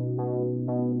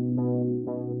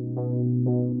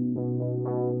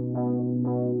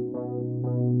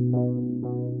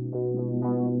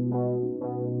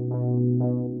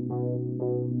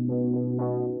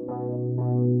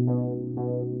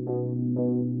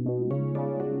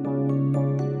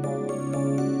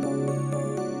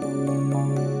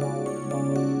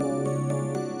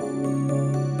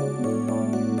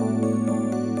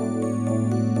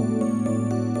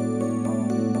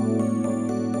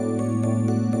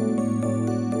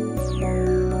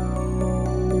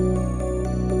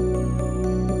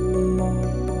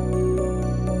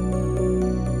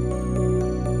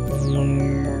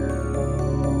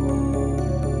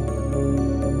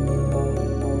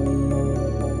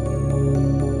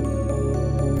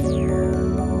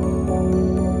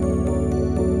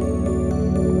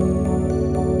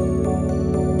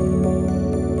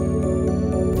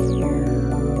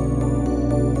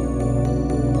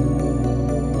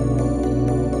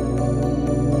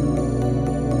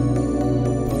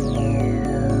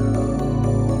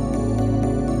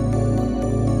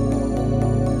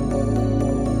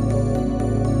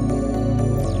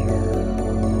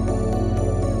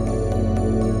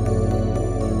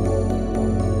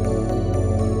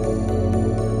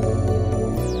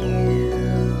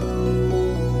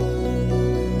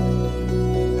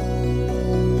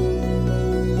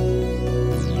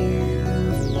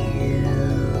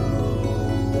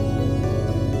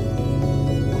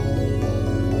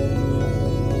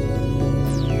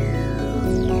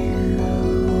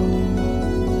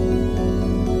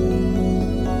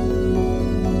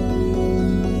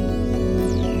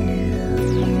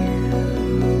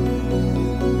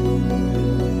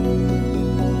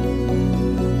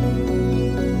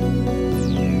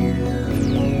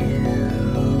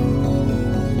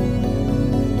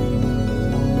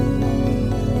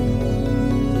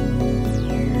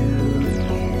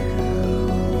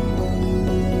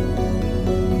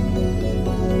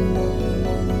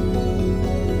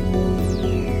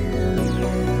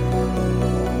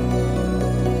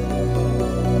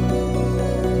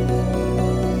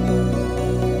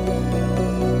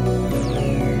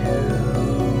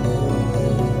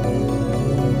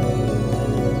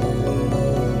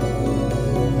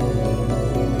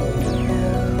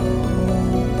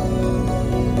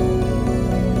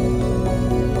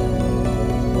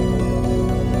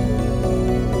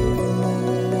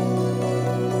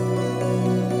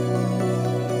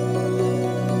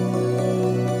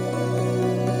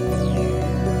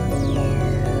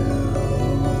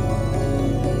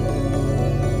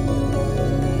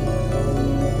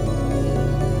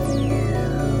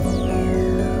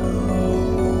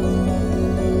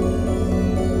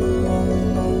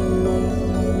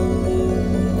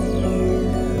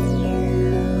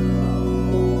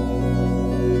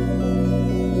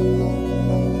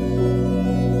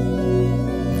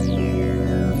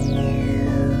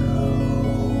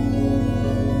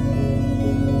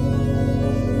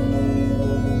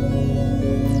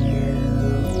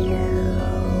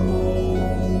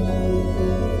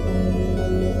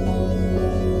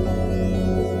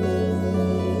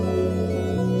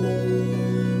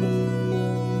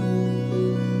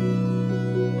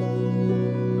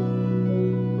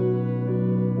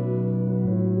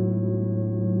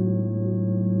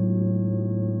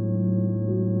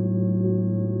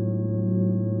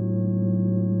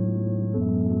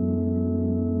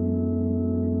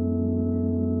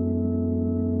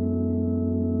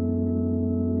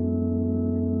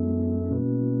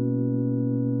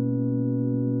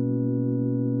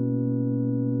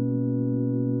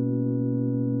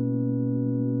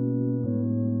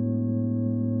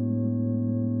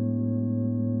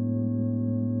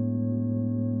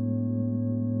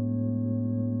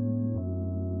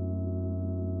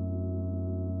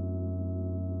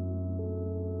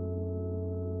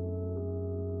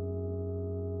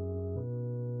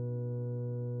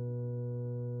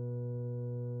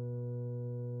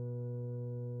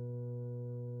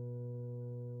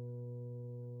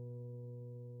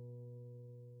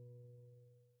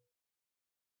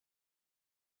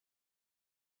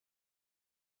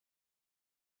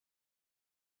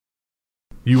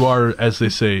 You are, as they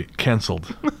say,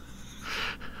 cancelled.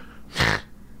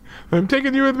 I'm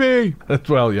taking you with me.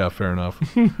 Well, yeah, fair enough.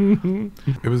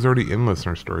 It was already in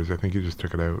listener stories. I think you just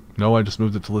took it out. No, I just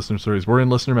moved it to listener stories. We're in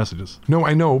listener messages. No,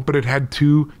 I know, but it had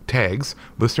 2 tags,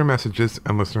 listener messages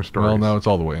and listener stories. Well, now it's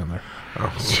all the way in there.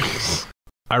 Oh, jeez.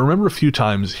 I remember a few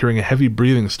times hearing a heavy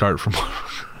breathing start from...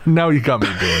 Now you got me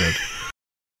doing it.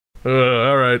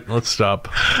 All right, let's stop.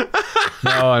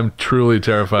 Now I'm truly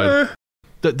terrified.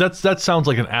 That sounds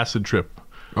like an acid trip.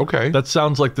 Okay. That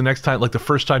sounds like the next time, like the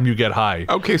first time you get high.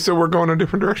 Okay, so we're going a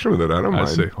different direction with it. I don't mind.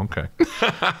 I see. Okay.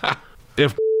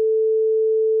 If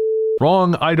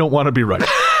wrong, I don't want to be right.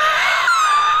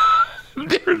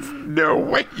 There's no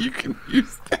way you can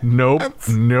use that. Nope.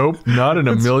 Not in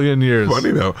a million years.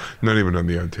 Funny though. Not even on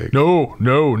the outtake. No.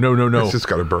 It's just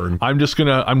got to burn. I'm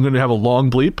gonna have a long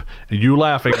bleep and you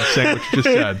laughing and saying what you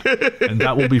just said, and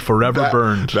that will be forever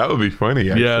burned. That would be funny.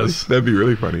 Actually. Yes. That'd be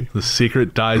really funny. The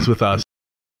secret dies with us.